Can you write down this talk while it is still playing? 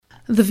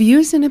The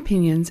views and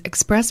opinions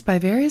expressed by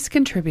various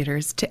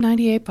contributors to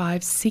 98.5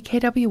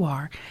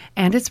 CKWR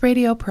and its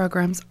radio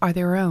programs are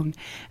their own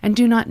and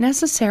do not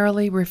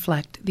necessarily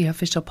reflect the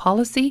official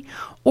policy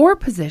or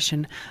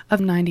position of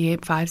 98.5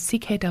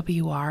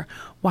 CKWR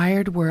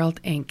Wired World,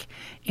 Inc.,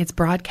 its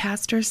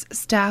broadcasters,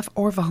 staff,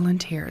 or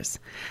volunteers.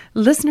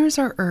 Listeners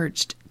are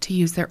urged to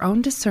use their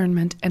own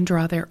discernment and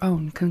draw their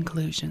own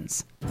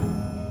conclusions.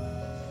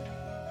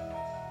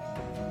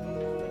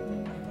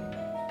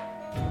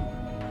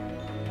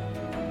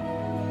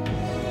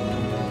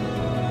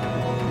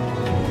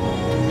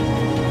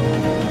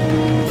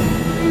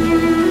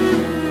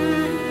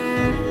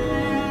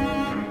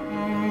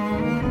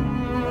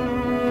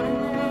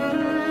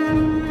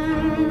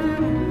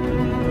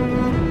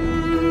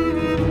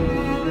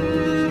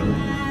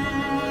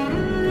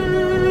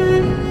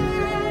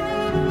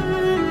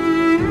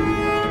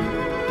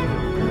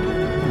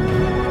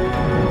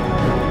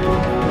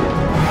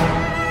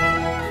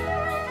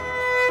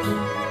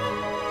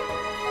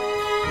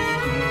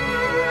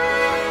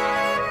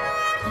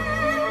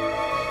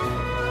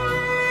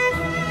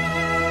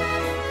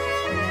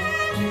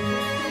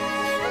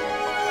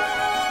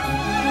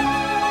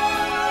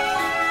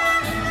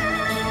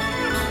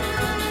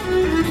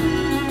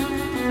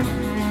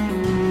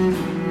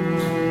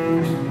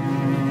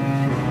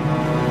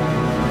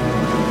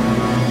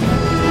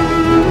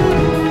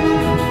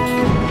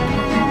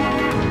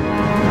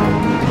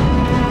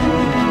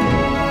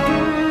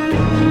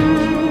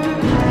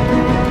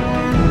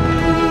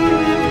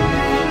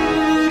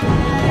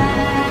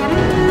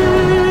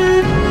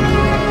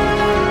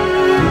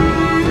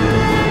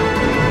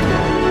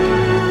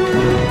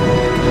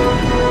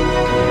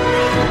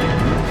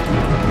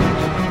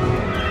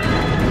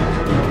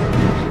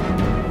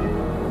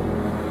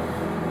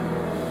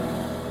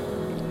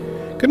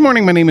 Good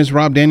morning, my name is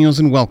Rob Daniels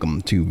and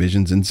welcome to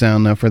Visions in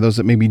Sound. Now, for those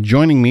that may be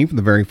joining me for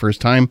the very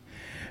first time,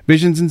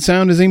 Visions in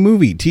Sound is a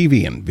movie,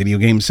 TV, and video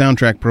game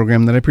soundtrack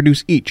program that I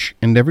produce each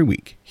and every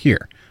week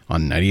here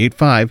on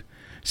 98.5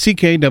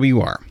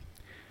 CKWR.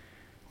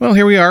 Well,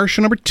 here we are,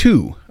 show number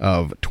 2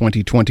 of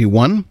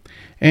 2021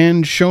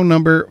 and show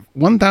number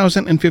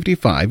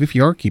 1055 if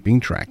you're keeping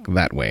track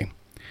that way.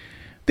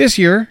 This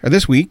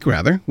week,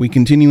 we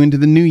continue into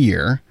the new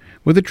year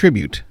with a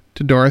tribute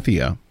to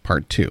Dorothea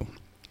Part 2.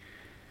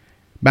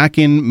 Back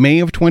in May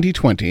of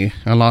 2020,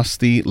 I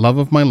lost the love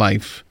of my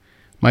life,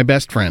 my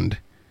best friend,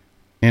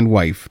 and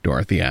wife,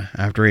 Dorothea,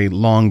 after a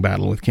long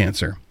battle with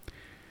cancer.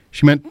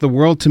 She meant the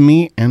world to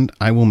me, and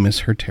I will miss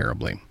her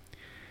terribly.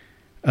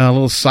 A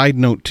little side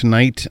note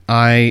tonight,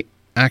 I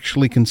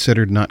actually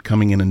considered not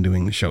coming in and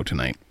doing the show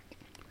tonight.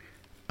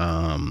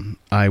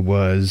 I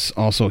was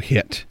also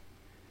hit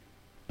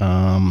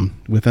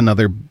with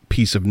another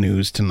piece of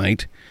news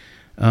tonight.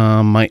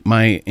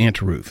 My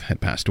Aunt Ruth had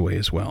passed away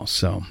as well,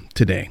 so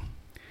today.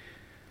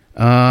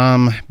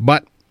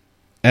 But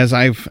as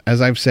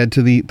I've said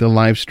to the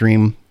live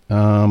stream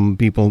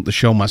people, the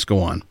show must go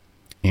on,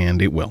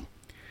 and it will.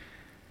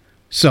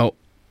 So,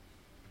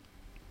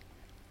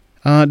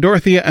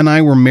 Dorothea and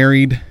I were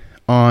married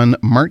on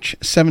March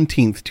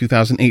 17th,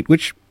 2008,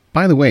 which,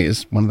 by the way,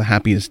 is one of the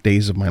happiest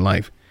days of my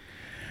life.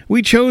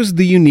 We chose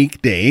the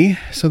unique day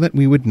so that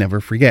we would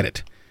never forget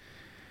it.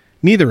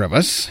 Neither of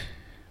us,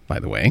 by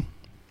the way,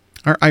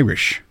 are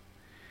Irish.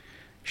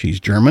 She's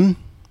German,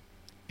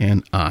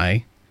 and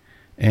I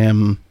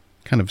am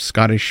kind of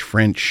Scottish,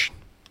 French,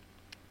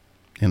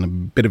 and a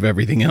bit of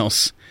everything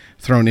else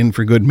thrown in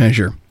for good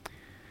measure.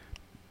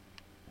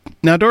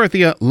 Now,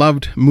 Dorothea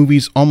loved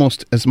movies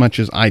almost as much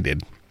as I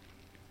did.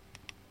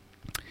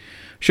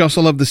 She also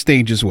loved the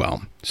stage as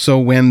well. So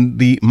when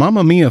the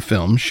Mamma Mia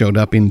film showed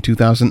up in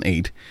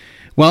 2008,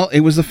 well, it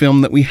was the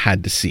film that we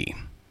had to see.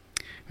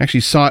 I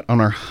actually saw it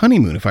on our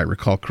honeymoon, if I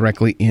recall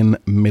correctly, in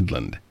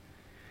Midland.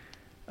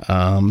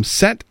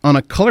 Set on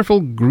a colorful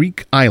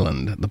Greek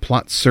island, the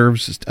plot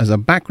serves as a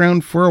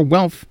background for a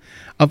wealth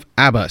of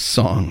ABBA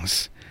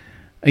songs.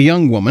 A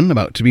young woman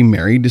about to be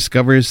married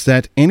discovers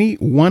that any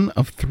one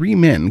of 3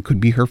 men could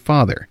be her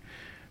father.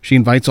 She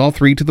invites all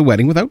 3 to the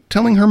wedding without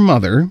telling her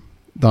mother,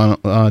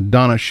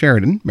 Donna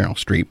Sheridan, Meryl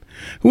Streep,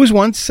 who was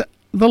once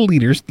the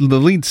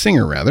lead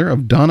singer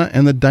of Donna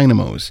and the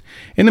Dynamos.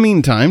 In the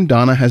meantime,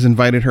 Donna has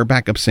invited her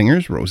backup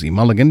singers, Rosie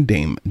Mulligan,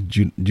 Dame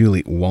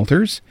Julie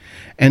Walters,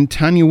 and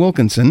Tanya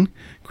Wilkinson,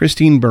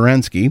 Christine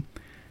Baranski.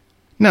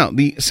 Now,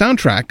 the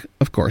soundtrack,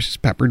 of course, is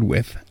peppered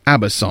with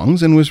ABBA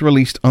songs and was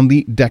released on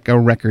the Decca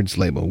Records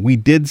label. We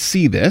did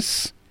see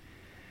this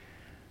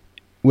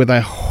with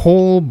a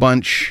whole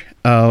bunch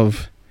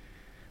of,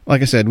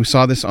 like I said, we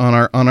saw this on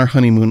our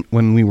honeymoon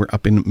when we were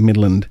up in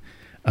Midland.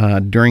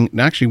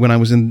 When I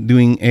was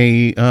doing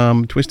a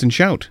Twist and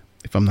Shout,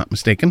 if I'm not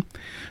mistaken.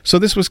 So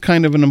this was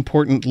kind of an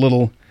important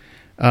little,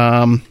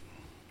 an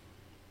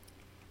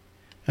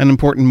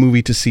important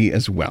movie to see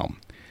as well.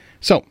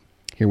 So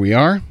here we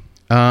are.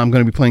 I'm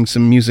going to be playing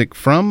some music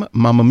from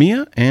Mamma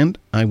Mia, and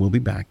I will be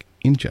back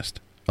in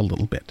just a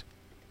little bit.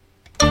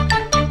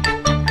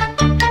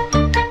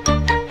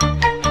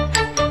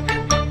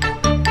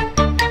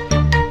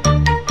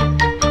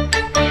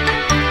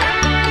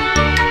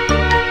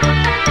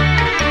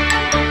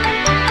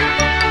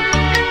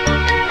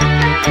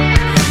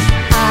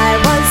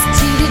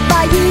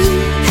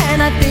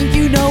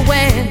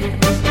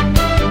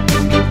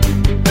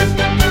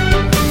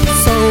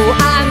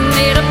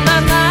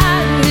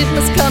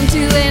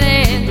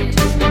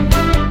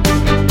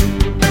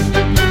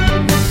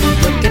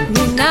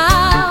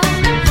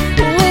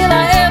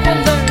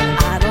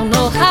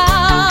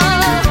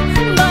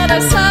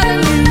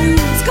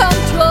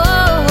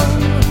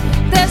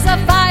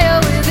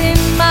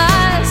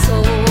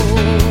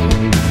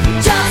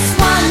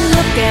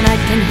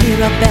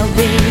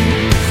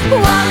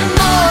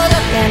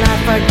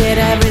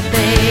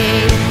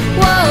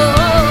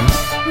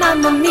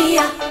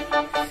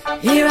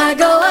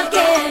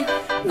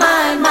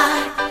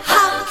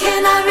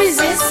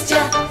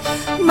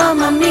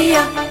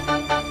 mia,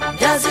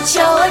 does it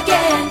show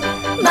again?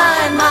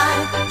 My,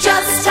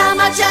 just how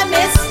much I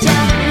missed you.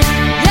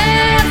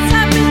 Yes,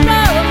 I've been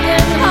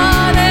broken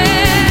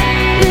hearted,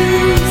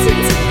 blue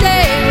since the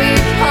day we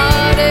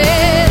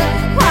parted.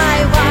 Why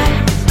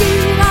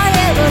did I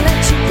ever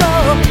let you go?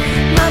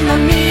 Mamma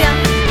mia,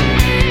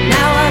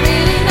 now I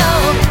really know.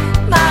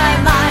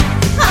 My,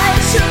 I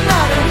should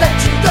not have let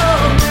you go.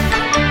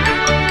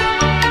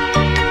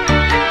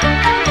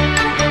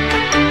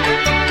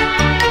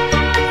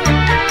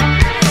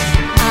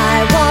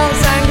 I was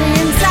angry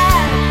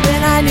inside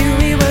when I knew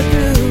we were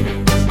through.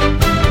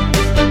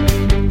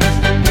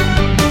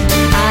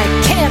 I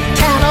can't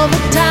count all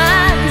the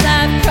times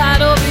I've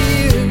cried over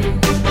you.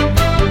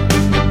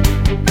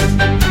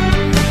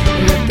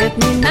 Look at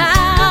me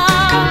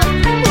now,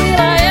 will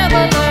I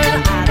ever learn?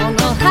 I don't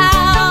know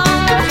how,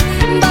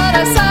 but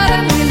I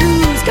suddenly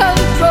lose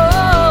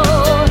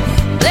control.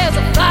 There's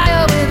a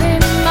fire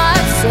within my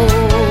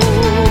soul.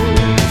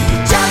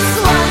 Just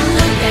one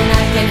look and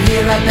I can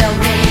hear a bell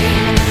ring.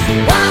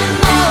 One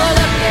more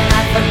look and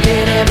I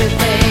forget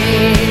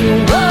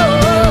everything.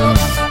 Whoa,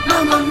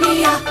 mamma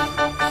mia,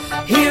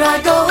 here I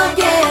go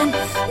again.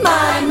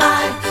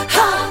 My,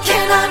 how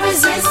can I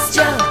resist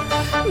you?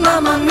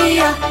 Mamma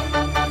mia,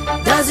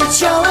 does it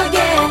show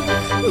again?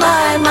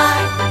 My,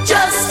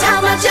 just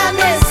how much I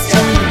missed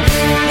you.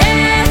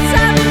 Yes,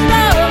 I've been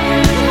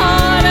broken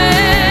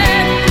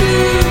hearted,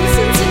 blue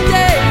since the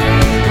day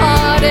we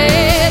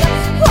parted.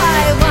 Why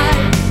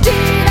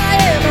did I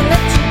ever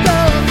let you go?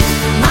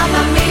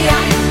 Mamma mia,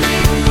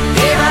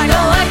 here I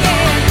go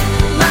again.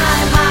 My,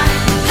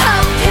 how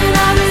can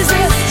I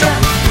resist you?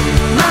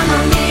 Mamma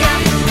mia,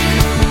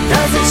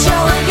 does it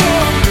show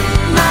again?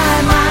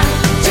 My,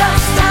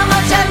 just how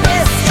much I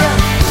missed you.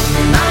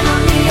 Mamma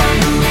mia,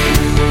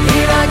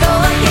 here I go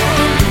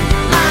again.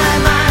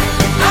 My,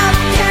 how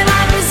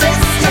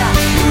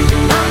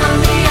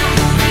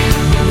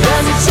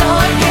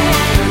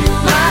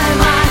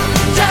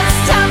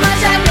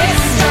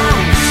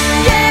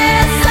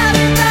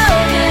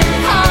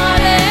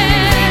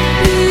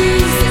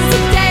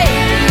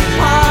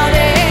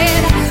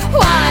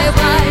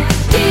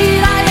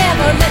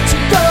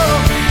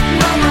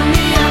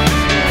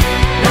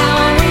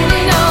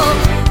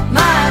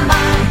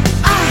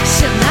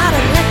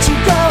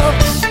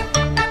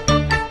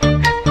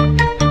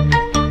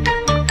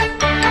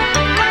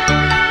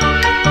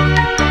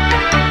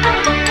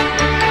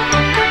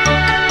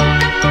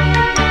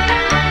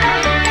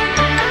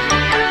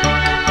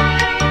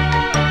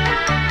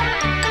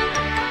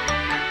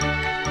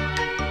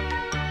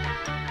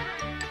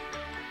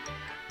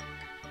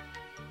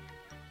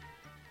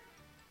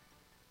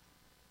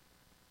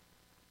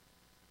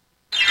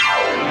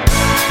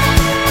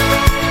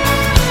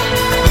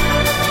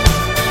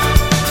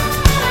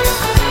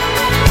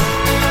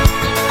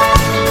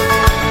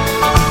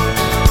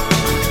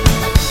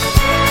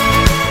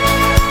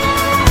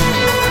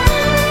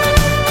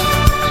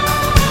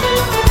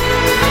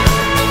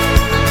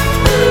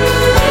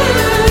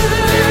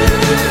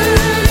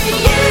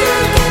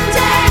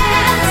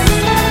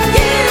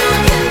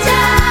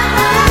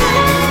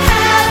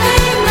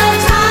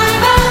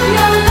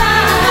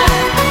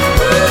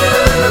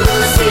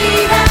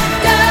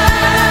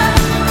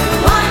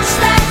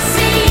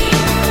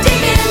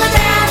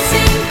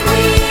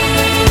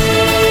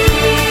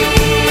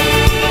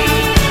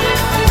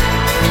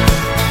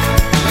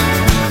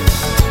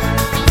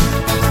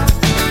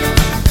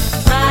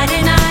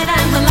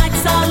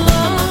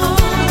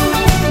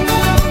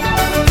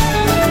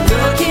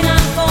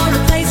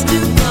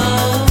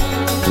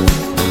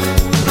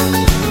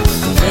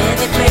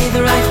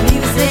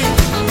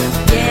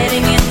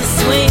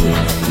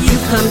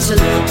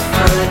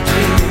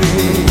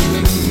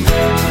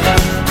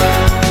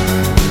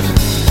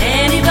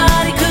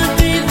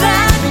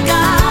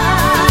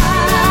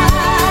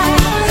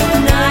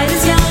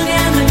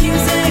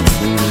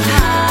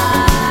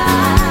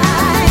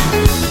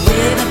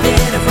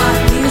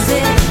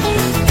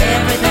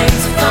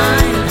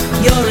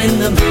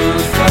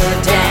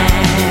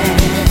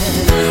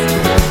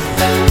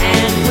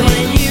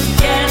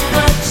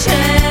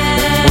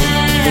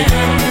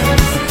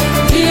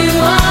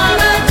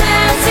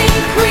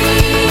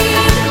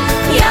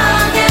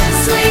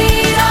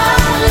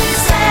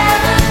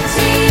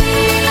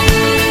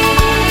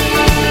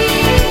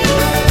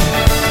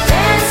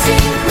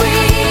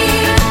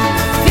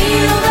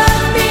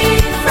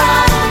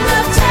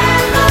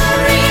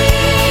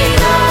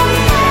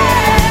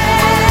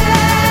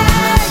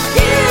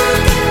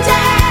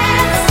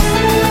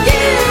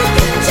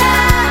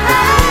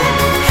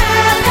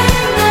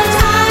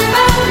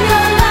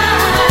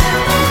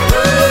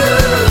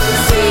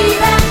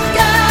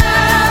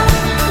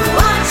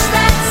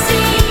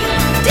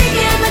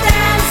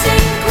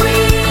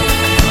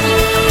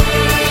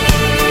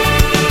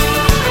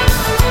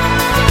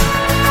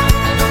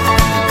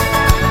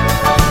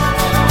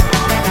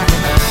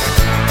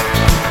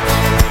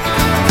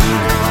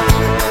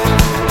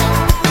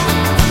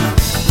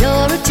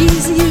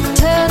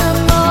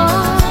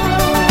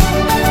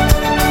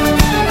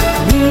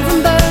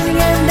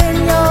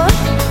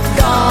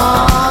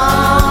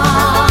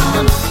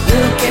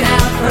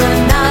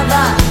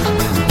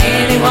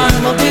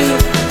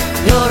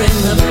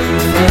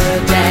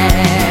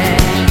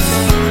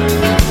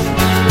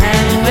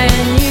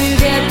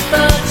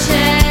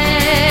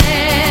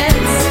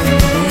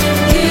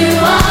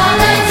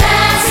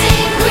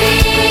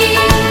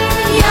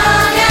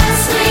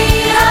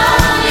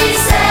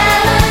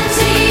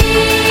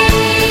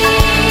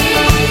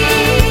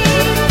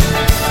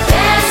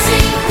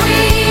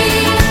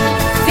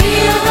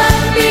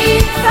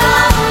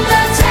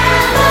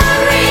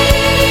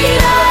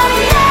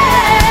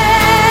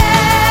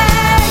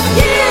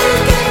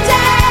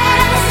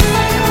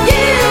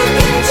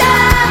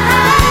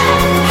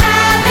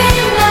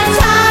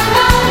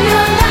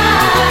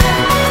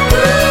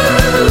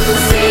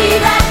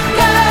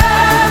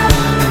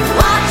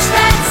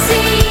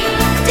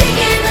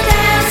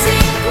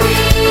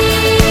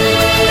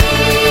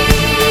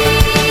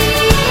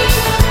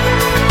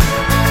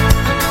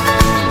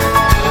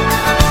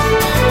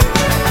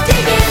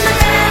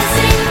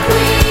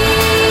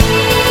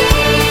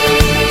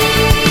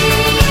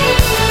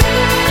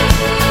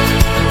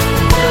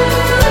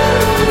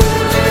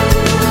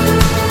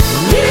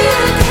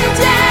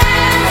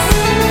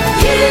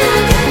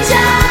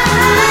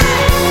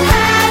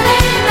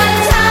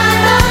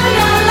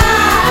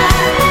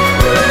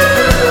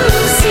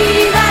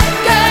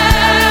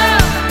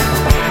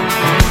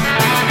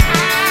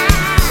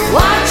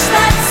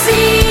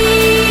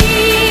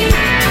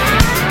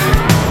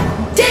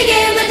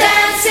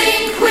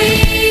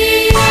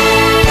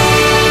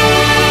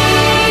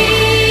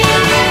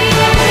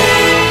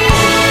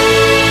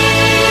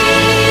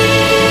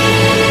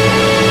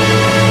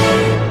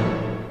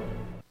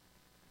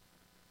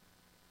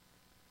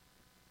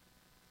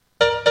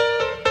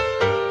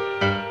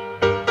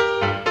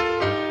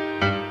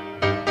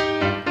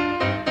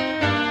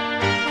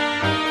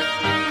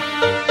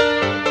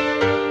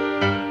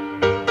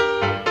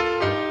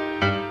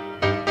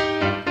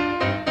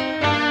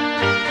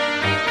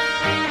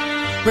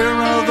Where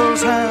are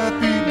those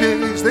happy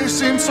days? They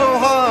seem so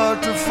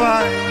hard to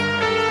find.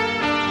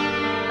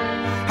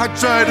 I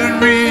try to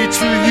reach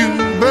for you,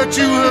 but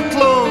you have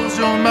closed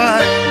your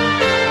mind.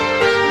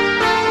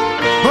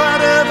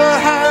 Whatever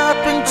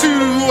happened to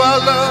our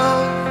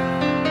love?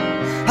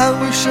 I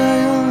wish I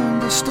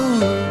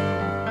understood.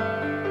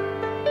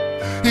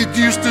 It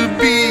used to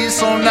be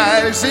so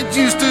nice, it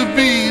used to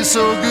be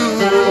so good.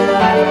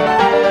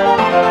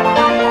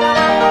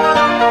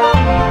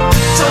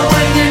 So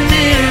when you're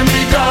near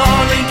me,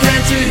 darling,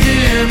 can't you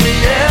hear me?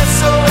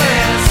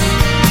 SOS.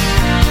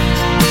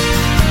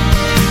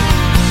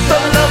 The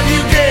love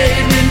you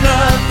gave me,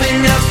 nothing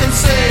else can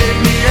save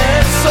me.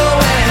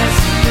 SOS.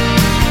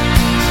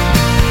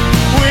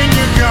 When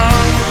you're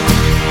gone,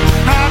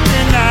 how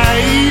can I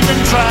even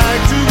try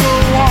to go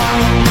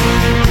on?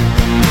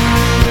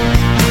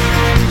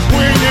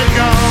 When you're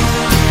gone,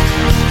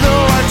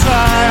 though I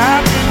try,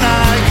 how can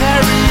I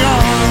carry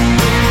on?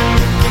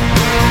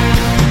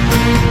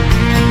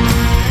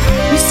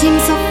 You seem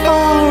so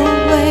far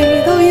away,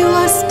 though you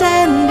are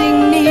standing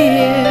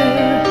near.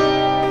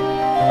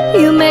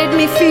 You made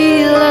me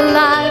feel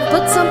alive,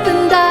 but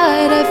something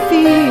died, I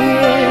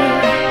fear.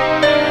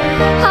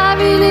 I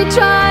really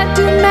tried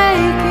to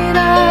make it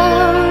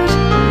out.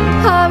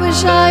 I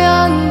wish I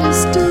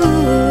understood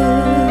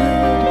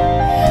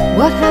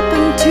what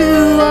happened to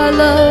our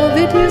love.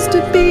 It used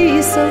to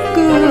be so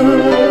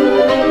good.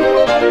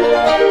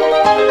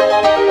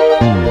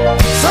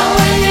 So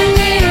when you're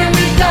near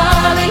me,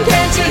 darling,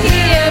 can't you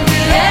hear me?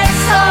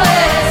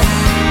 SOS.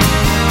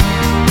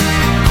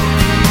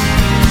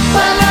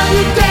 My love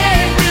you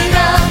gave me,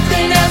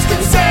 nothing else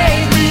can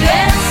save me.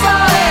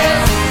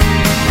 SOS.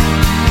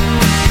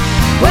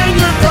 When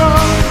you're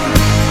gone,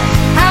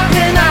 how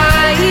can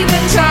I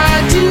even try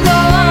to go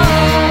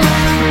on?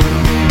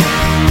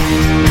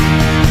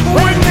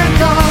 When you're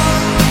gone,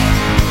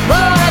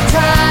 though I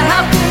tried,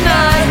 how can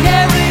I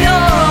carry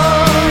on?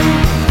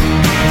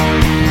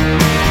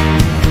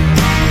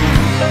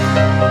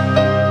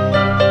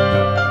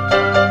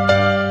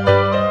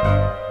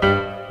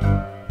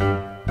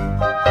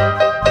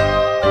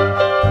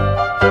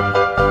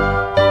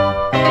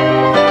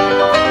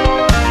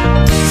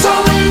 So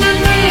when you're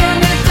near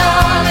me,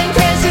 darling,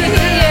 can't you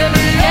hear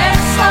me?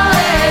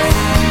 SOS.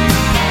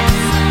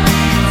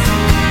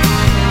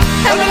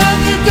 And the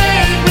love you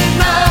gave me,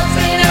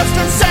 nothing else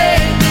can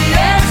save me.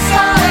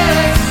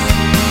 SOS.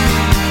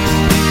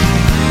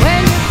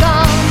 When you're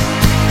gone,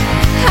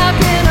 how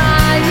can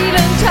I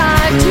even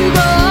try to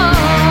go on?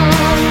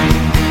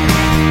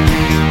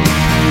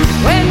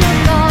 When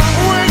you're gone,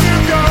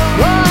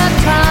 what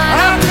time,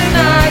 how can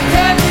I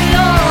carry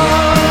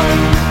on?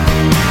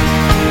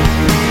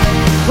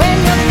 When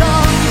you're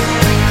gone,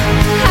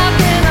 how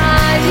can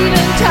I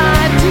even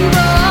try to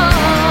go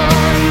on?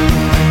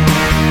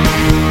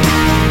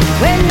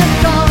 When you're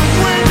gone,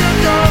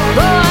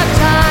 what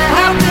time,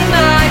 how can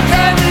I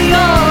carry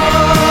on?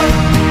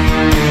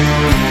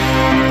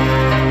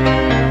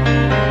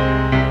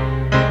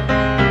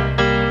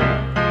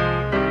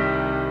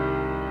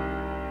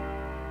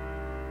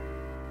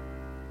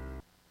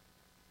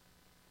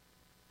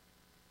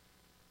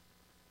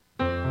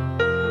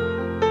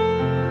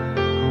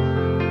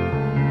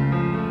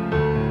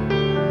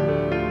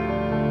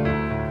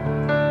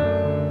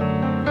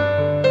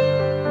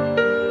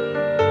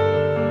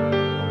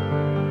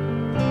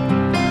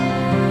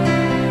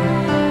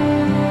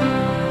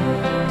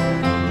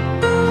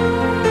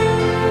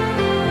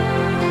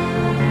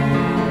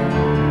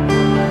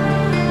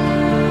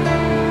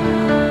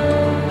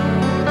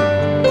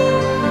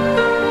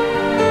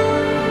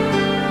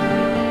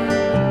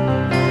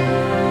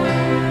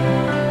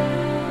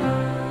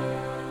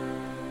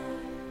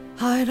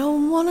 I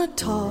don't want to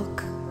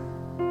talk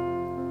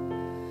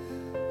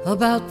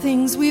about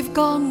things we've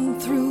gone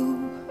through,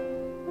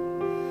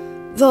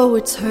 though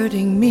it's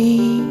hurting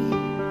me.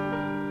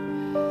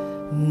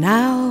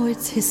 Now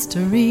it's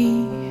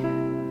history.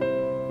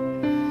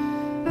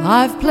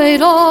 I've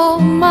played all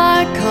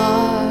my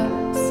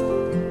cards,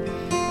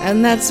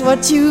 and that's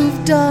what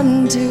you've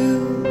done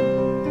too.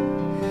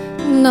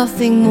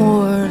 Nothing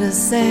more to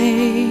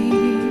say,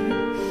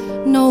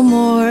 no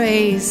more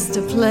ace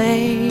to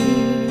play.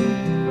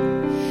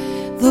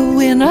 The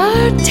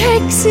winner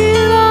takes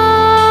it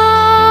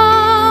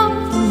all,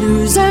 the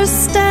loser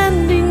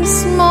standing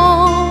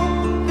small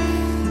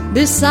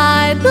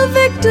beside the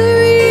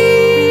victory.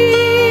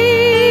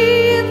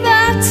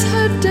 That's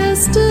her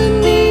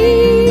destiny.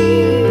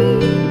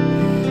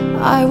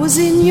 I was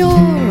in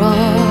your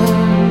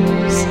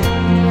arms,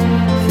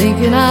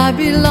 thinking I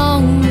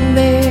belonged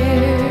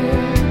there.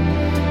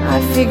 I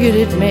figured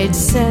it made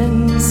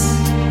sense,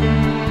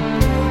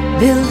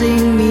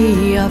 building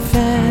me a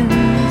fence,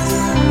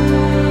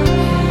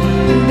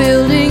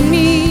 building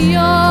me a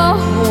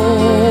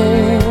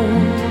home,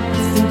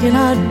 thinking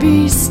I'd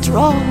be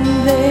strong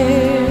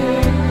there.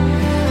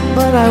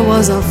 But I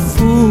was a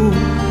fool,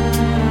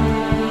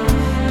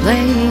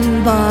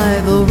 playing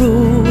by the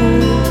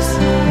rules.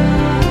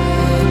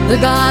 The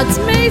gods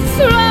may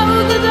throw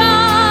the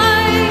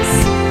dice,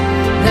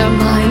 their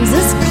minds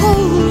as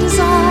cold as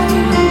ice.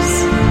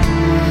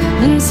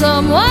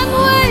 someone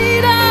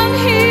way down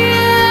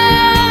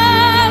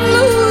here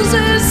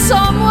loses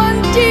someone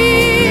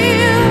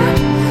dear.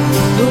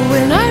 The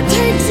winner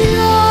takes it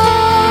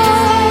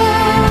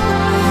all.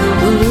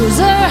 The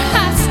loser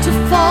has to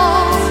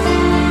fall.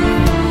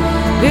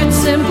 It's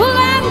simple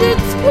and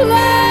it's plain.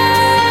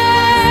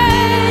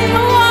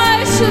 Why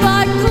should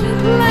I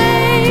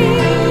complain?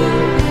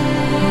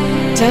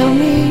 Tell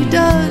me,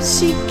 does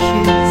she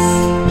kiss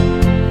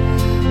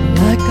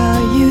like I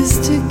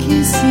used to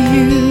kiss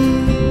you?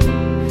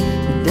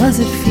 Does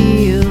it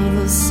feel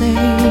the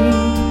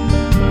same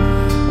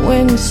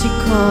when she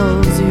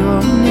calls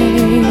your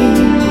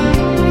name?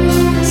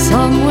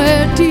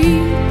 Somewhere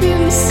deep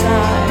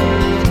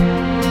inside,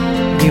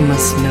 you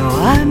must know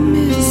I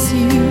miss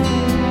you.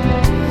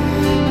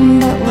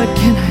 But what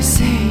can I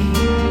say?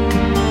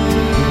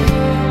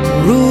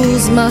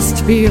 Rules must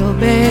be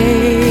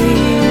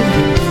obeyed.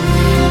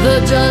 The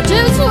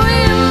judges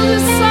will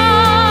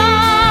decide.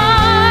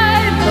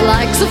 The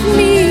likes of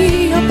me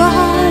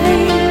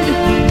abide.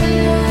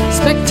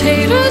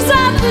 Spectators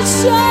at the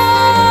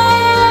show,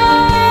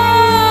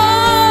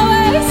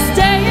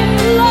 stay in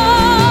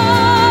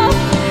love.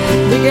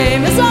 The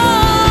game is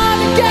on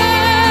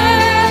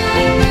again.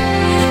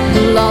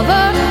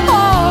 Lover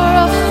or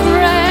a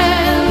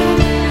friend,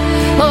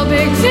 a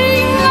big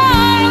thing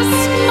or a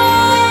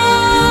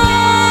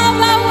small,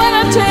 that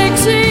winner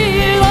takes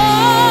it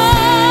all.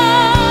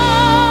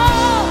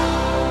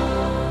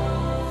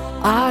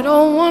 I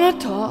don't want to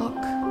talk,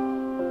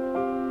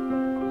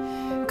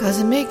 'cause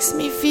it makes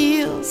me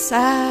feel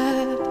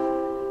sad,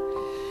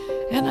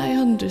 and I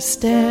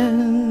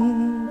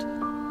understand.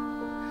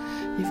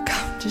 You've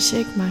come to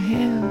shake my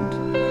hand.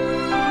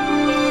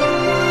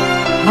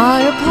 I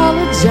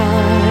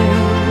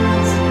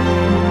apologize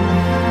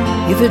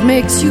if it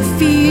makes you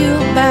feel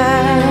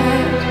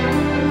bad,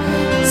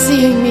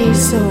 seeing me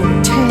so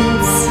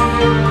tense,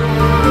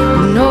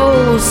 no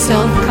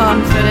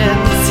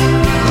self-confidence.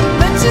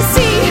 But you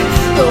see,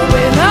 the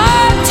winner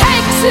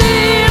takes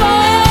it all.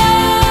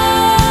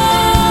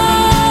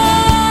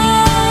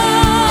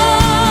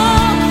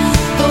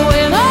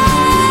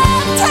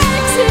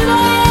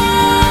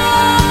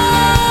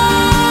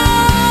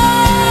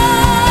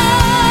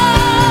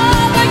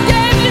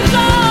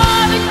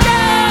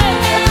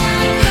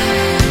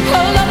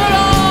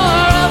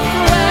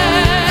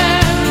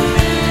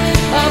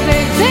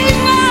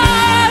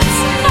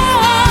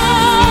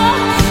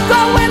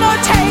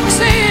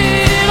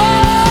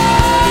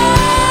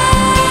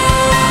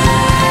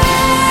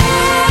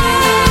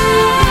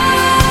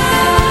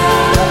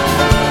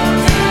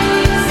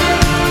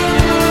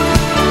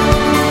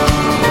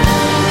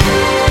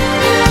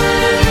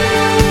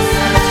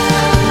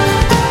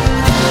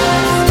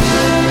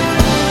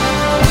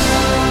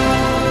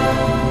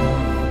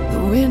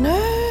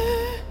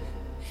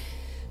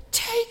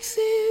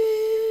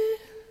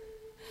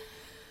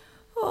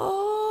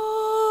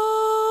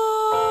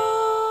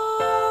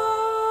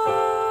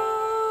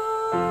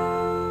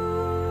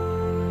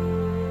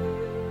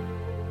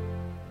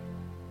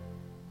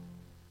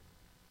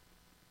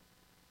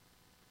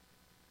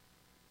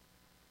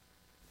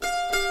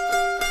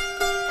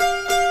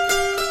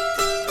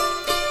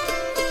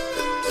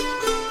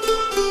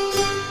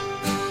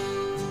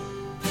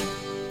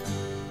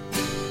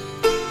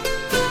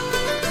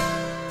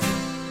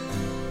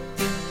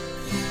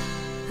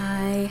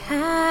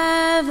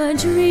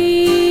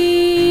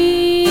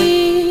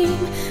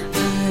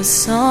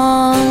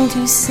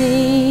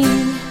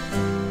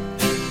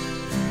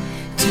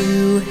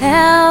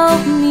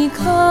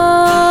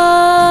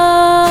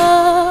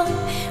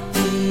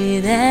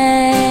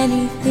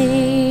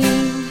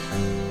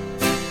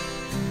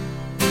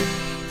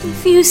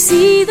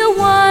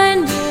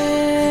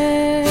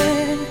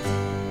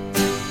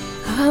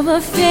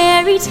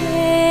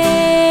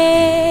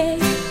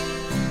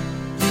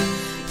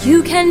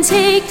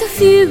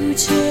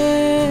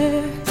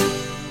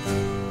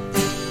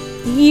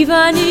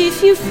 Even if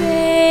you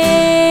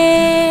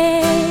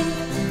fail,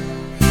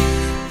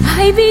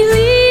 I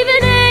believe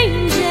in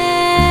angels,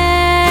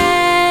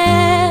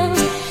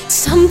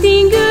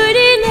 something good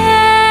in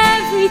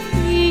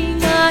everything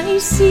I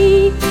see.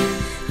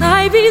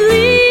 I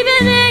believe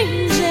in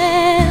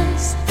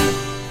angels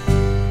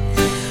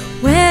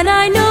when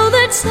I know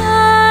the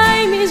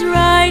time is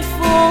right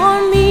for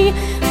me.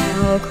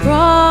 I'll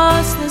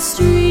cross the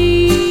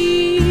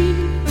street.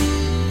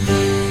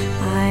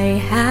 I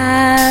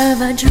have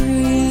a dream.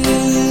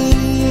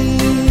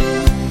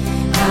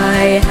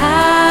 I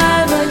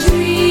have a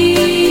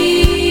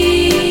dream,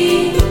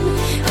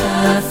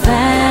 a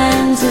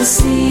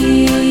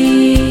fantasy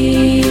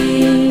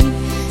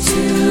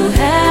to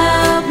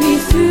help me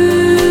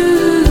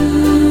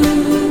through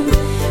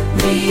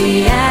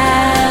reality,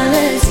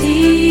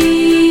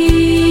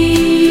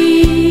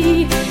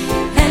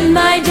 and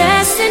my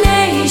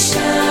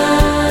destination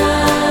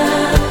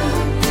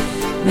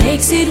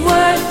makes it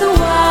worth the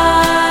while,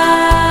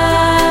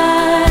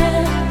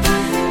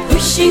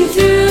 pushing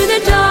through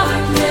the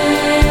darkness,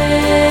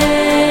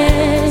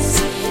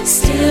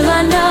 still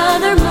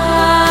another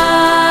mile,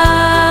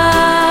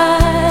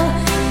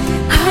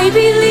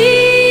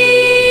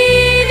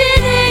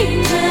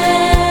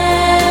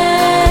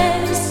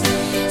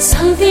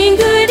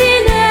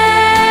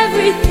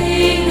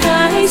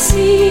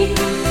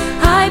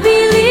 I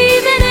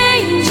believe in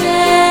angels.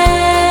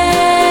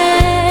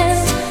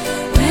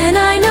 When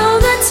I know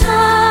the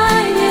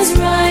time is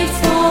right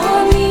for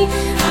me,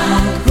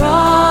 I'll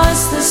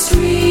cross the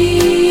stream.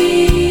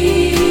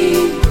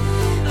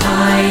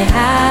 I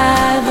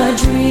have a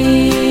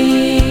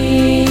dream.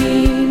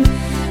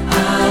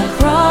 I'll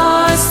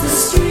cross the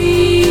stream.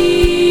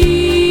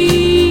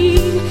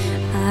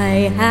 I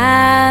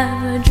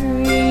have a dream.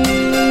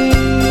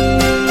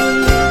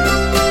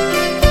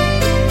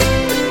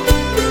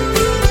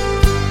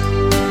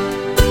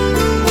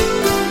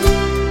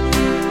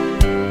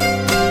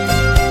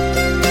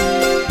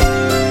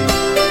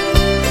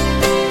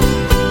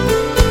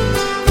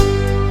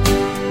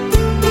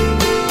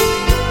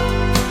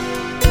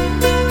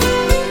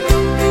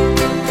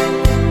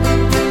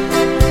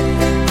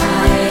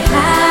 I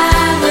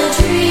have a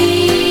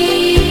dream,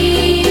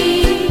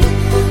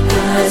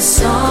 a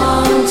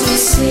song to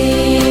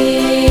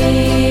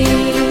sing,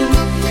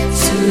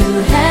 to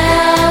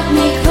help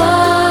me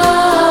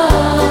cope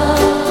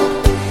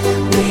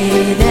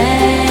with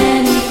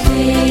anything.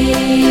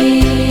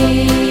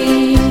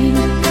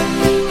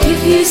 If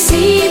you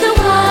see the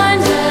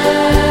wonder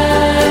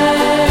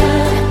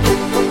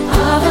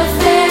of a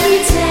fairy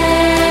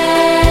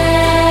tale,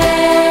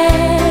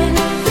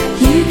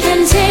 you can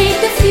take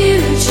the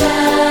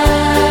future,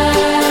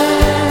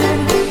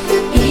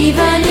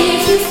 even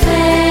if you fail.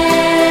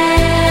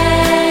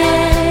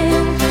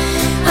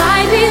 I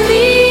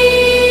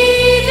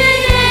believe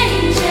in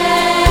angels,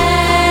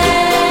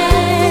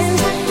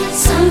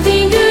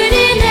 something good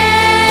in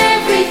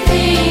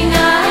everything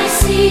I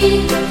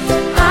see.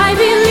 I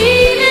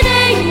believe in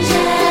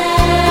angels.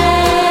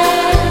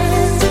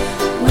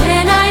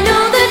 When I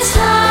know the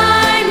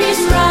time is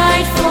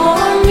right for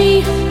me,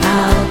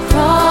 I'll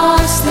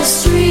cross the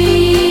stream.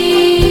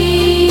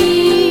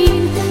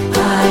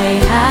 I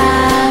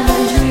have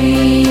a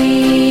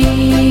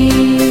dream.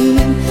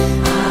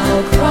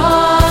 I'll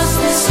cross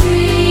the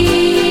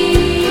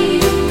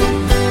stream.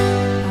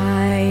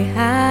 I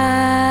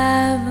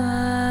have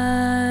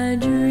a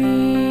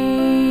dream.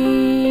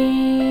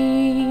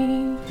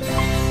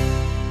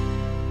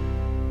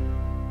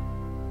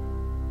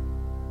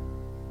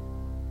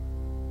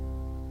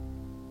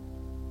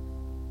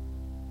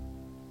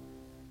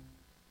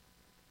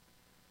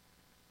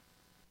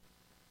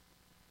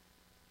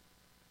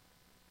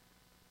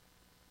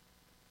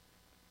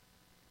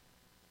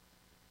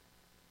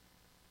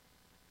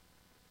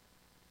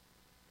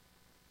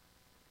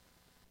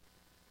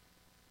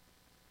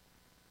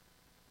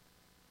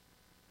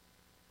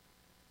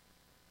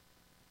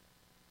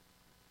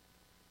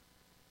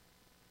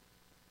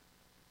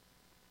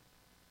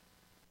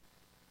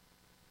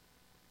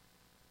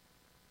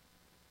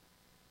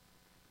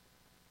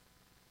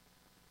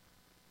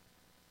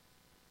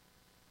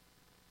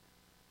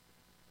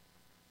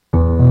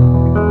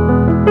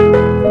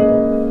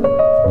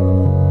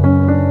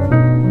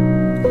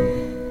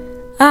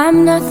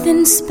 I'm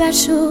nothing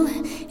special.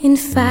 In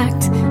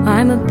fact,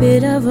 I'm a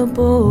bit of a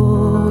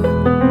bore.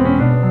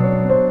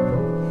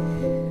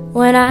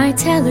 When I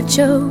tell a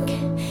joke,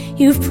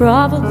 you've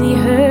probably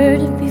heard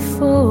it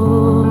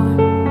before.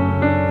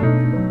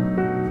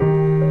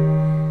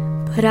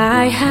 But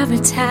I have a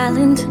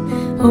talent,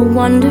 a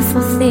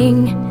wonderful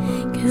thing,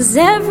 'cause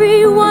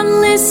everyone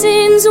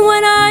listens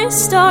when I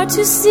start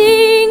to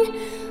sing.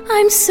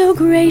 I'm so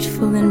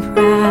grateful and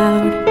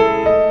proud.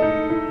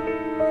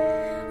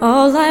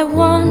 All I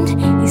want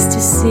is to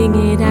sing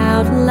it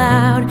out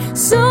loud.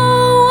 So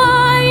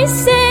I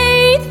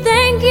say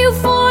thank you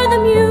for the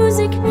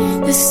music,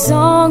 the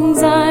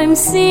songs I'm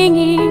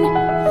singing.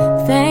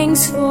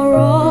 Thanks for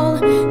all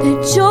the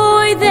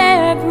joy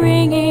they're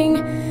bringing.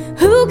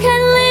 Who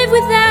can live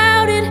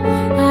without it?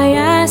 I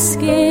ask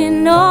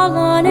in all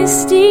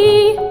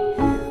honesty.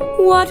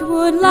 What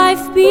would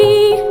life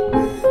be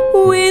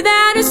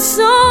without a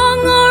song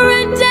or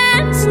a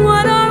dance?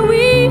 What are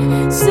we?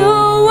 So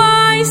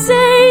I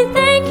say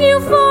thank you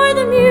for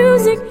the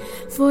music,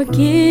 for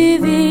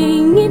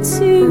giving it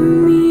to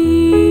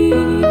me.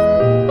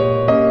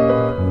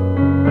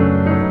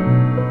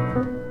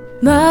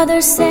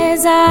 Mother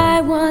says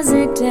I was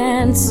a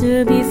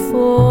dancer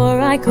before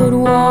I could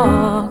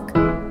walk.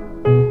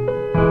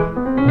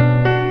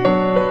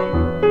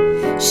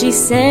 She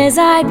says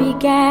I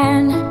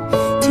began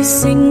to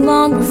sing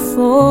long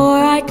before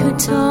I could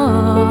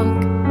talk.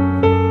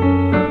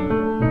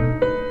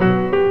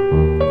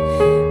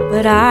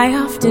 But I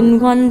often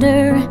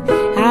wonder,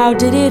 how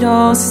did it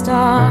all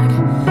start?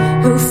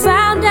 Who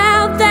found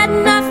out that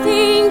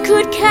nothing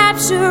could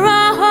capture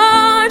a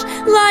heart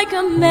like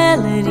a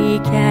melody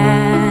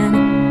can?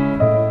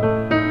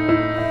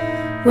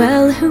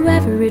 Well,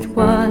 whoever it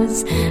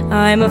was,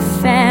 I'm a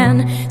fan.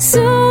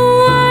 So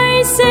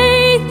I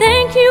say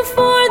thank you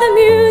for the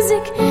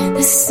music,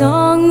 the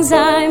songs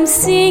I'm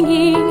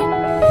singing.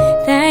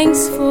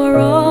 Thanks for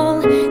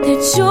all the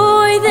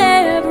joy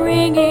they're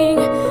bringing.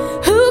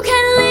 Who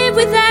can live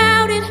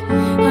without it?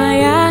 I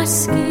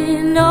ask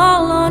in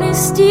all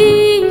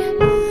honesty.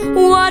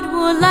 What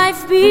would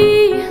life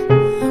be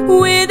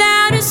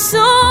without a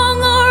song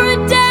or a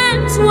dance?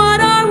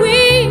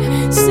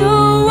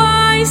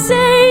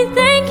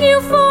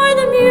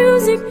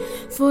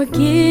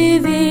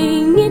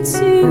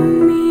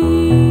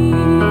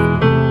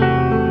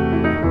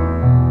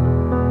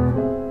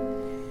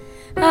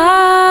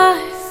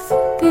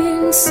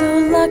 I'm so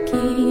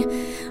lucky.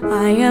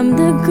 I am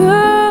the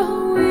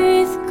girl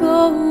with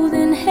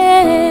golden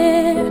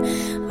hair.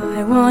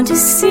 I want to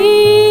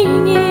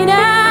sing it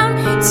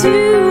out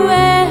to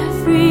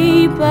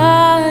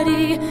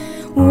everybody.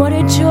 What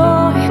a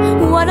joy,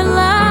 what a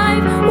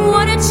life,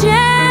 what a chance.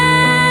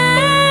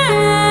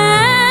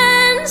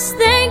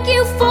 Thank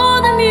you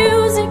for the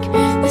music,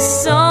 the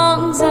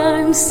songs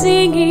I'm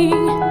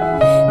singing.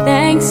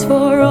 Thanks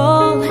for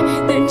all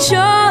the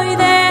joy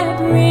they're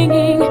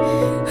bringing.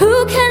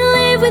 Who can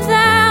live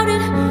without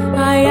it?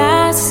 I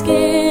ask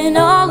in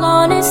all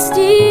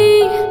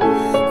honesty.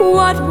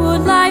 What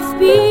would life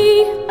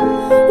be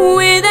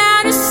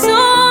without a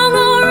song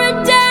or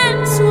a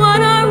dance?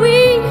 What are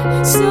we?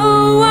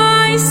 So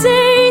I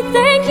say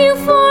thank you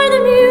for the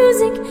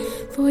music,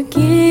 for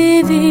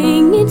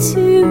giving it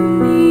to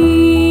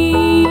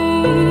me.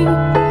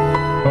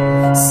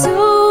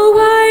 So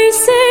I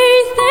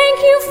say thank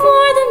you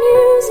for the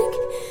music,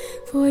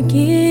 for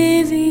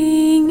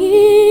giving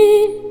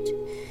it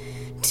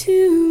to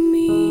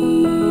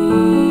me.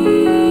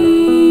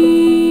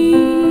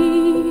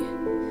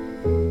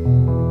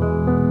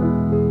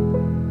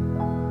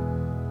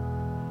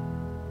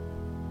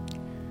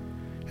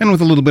 And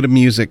with a little bit of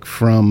music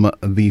from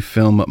the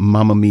film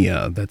Mamma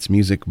Mia. That's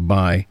music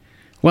by,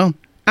 well,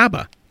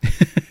 ABBA,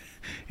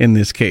 in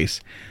this case.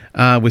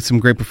 With some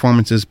great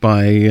performances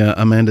by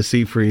Amanda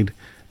Seyfried,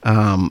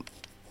 Meryl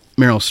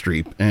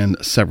Streep, and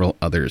several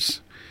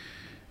others.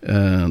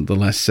 The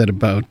less said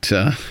about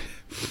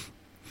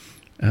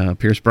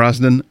Pierce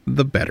Brosnan,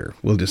 the better.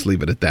 We'll just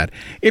leave it at that.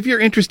 If you're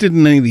interested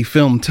in any of the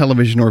film,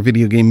 television, or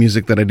video game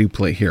music that I do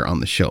play here on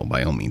the show,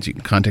 by all means, you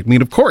can contact me.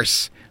 And of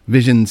course,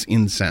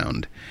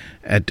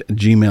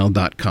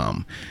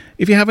 visionsinsound@gmail.com.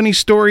 If you have any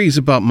stories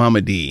about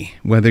Mama D,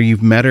 whether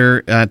you've met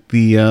her at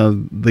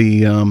whether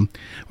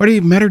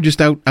you've met her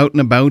just out and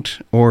about,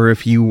 or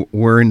if you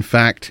were in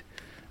fact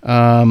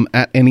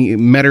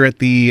met her at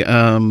the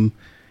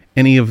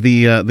any of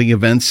the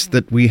events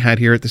that we had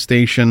here at the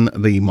station,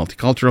 the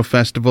Multicultural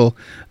Festival,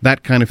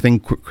 that kind of thing,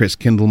 Chris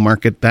Kindle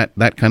Market,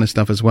 that kind of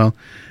stuff as well.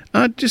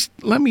 Just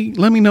let me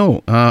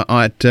know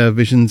at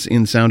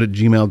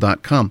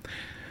visionsinsound@gmail.com.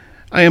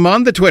 I am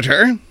on the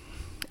Twitter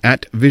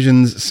at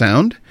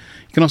VisionsSound.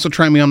 You can also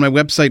try me on my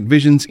website,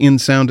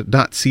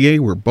 visionsinsound.ca.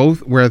 We're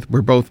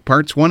both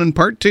parts 1 and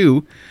part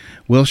 2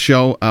 will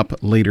show up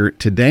later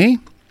today.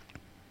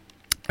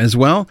 As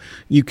well,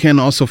 you can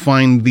also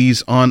find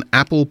these on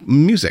Apple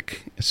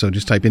Music. So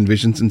just type in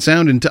Visions and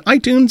Sound into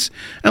iTunes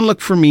and look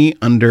for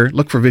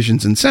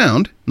Visions and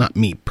Sound, not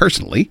me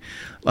personally.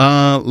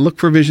 Look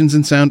for Visions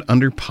and Sound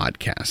under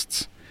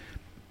podcasts.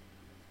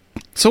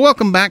 So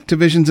welcome back to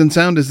Visions and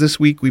Sound, as this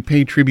week we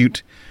pay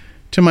tribute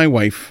to my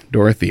wife,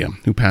 Dorothea,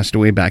 who passed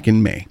away back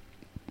in May.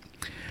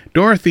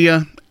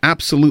 Dorothea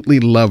absolutely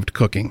loved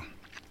cooking,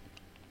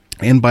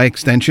 and by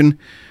extension,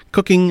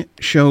 cooking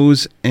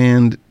shows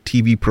and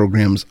TV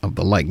programs of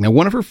the like. Now,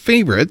 one of her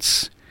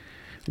favorites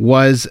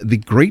was the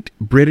Great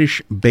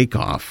British Bake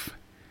Off.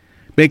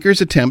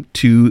 Bakers attempt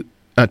 3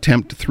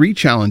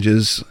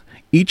 challenges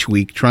each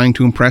week, trying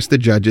to impress the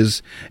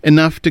judges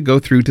enough to go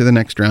through to the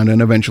next round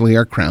and eventually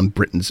are crowned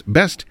Britain's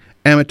best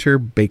amateur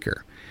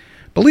baker.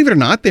 Believe it or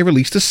not, they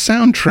released a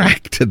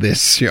soundtrack to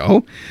this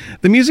show.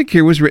 The music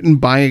here was written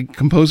by a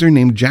composer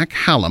named Jack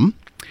Hallam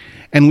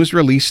and was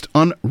released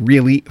on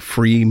Really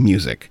Free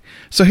Music.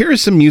 So here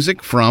is some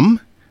music from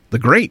the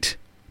Great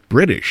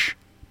British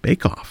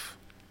Bake Off.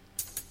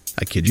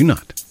 I kid you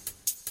not.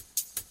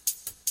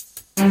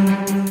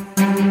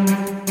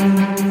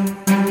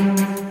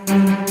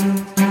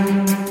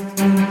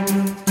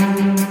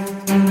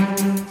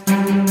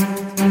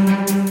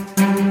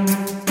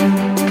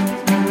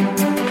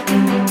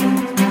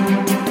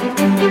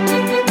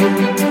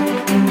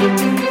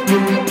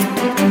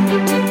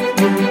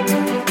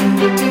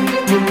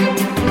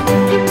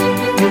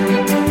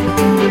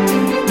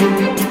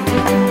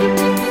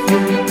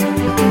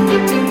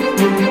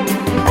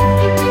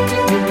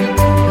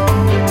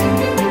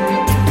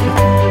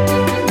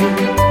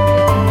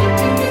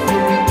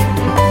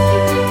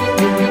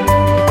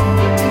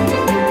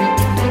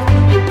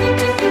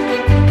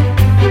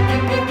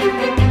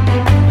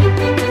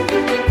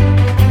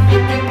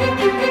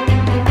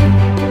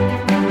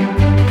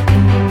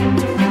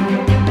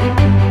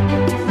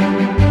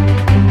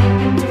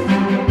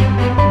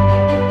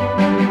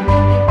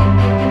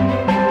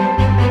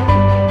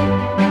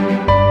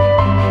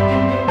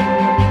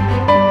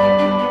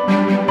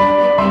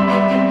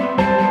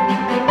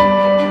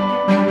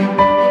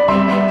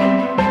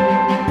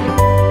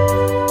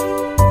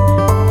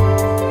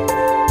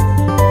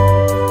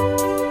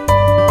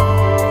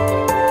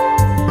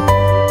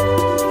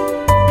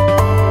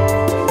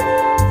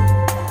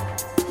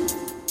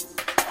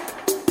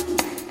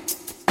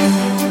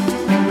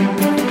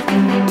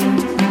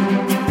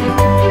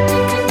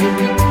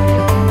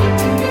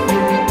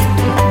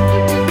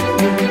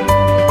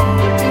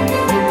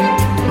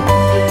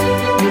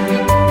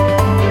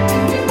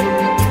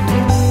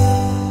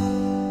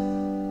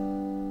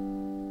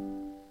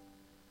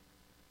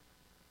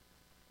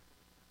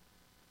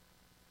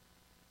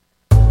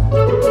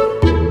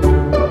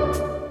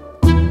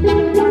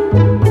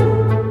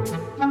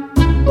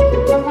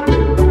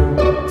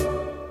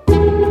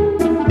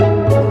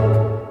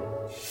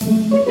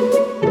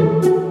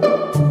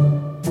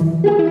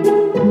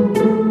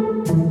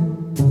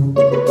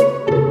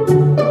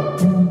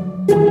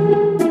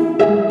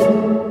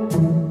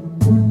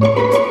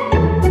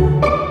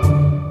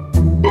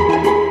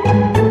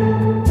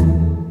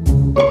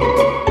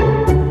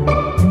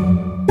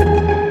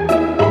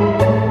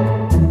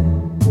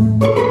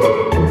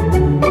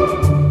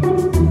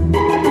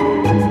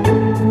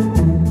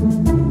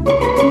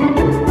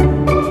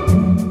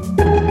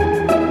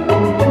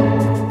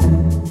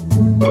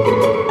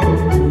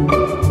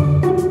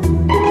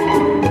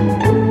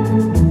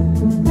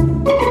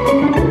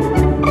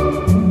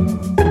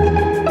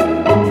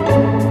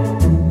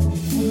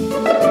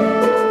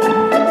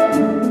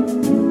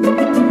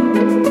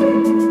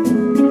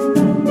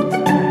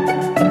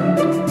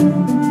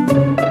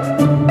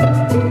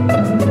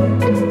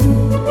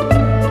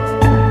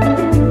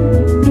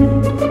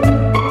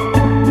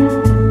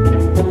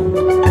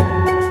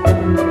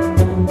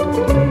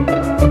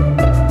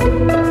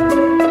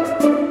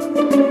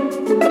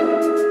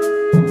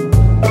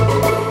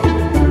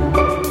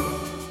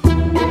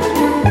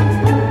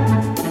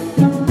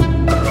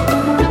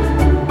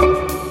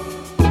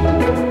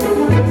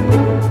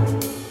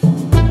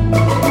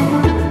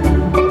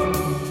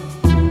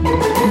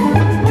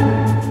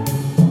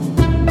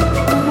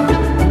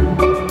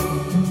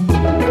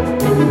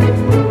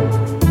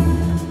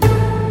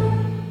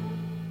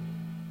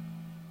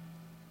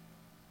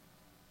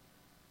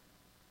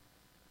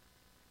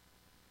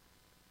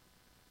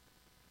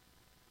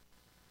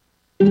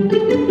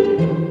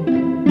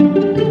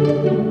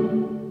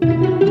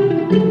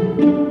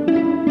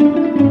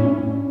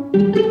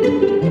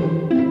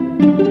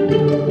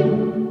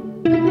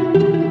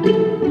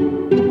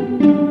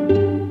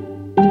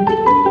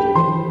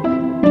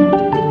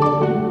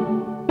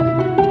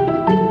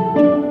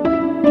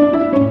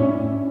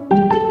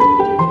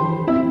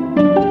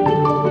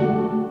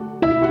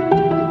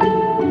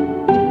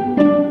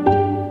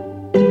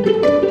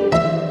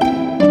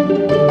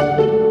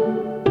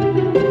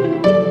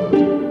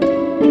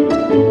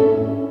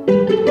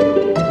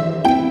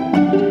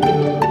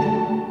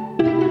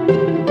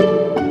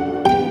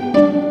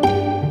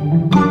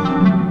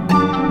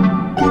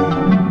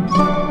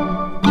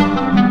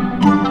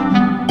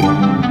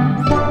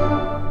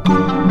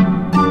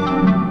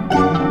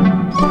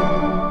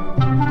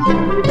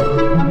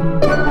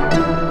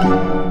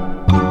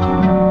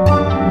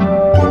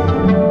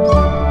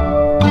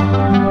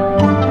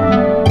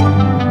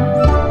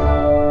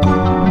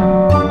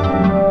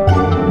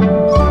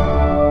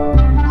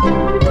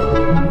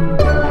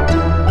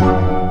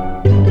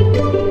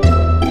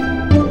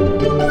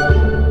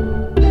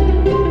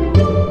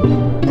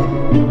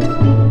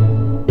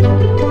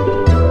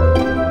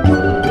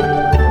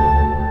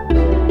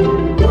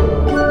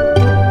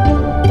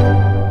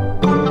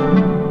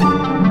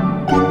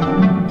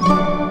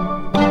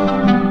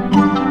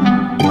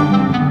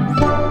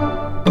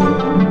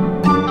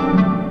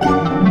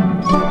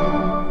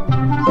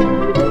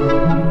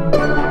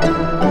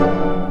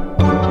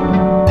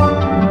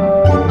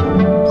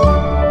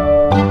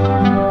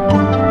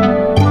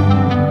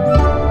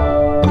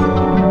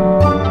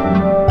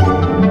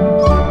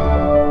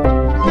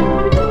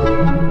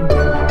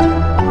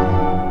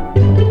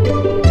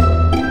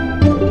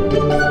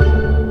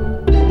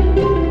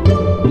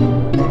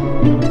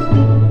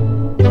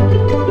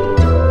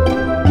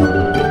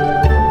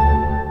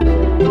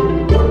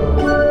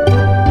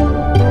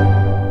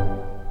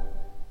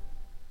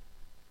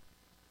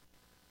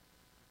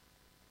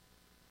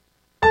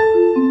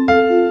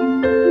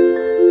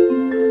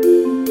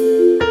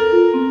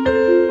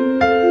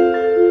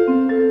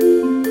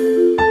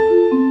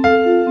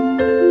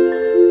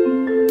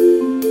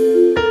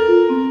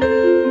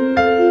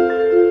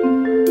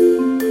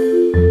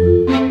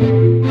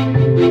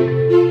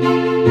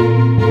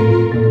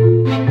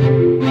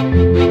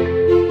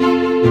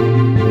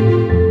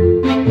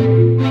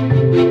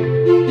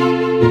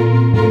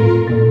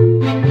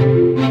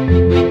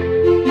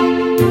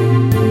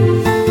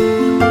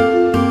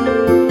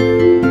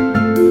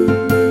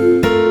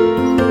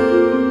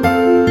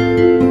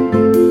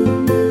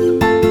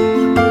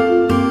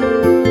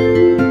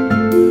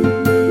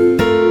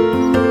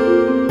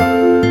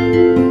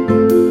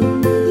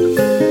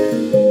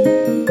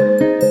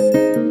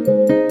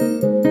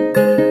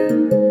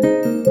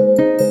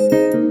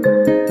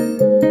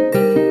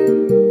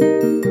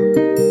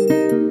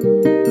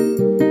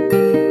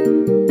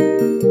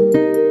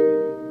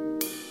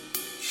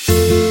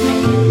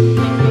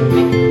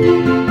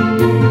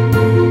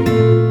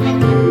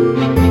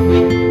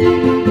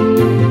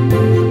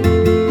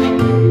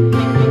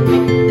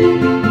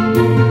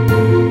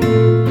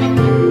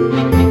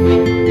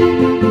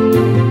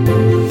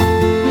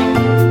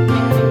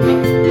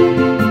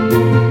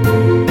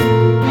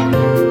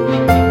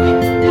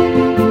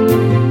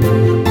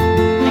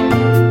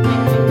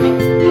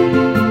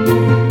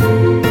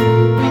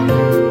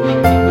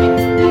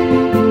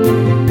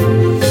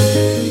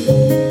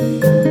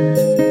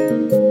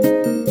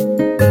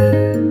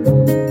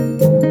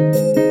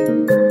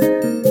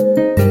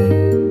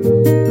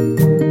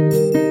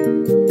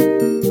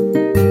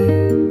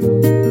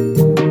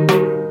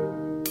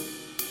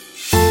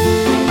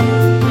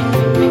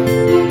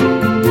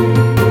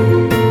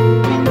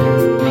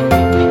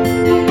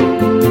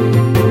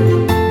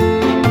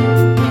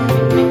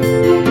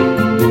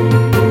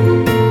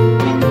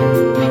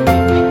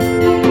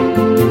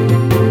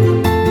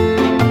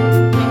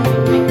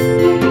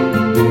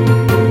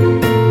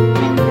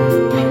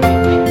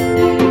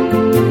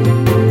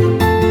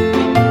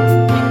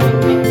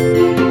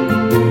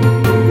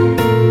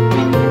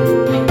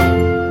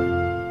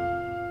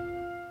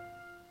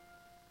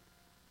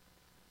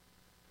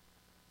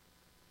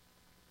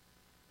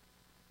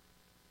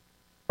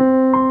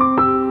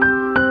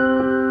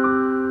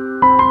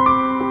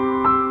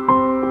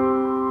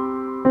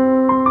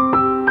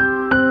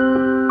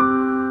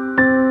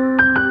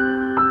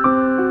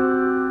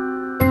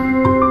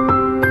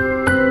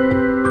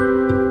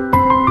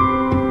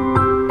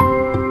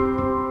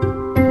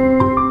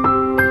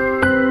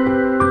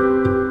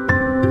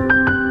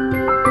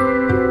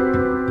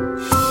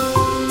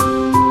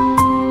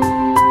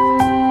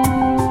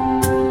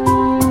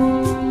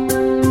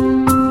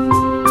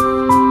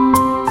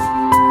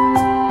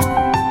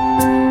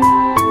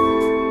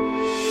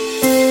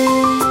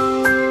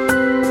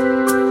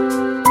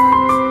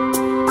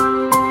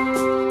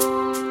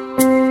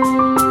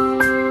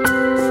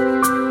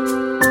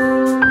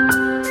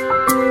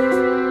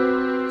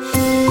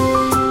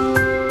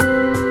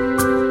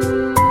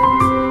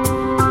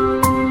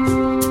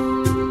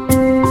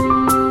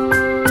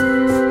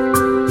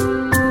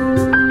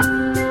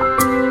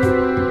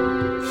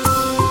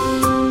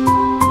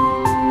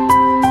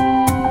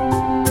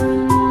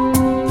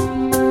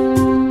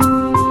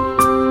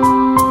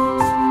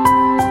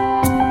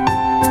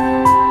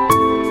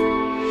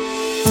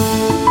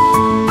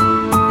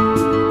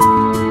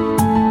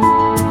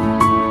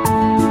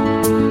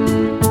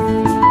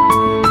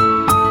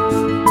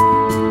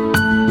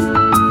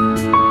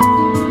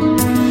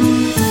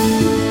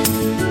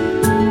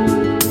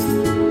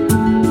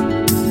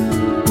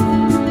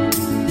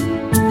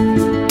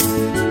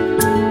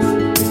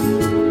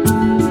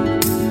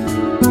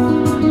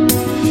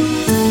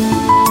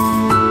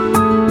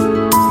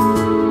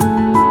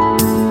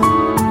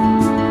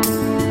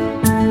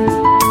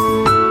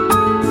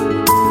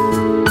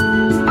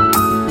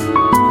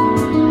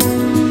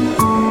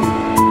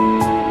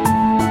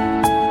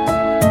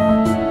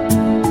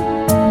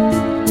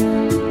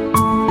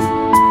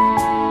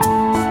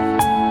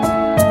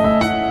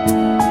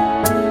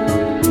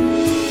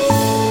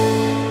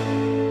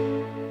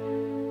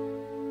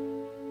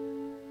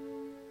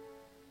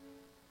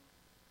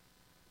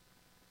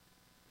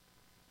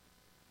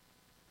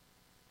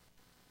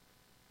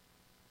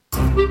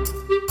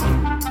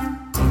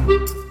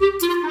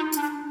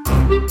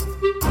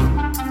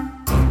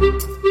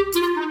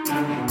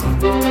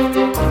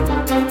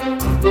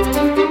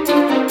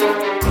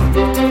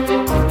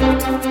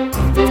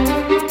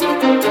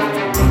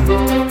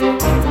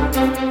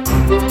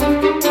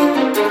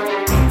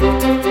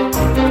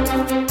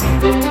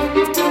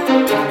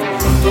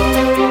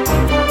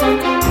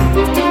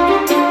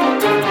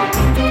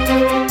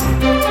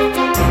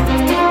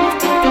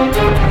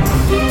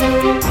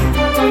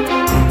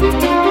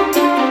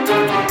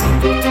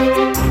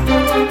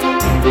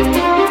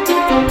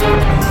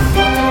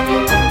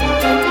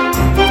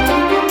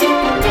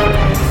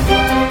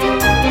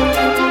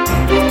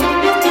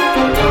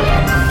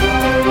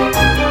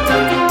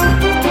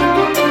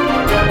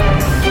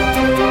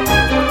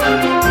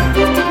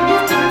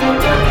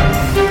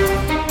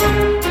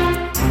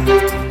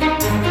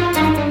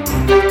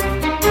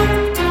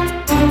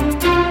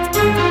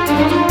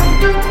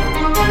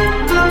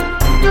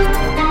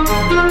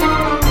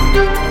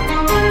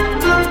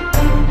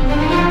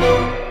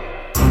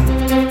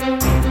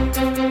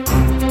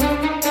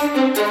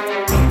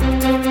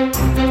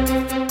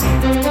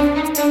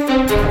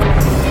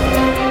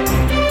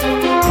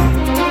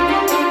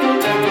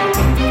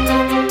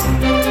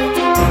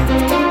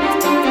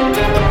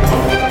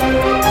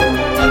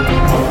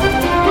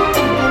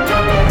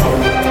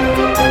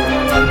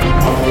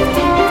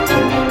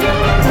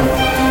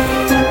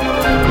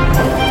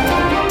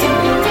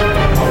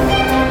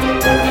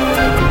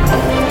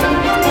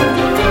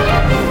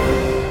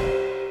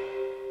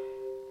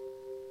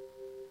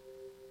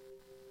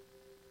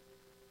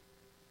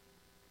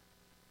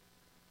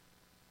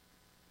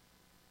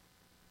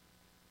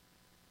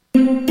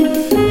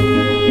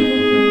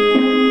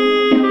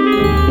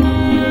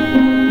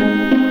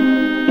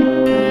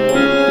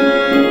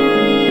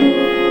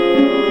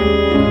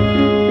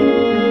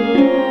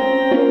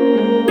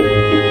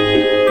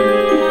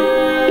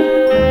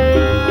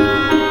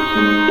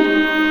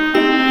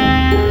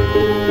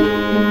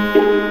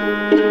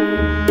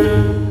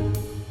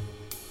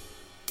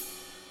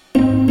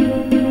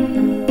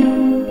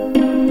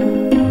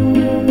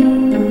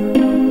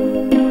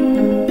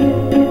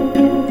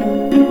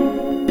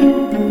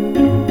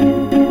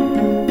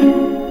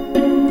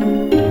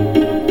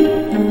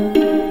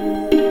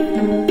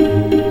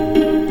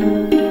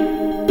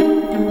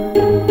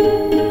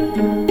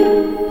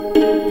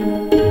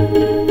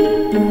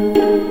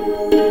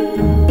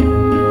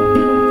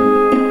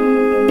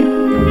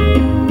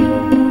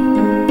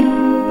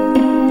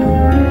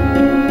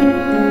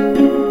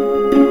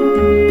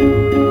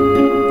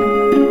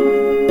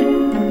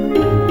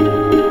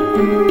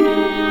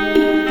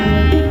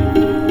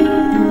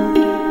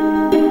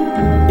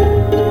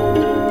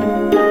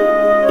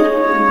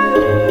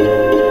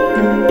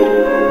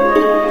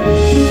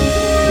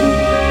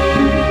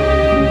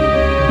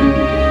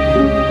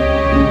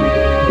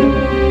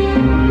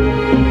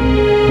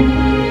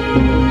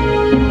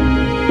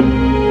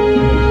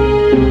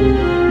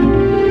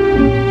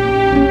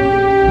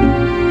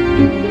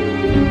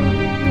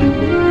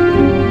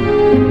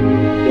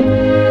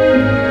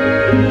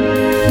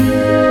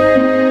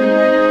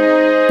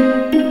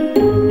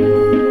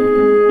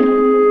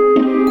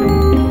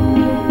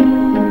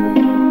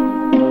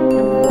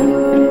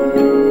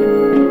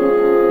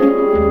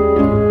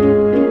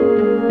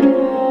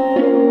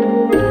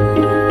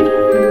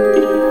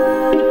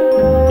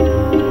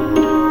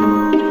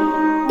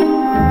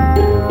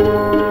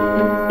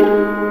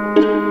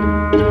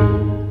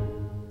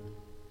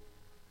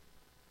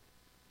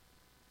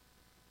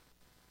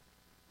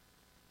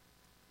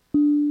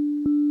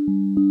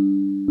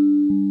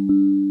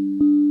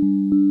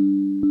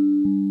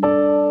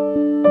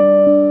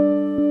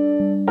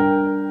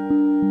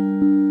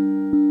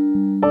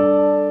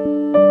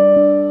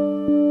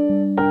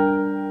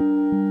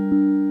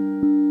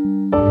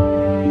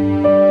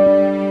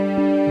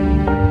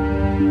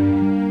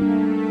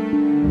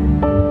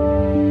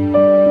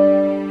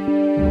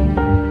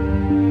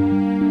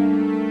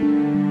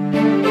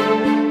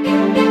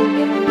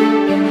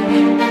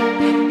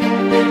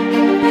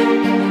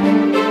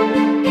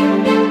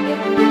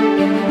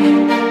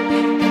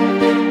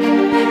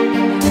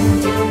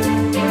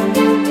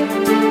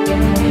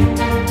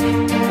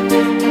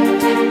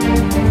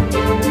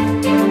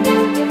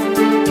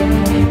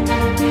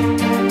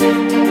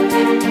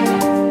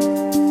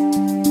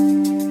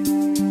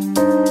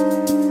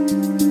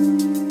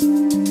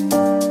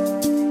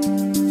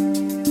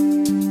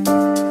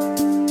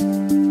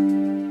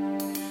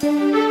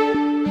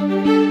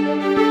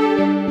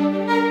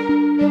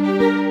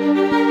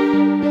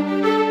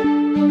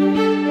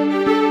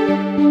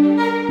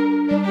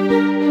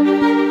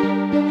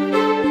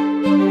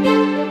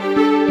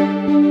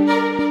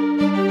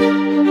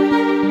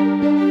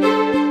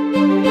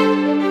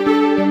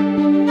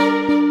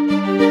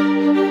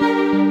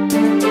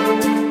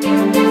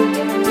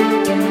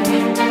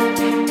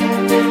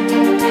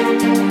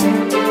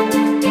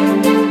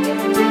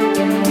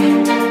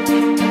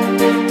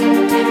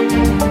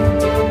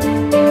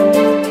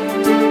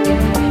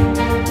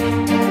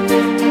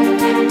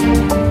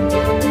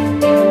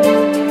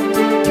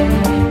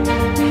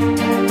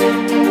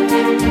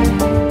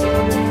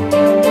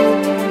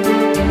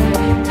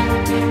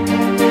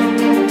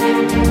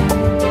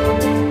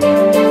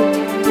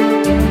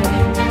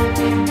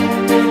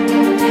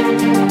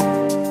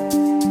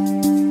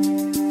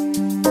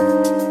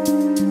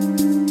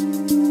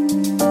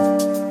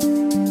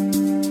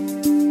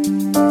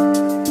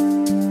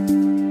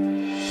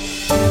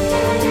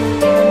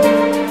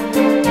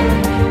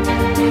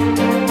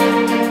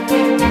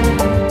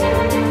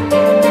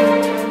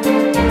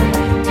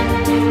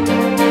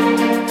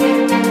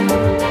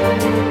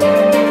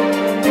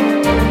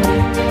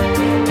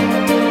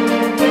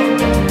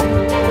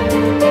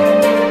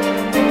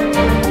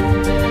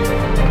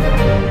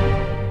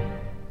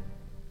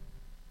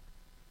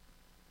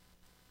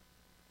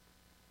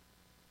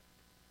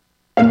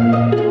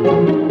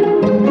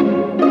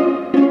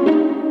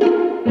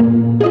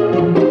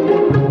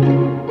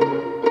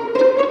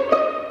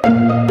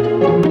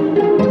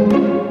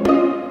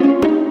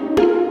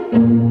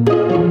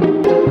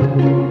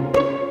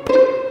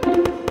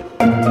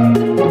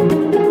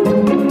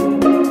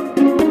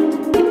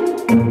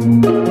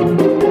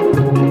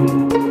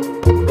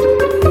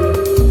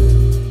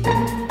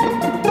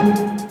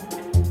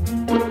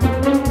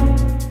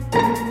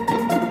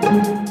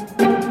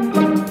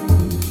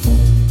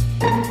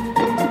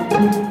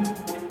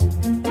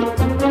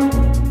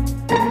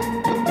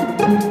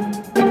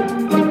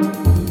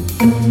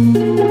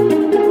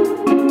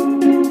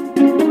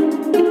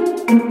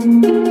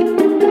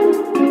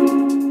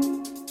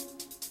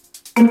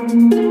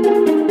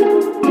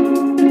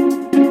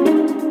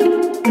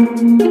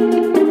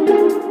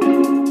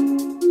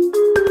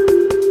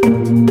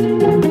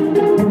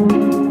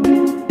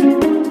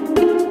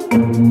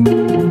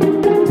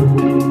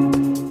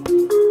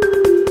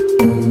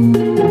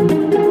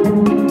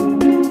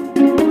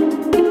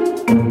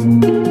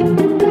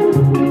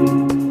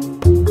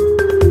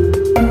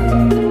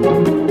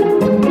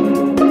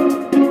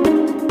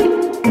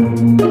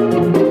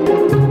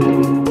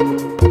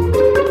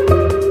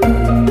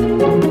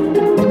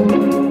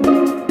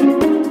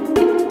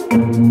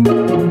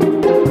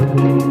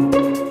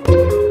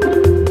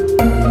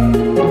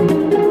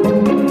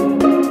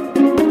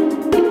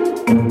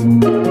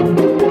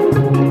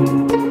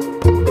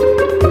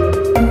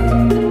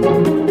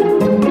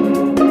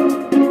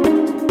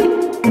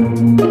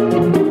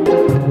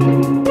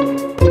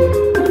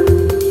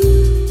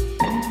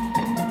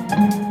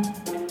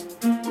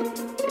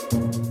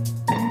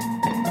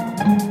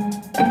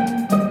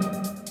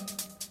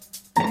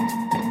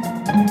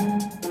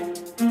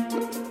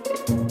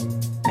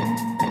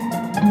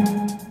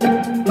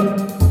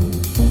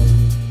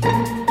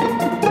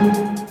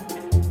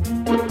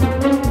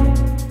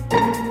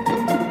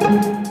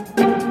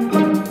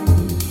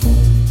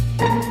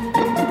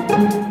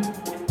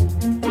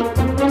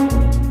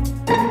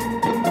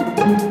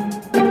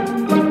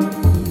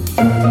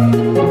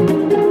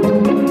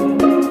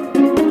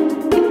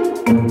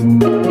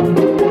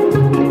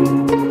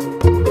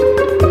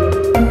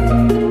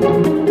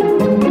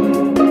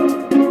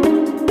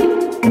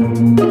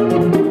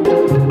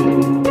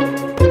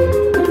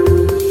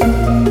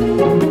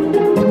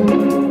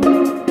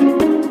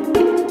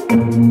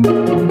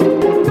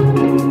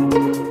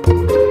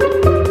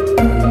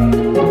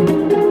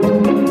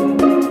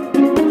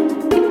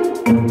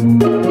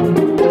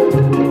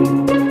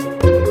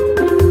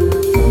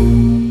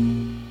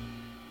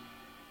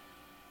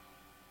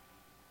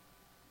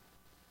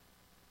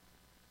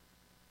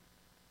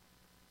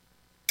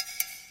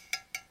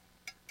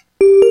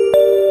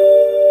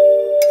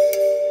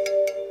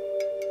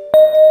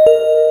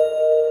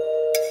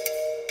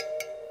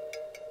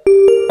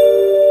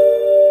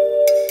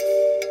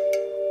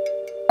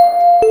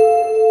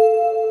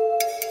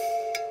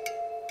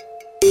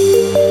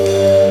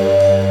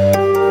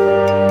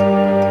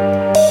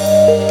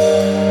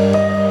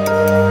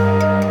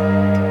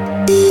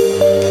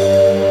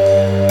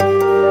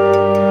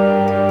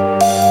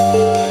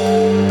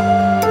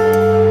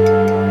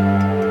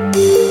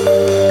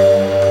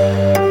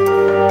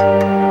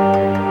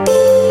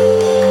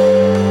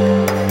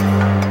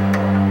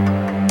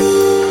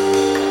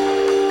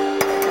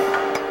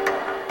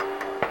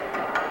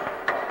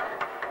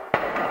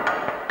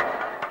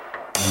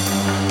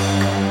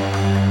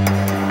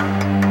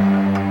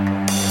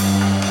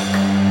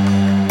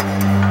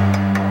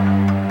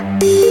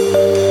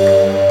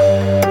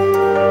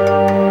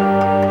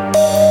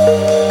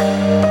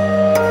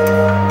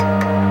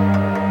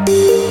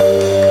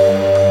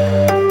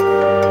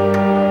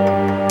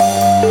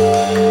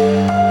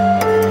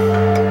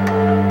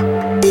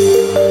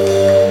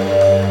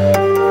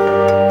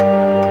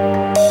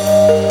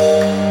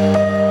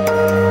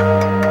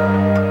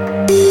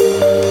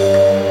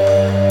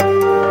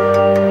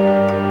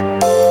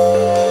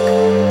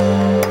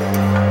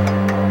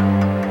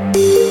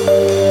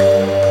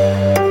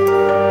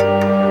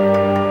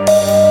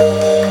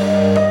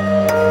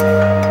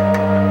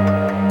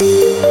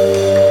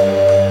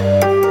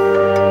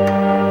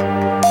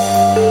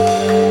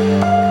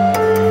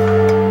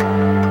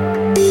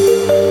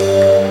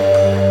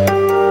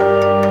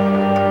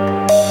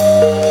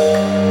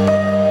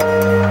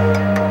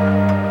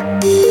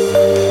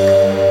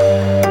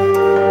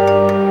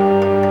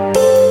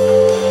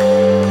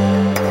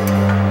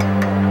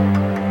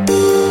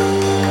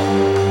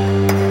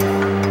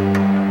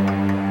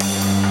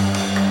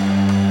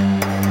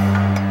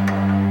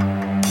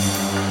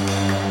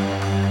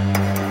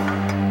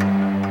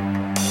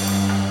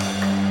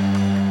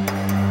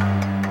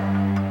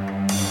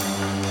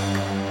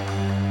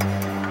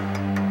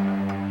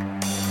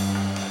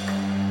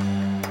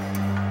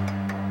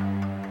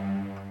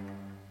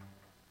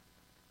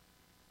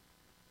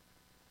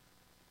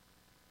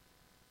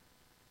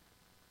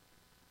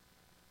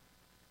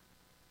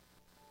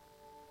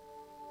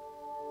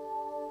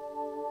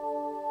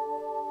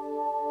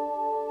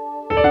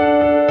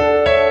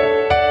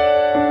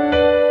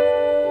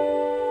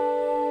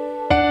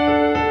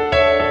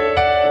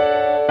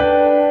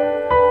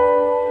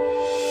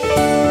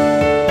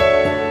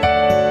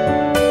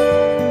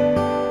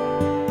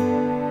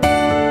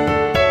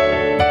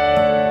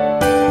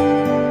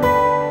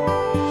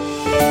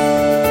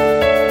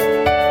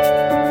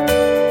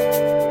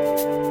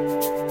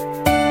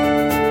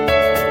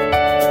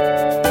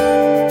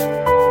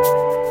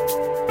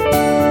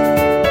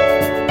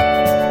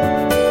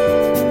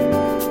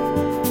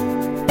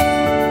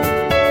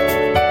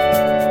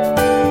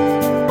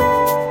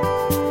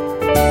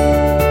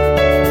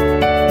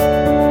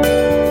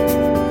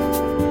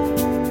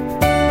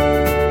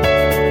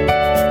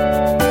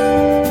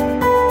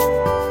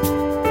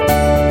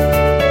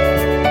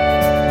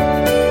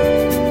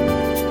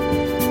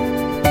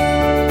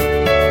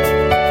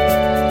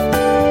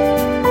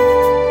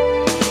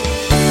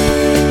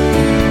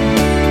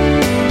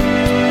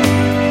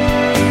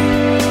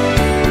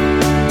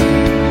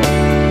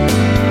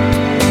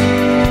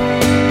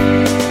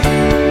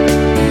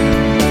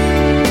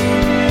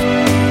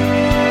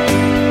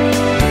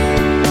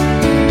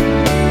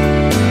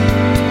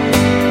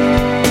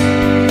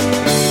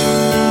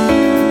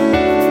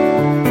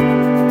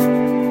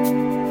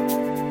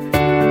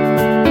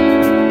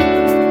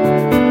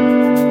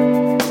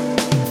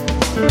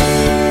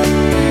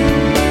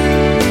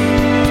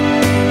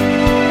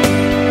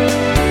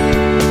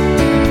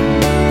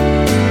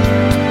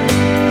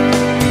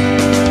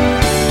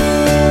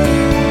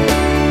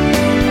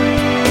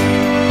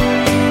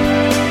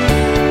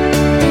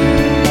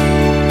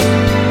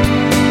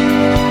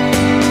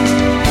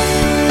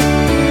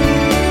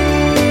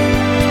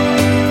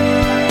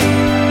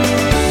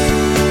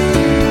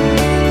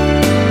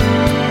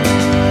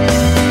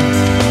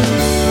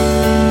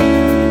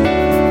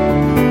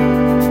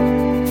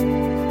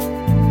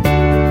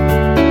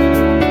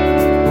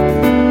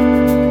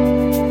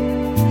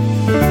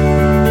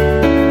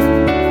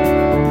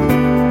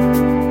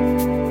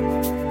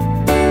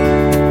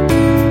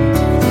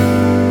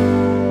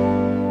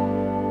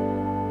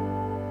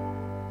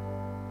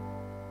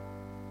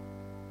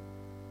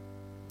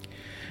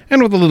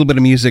 return with a little bit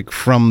of music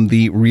from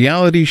the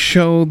reality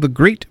show The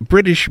Great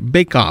British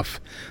Bake Off.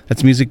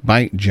 That's music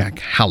by Jack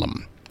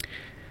Hallam.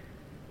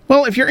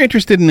 Well, if you're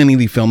interested in any of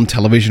the film,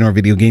 television, or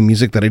video game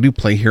music that I do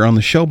play here on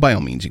the show, by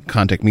all means, you can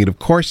contact me at, of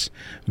course,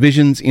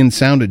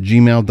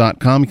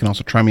 visionsinsound@gmail.com. You can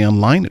also try me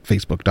online at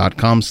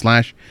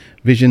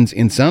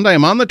facebook.com/visionsinsound. I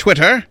am on the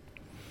Twitter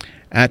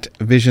at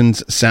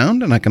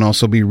visionssound, and I can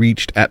also be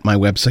reached at my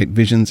website,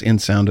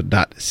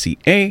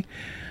 visionsinsound.ca.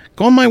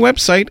 Go on my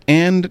website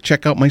and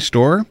check out my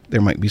store. There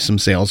might be some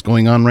sales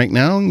going on right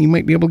now, and you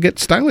might be able to get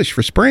stylish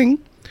for spring,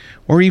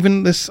 or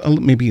even this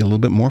maybe a little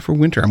bit more for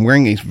winter. I'm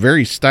wearing a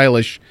very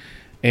stylish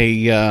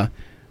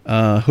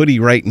hoodie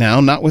right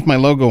now, not with my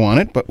logo on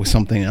it, but with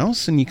something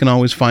else. And you can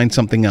always find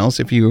something else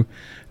if you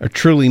are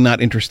truly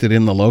not interested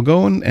in the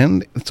logo,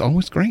 and it's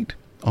always great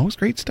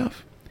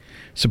stuff.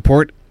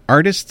 Support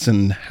artists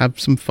and have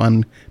some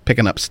fun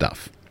picking up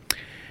stuff.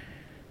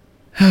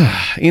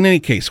 In any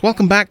case,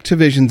 welcome back to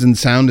Visions in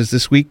Sound, as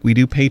this week we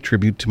do pay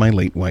tribute to my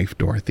late wife,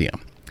 Dorothea.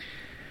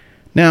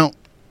 Now,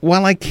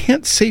 while I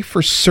can't say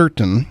for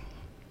certain,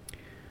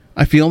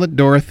 I feel that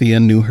Dorothea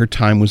knew her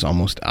time was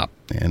almost up.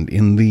 And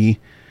in the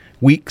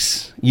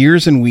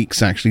years and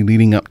weeks actually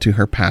leading up to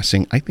her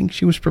passing, I think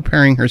she was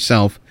preparing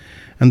herself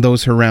and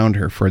those around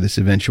her for this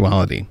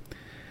eventuality.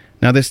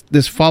 Now,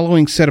 this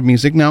following set of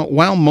music, now,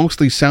 while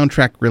mostly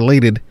soundtrack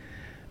related,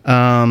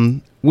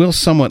 will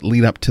somewhat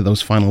lead up to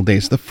those final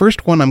days. The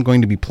first one I'm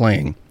going to be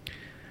playing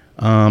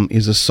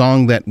is a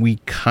song that we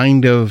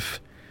kind of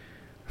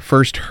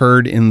first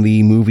heard in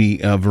the movie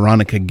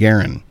Veronica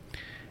Guerin.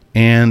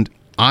 And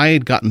I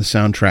had gotten the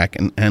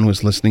soundtrack and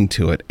was listening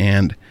to it.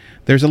 And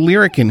there's a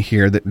lyric in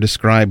here that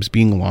describes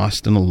being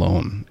lost and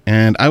alone.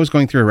 And I was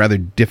going through a rather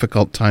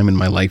difficult time in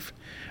my life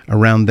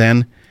around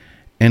then.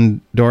 And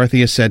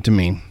Dorothea said to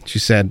me, she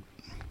said,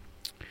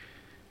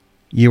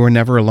 "You were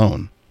never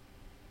alone."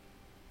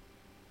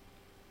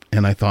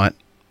 And I thought,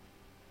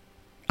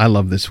 I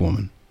love this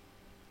woman.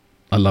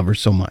 I love her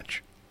so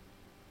much.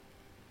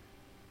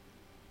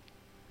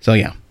 So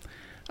yeah,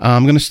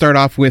 I'm going to start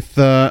off with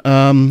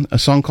a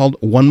song called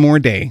 "One More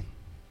Day"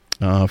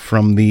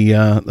 from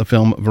the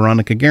film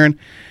Veronica Guerin.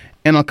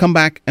 And I'll come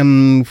back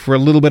and for a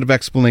little bit of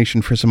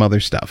explanation for some other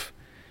stuff.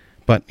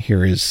 But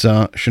here is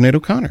Sinead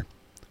O'Connor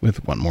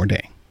with "One More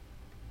Day."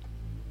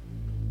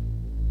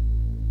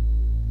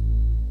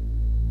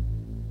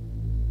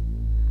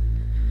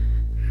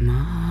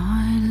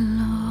 My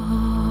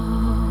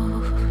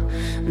love,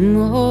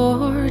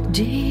 more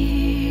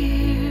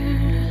dear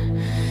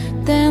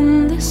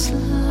than this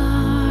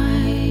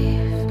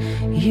life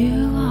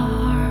you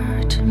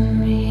are to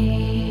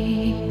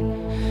me.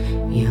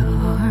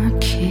 Your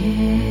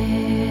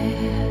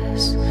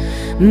kiss,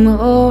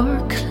 more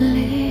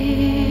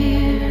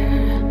clear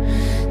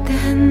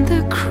than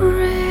the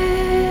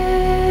crystal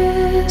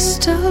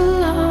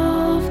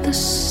of the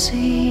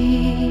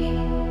sea.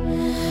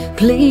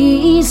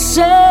 Please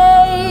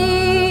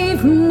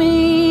save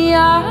me,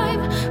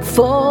 I'm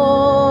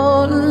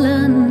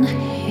fallen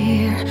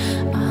here.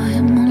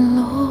 I'm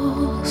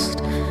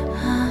lost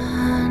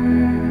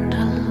and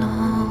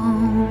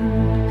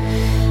alone.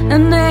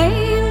 An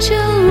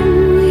angel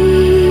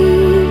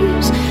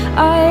weeps,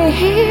 I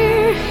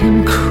hear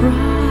him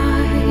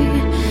cry.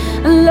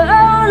 A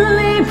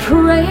lonely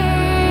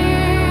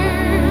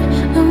prayer,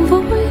 a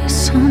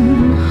voice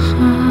on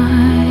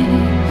high.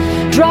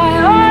 Dry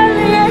all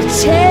your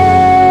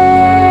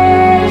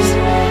tears,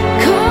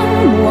 come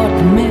what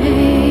may.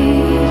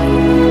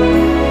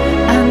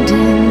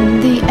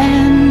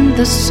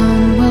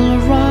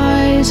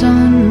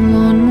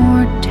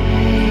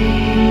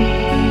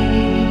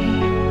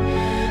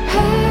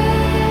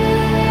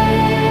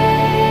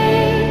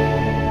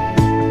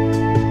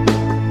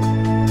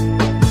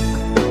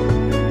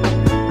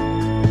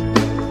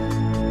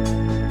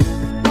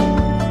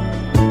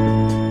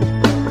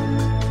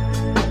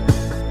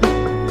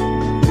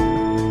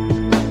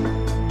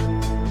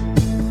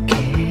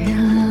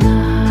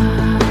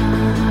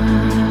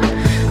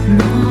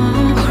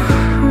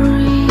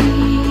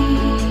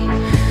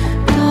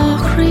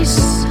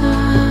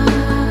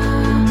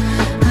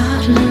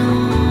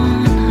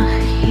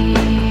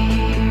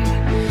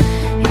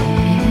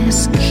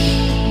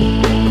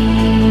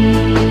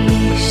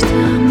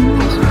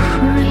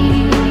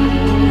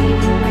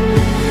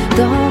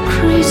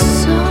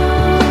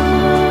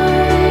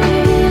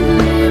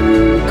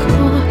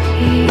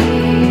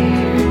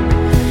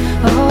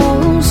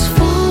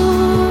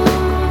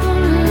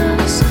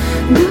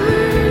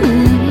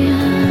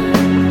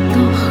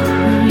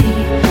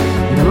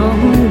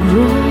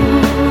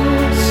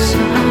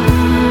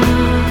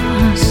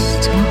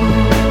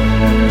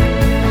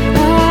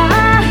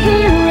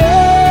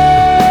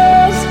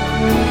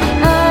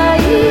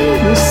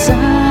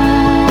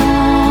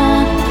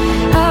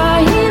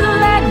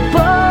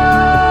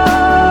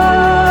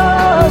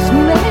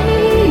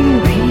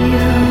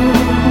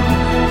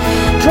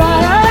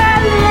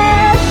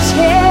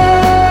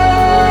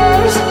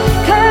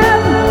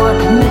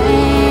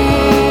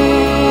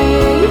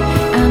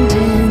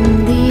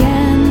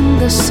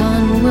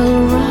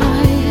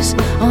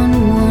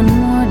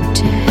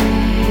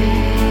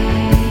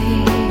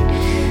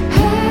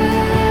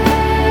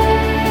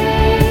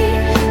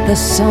 the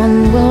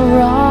sun will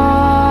rise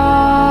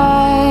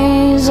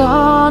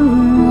on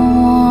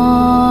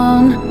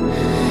one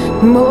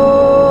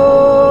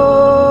more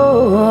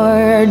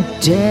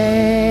day.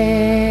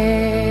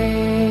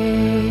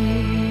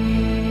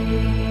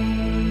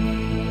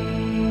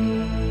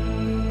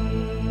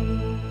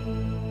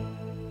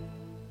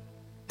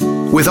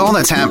 With all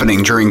that's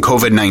happening during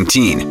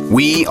COVID-19,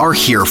 we are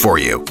here for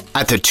you.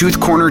 At the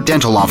Tooth Corner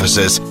Dental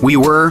offices, we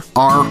were,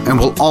 are, and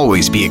will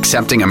always be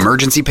accepting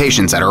emergency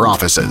patients at our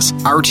offices.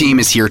 Our team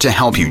is here to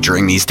help you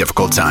during these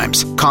difficult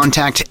times.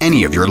 Contact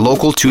any of your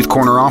local Tooth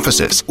Corner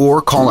offices or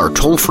call our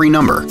toll-free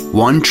number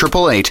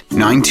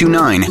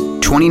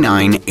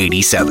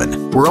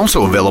 1-888-929-2987. We're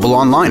also available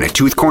online at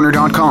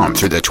toothcorner.com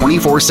through the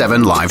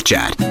 24/7 live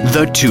chat.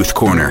 The Tooth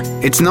Corner.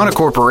 It's not a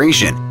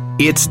corporation,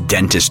 it's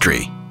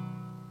dentistry.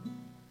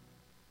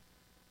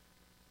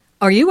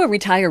 Are you a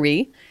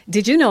retiree?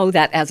 Did you know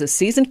that as a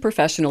seasoned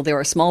professional, there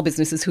are small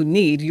businesses who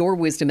need your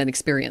wisdom and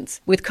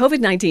experience? With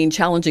COVID-19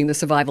 challenging the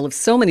survival of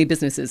so many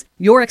businesses,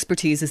 your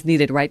expertise is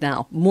needed right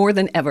now, more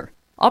than ever.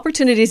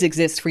 Opportunities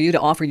exist for you to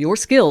offer your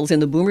skills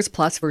in the Boomers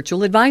Plus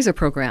Virtual Advisor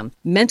Program,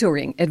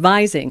 mentoring,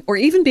 advising, or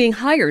even being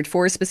hired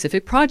for a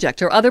specific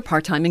project or other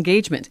part-time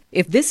engagement.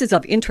 If this is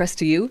of interest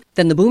to you,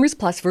 then the Boomers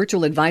Plus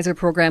Virtual Advisor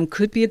Program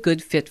could be a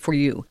good fit for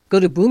you.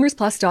 Go to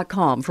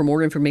boomersplus.com for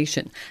more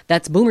information.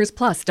 That's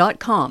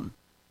boomersplus.com.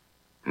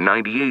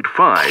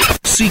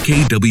 98.5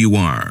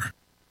 CKWR.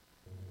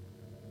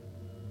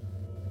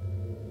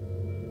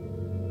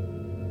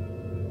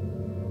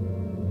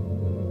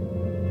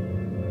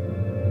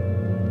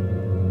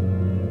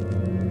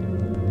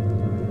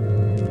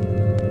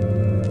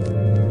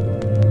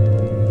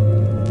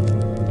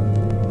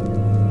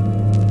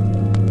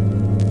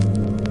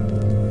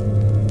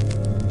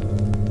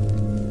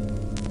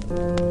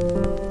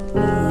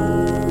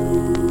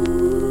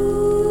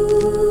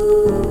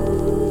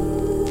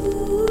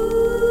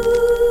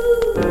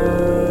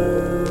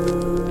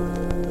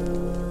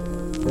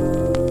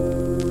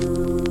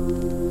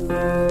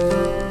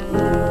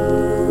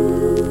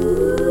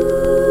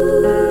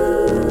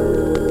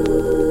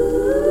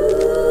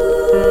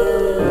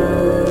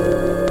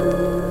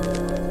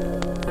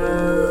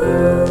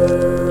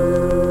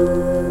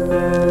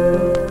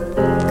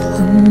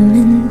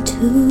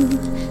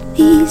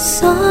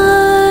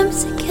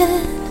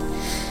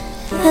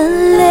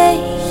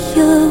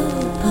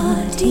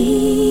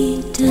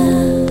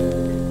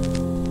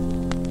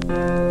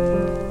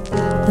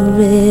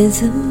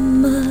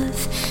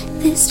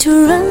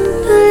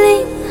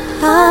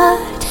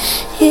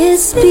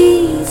 Be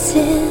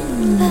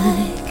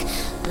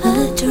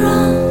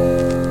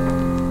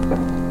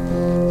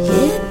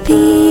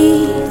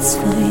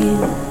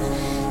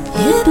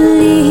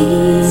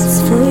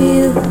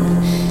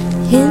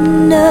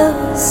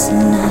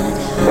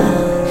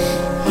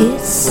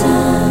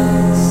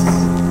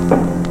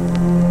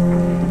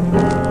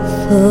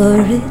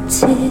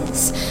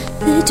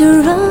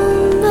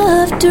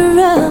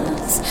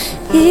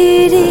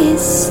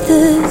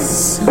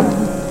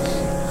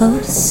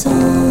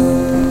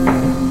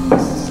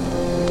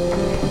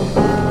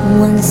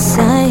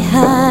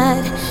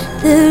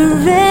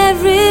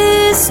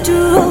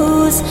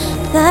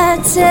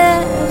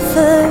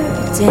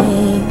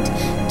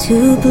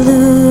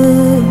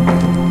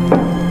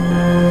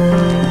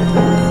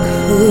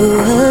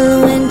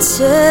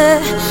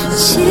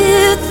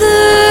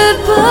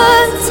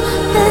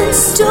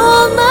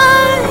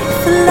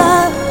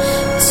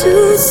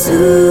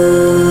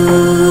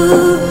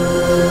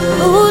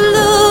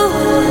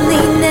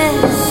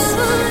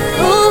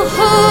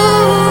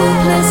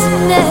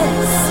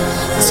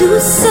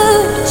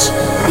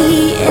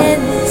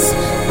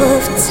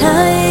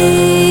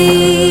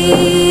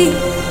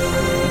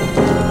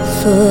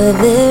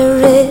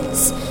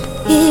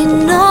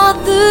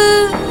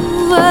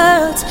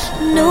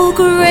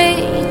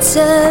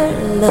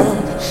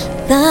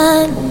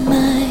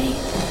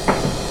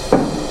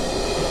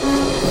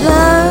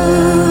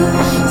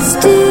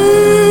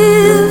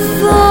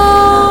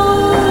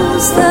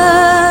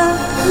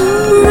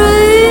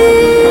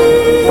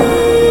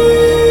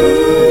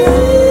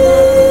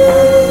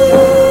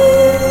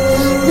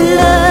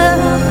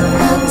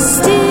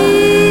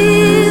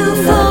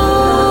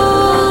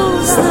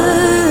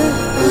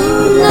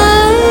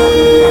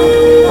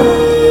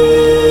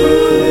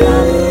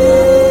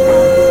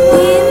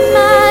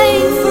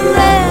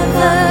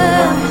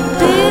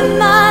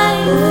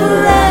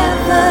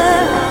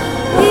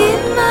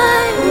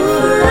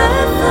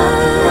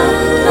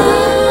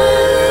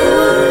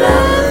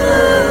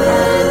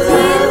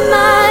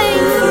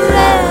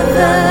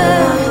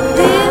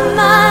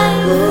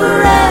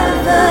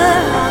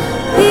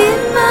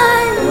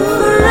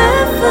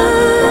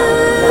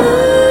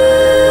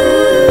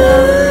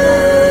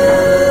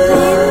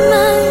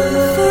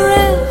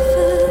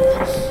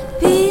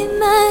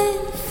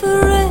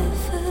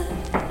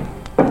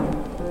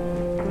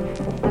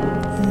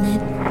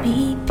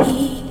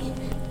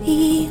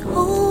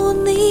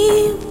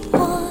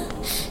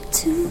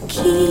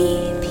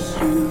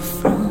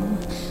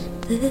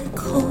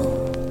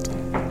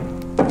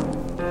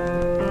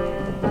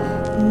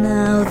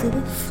Now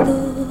the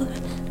floor,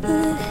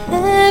 the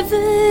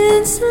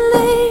heavens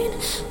lain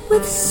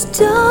with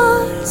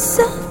stars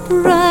of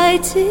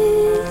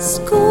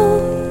brightest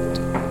gold.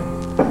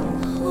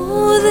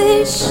 Oh,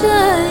 they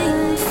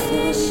shine for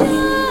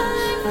you,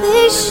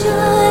 they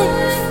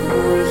shine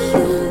for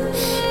you,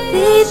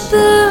 they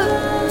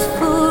burn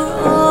for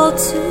all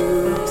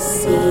to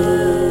see.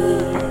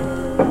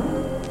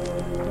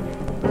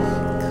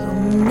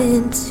 Come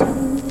into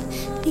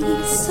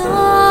these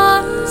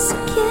arms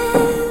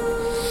again,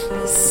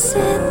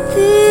 set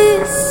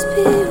this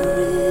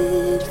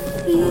spirit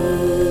free.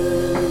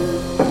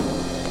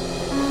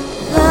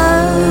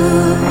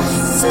 Love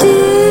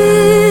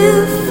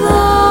still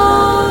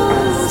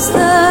falls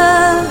the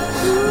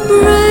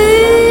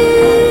rain.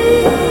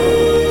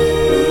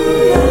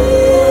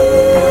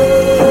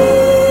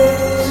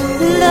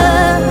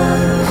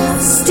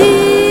 Love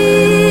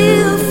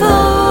still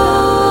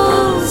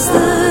falls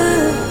the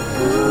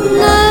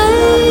night.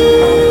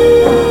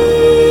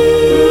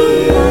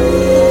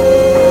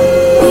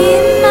 Be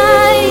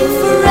mine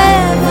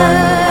forever,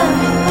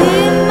 be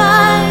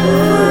mine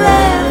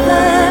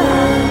forever,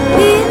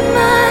 be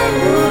mine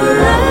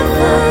forever,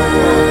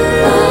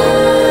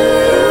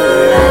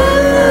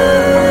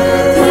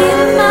 be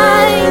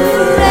mine forever, be mine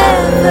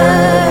forever,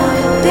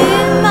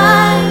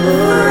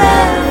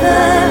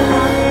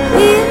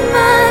 be mine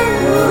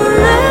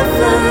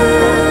forever,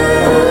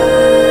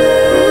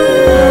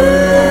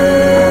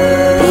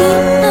 be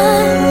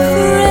mine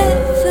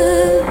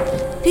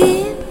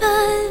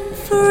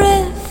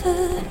forever,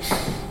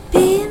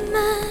 be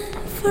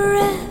mine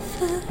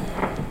forever,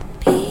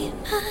 be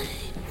mine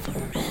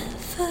forever.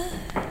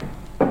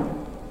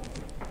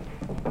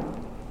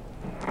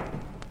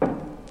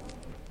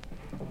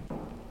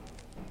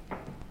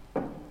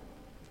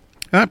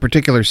 That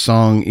particular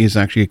song is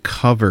actually a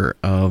cover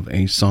of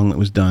a song that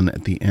was done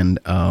at the end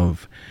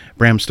of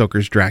Bram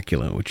Stoker's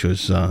Dracula, which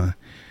was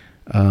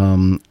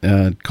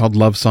called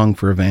Love Song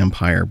for a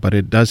Vampire, but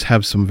it does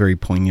have some very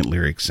poignant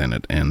lyrics in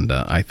it, and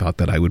I thought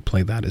that I would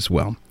play that as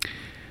well.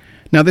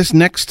 Now, this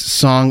next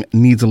song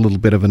needs a little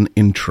bit of an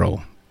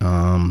intro.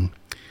 On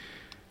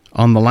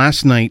the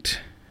last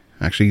night,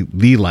 actually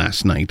the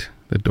last night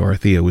that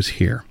Dorothea was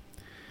here,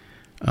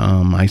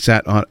 I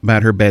sat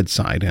at her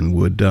bedside and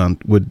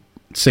would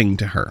sing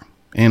to her.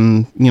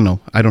 And, you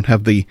know, I don't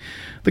have the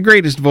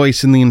greatest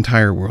voice in the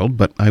entire world,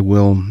 but I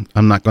will.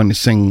 I'm not going to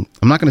sing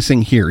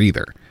here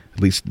either. At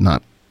least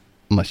not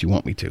unless you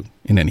want me to.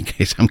 In any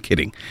case, I'm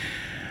kidding.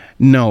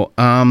 No,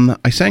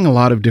 I sang a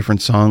lot of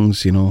different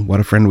songs, you know, What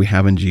a Friend We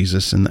Have in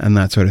Jesus and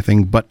that sort of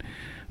thing. But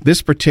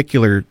this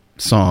particular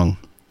song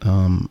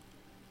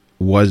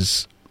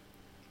was,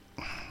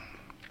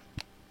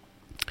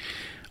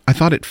 I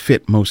thought it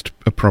fit most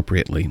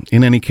appropriately.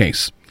 In any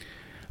case,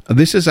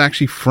 this is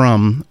actually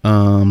from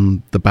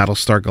the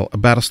Battlestar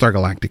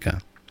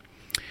Galactica,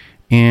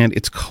 and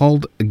it's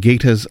called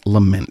Gaeta's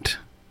Lament.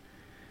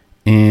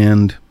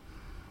 And,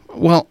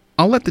 well,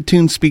 I'll let the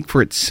tune speak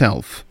for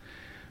itself,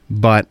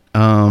 but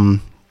I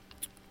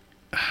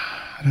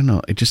don't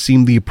know, it just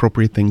seemed the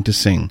appropriate thing to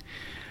sing.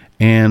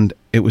 And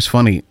it was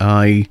funny,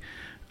 I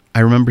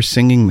remember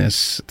singing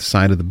this at the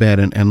side of the bed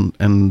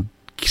and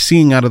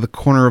seeing out of the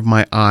corner of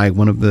my eye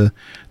one of the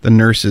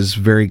nurses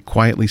very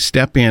quietly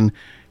step in,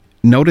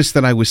 notice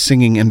that I was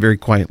singing, and very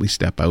quietly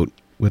step out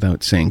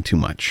without saying too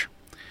much.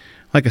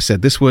 Like I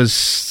said, this was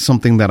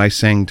something that I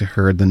sang to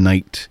her the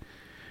night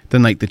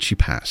that she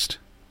passed.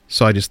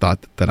 So I just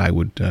thought that I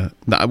would,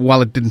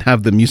 while it didn't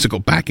have the musical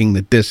backing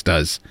that this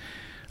does,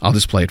 I'll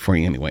just play it for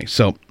you anyway.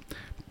 So,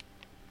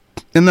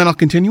 and then I'll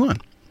continue on.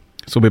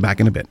 So we'll be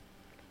back in a bit.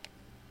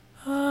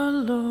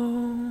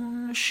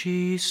 Alone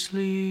she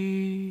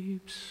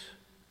sleeps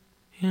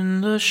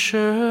in the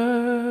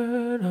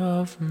shirt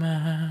of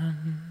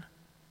man,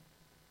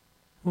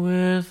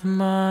 with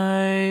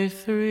my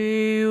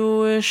 3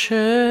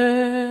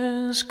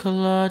 wishes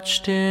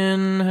clutched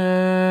in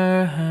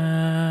her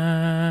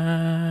hand.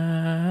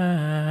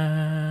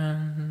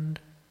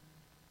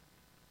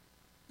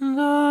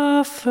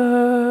 The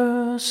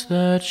first,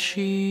 that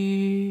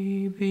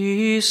she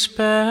be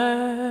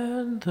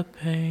spared the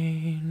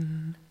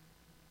pain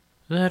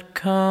that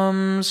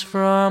comes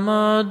from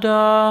a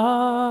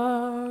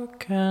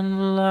dark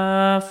and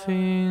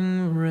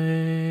laughing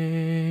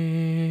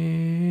rain.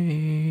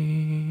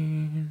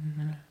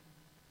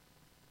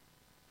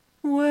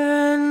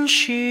 When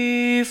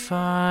she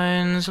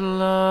finds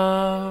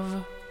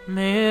love,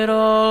 may it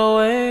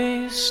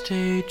always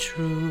stay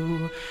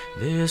true.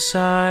 This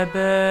I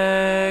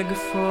beg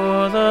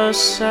for the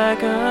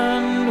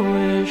second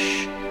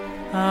wish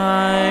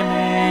I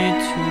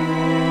made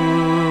too.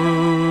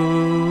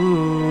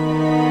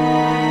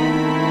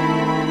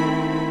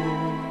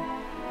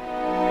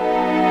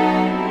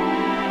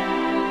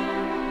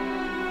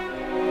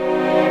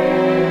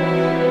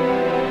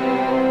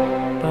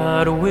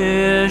 But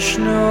wish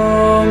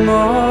no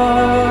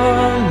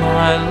more,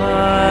 my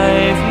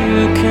life you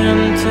can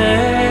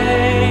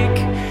take.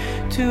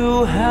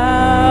 To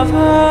have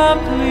her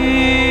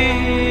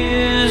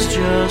please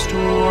just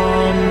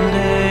one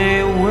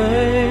day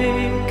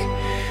wait.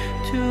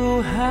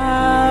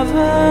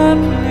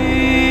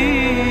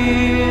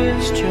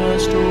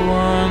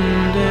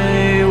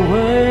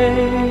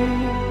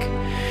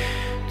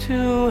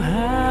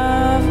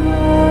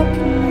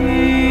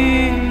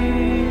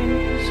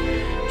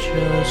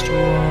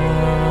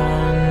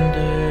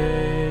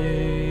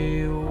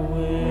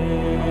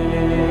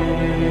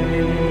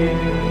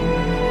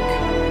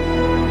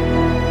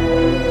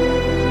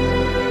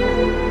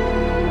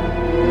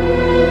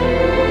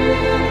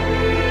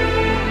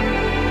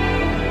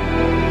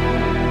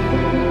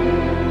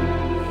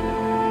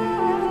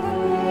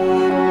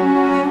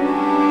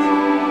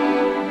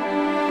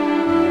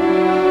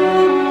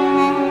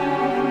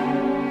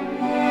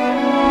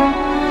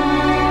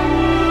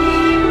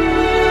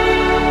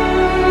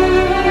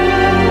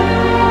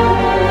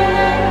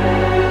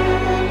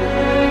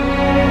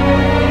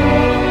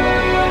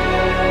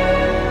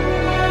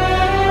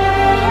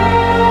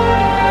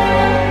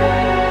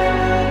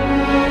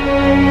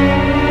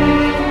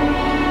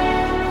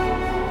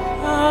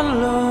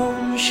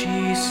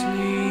 she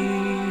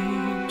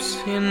sleeps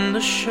in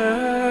the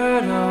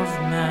shirt of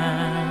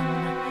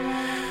man,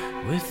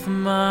 with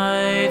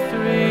my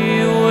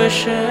 3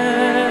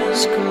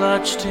 wishes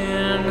clutched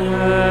in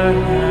her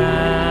hand.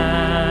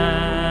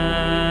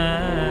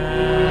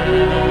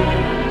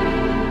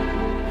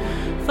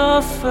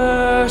 The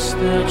first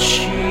that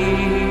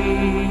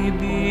she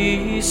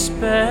be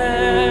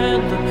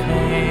spared the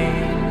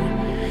pain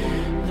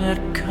that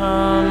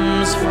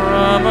comes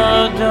from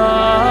a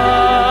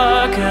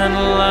dark and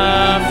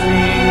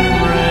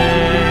laughing rain.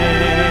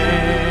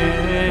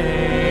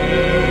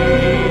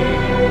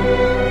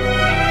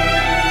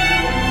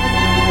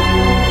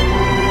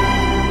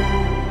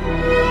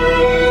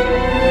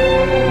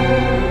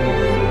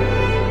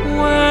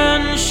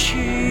 When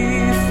she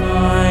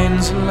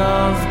finds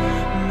love,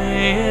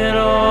 may it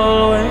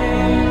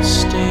always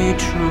stay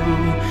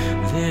true.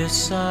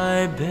 This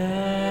I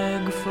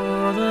beg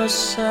for the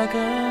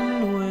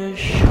second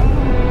wish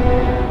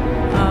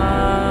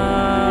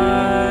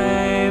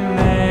I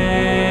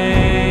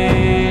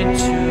made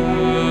too.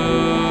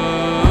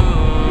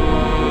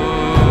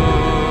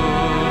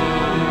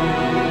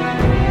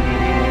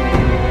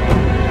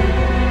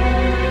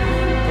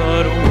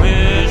 But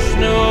wish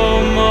no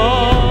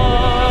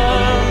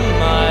more,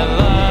 my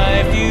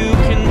life you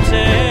can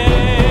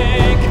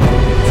take,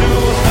 to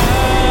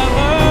have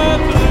her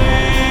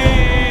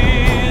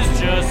please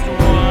just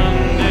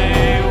one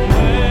day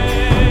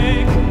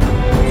wake,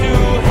 to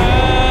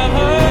have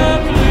her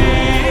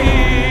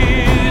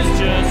please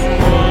just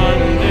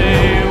one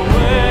day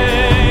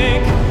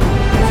wake,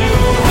 to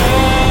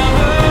have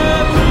her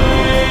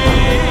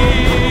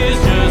please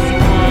just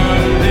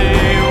one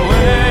day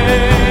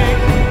wake,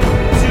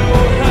 to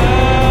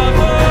have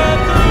her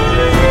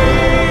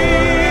please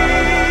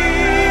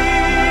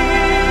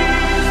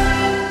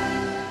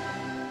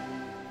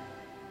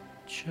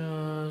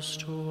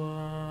just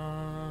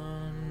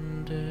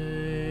one day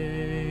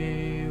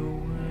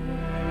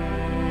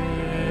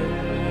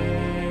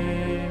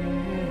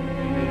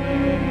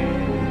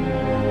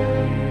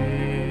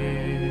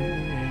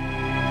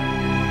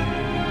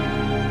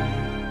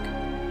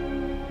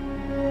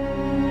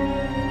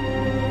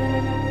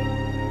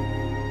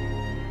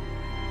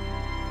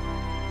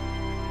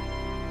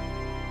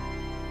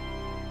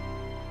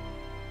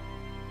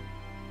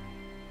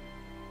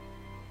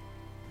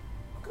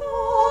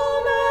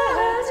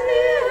Kommet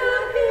ihr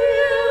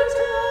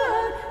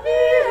Hirten,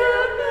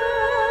 ihr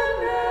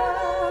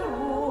Männer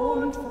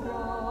und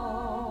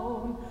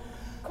Frauen,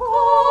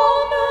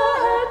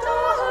 kommet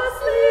das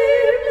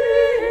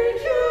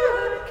liebliche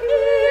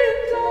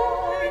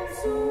Kindlein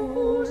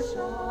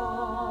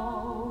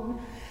zuschauen.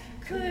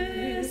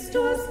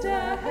 Christus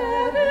der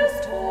Herr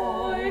ist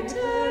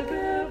heute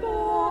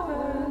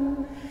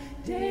geboren,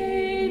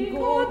 den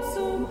Gott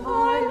zum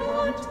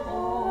Heiland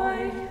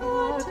euch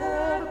hat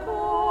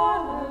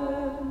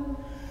erkoren.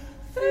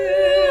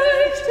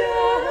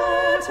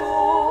 Fürchtet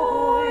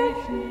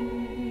euch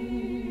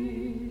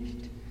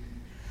nicht.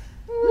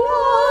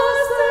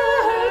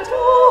 Lasset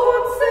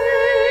uns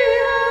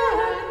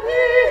sehen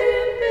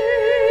in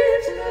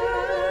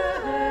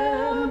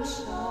Bethlehem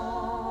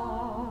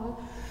Schar,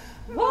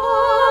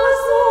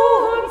 was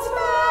uns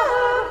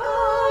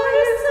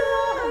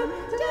verheißen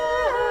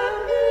der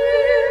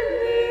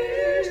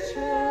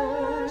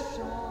himmlische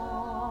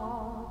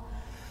Schar.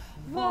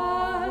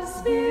 Was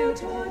wird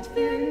dort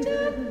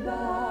finden,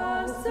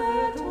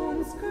 lasset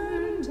uns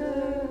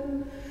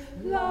künden,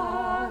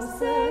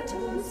 lasset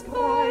uns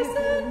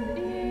preisen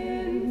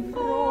in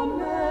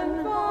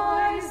frommen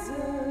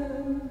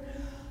Weisen.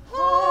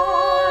 Halleluja.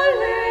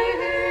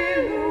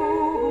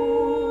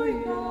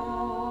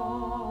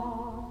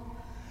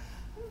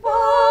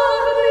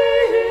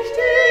 Wahrlich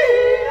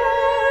die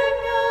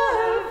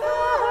Engel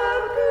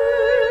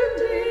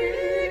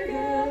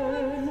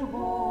verkündigen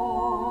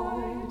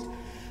heut,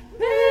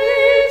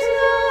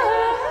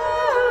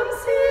 Bethlehems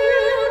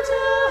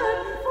Hirten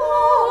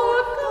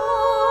vor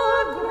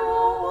gar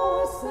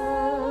große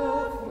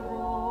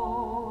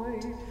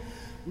Freud.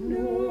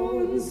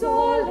 Nun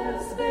soll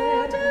es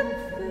werden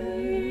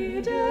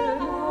Friede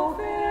auf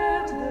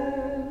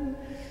Erden,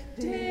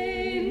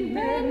 den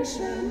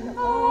Menschen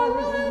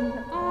allen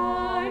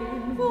ein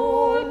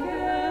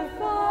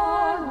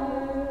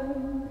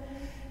Wohlgefallen.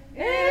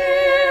 Ehre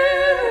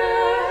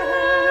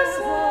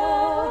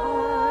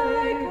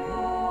sei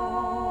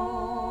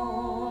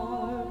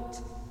Gott.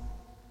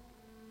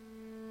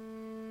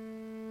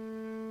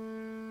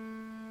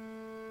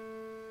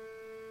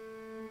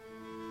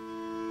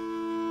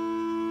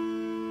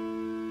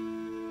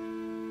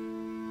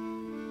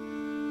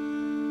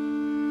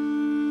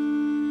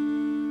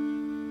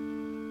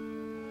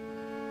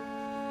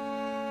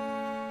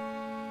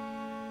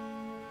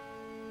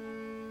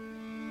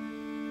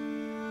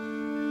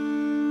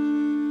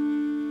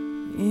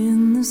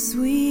 In the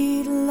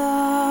sweet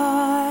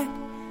light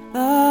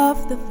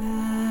of the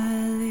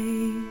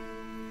valley,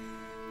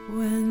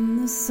 when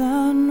the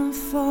sun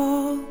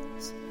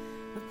falls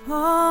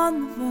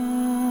upon the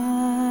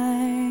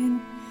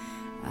vine,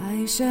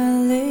 I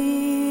shall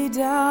lay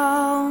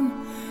down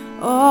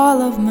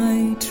all of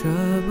my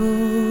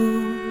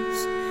troubles,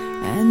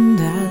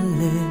 and I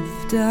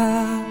lift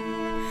up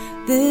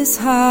this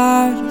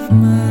heart of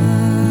mine.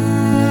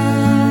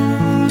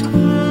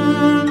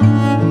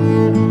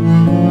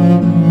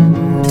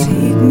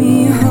 Take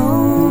me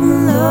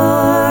home,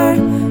 Lord,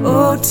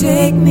 oh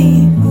take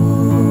me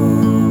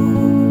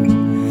home,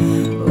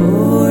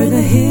 o'er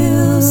the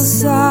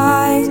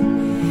hillside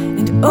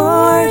and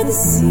o'er the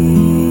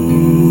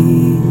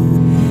sea,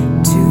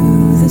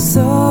 to the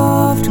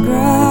soft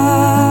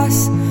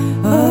grass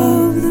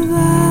of the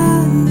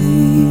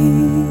valley,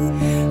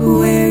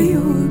 where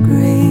your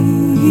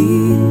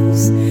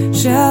grace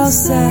shall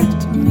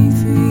set me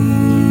free.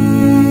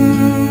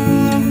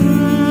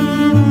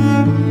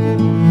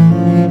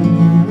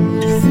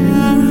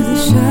 Through the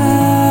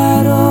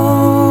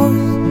shadows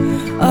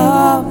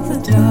of the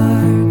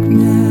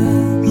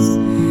darkness,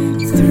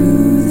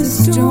 through the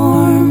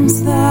storms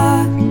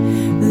that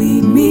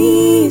lead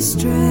me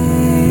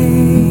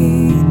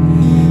astray,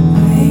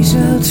 I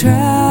shall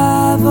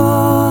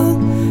travel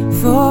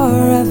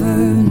forever,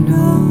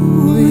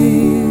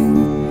 knowing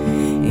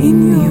in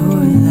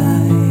your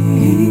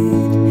light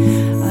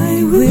I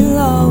will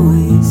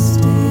always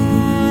stay.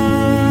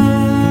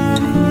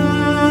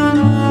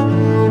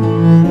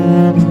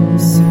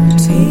 So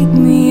take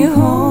me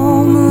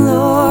home,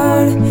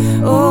 Lord,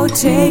 oh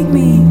take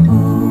me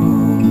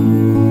home,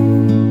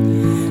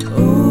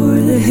 o'er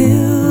the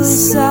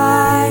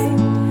hillside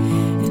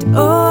and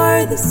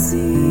o'er the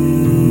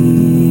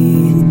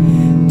sea,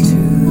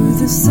 to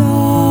the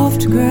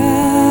soft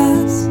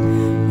grass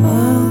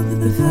of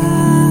the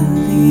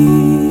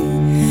valley,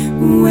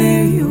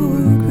 where your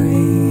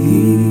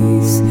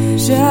grace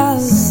shall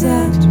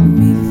set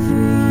me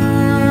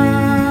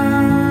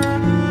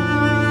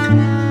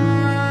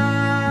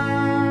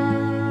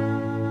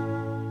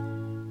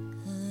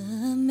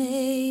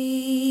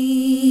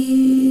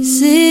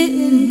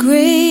Amazing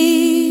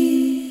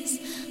grace,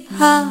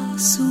 how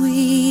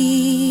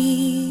sweet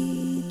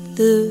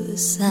the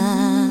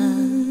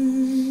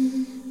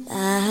sound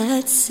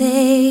that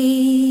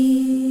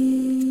saved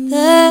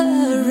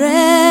the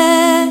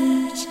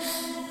wretch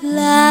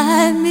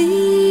like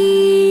me.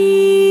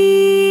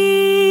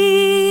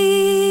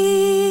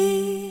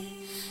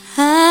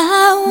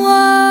 I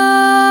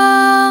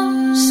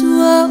once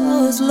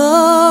was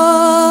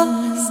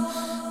lost,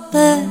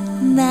 but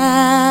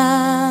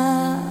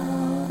now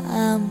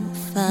I'm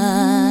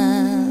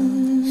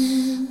found.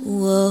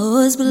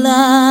 Was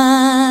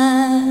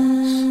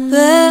blind,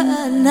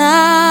 but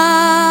now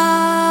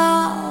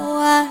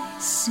I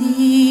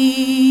see.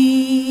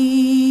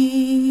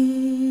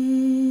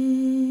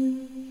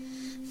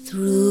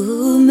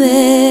 Through many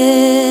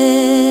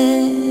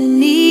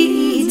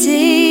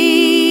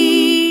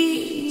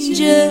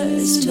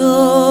dangers,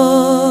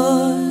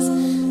 toils,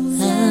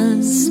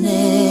 and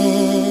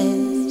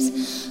snares,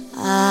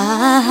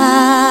 I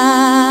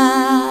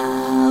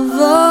have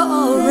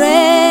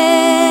already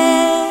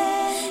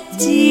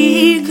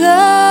come.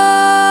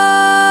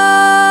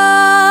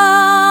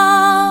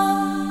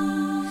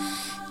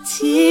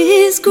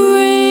 'Tis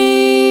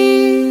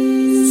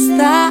grace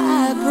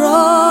that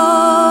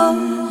brought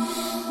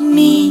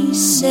me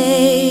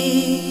safe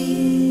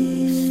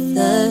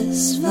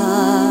thus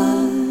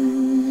far,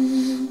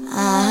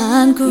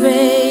 and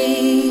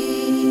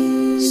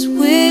grace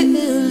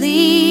will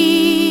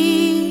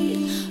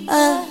lead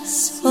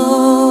us home.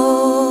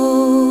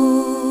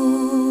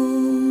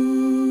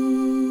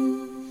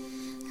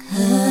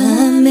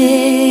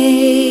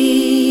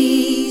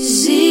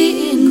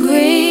 Amazing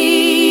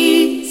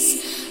grace,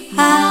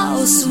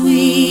 how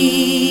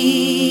sweet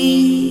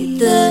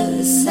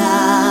the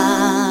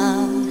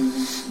sound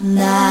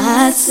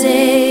that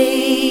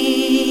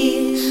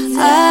saved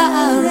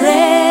a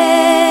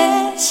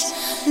wretch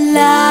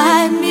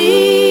like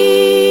me.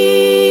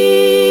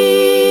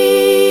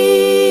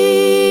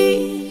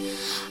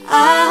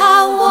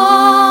 I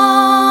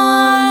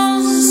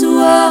once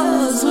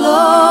was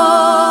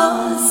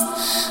lost,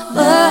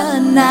 but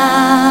now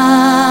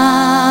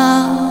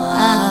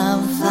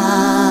I'm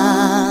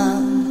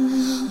found.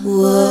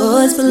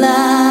 Was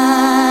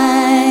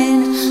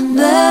blind,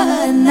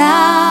 but now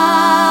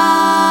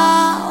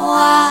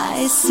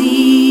I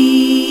see.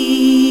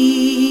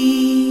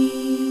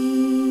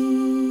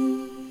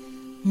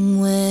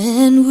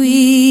 When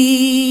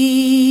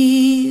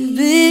we've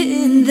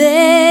been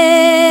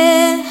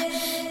there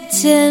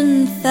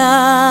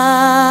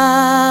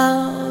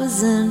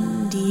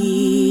 10,000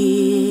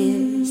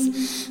 years,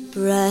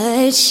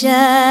 bright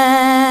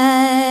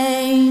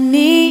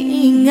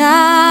shining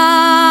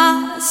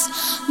as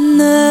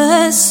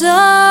the sun,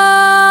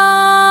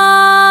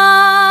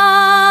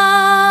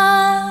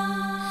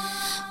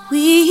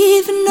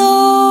 we've no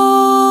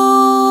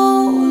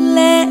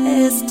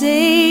less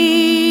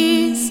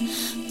days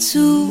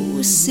to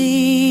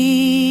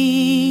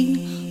sing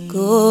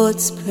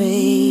God's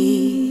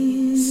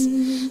praise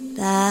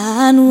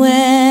than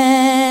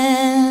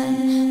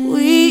when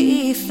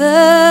we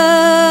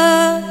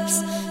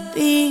first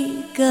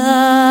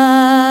begun.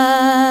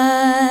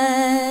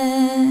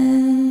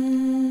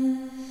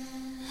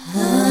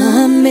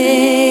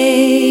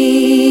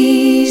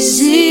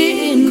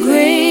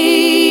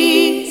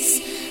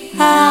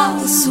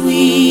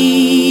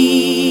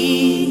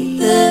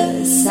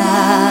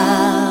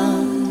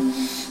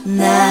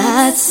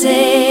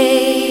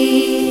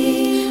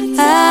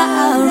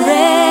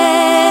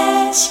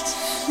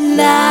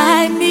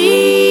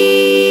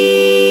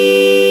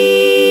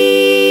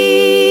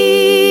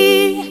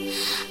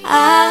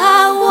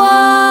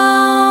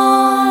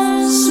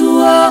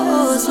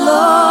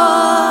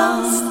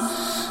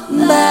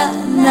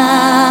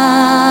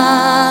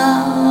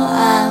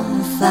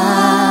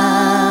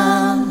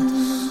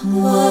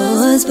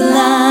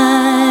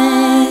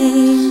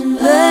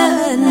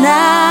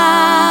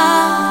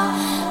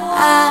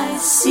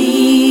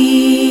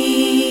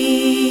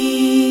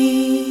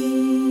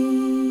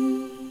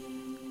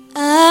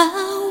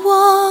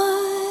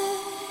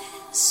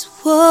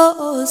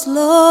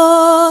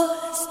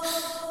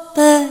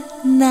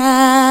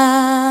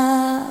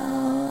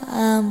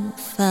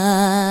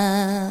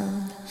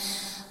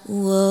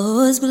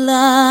 was blind,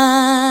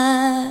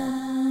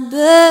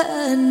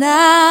 but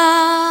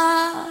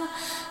now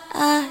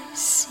I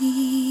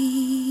see.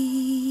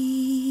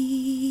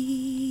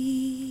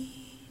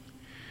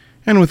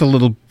 And with a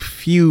little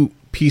few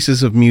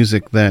pieces of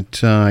music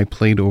that I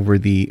played over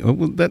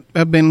that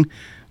have been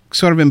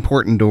sort of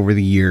important over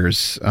the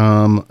years.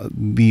 Of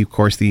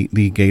course, the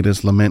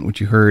Gaeda's Lament, which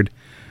you heard.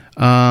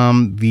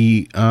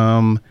 The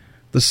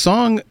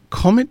song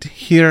Komet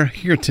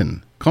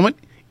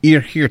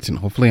Ir Hirten,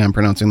 hopefully I'm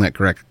pronouncing that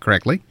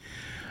correctly,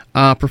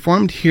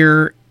 performed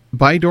here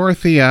by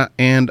Dorothea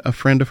and a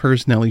friend of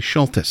hers, Nellie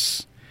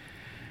Schultes.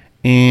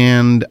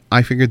 And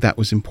I figured that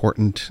was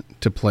important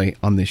to play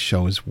on this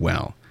show as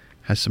well.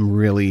 Has some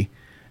really...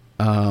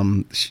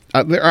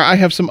 I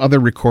have some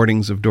other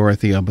recordings of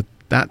Dorothea, but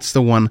that's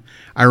the one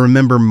I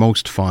remember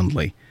most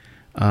fondly.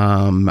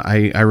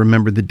 I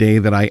remember the day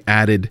that I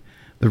added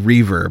the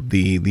reverb,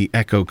 the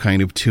echo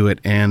kind of to it,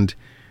 and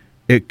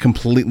it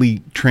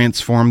completely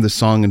transformed the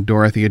song, and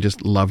Dorothea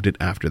just loved it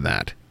after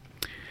that.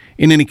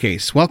 In any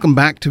case, welcome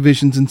back to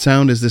Visions in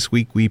Sound, as this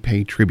week we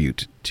pay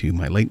tribute to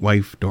my late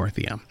wife,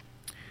 Dorothea.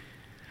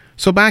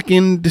 So back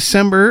in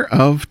December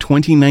of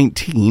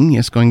 2019,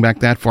 yes, going back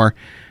that far,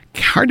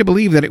 hard to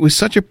believe that it was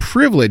such a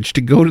privilege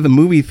to go to the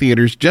movie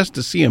theaters just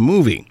to see a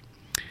movie.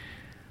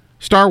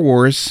 Star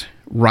Wars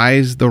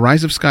The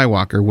Rise of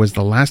Skywalker was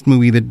the last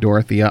movie that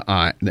Dorothea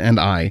and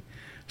I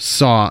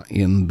saw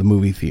in the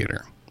movie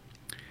theater.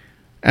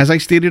 As I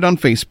stated on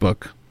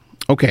Facebook,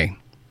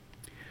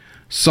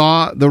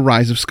 saw The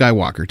Rise of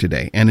Skywalker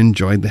today and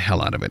enjoyed the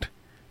hell out of it.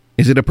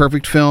 Is it a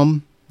perfect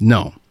film?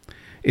 No.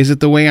 Is it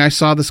the way I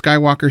saw the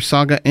Skywalker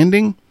saga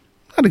ending?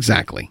 Not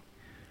exactly.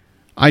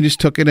 I just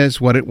took it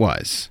as what it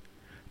was.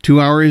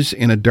 2 hours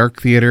in a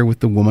dark theater with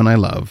the woman I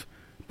love,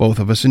 both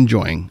of us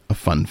enjoying a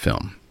fun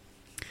film.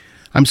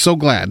 I'm so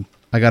glad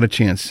I got a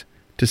chance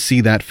to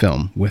see that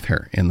film with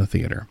her in the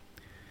theater.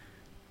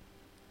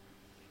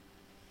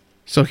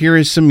 So here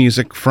is some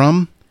music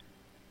from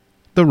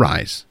The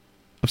Rise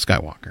of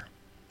Skywalker.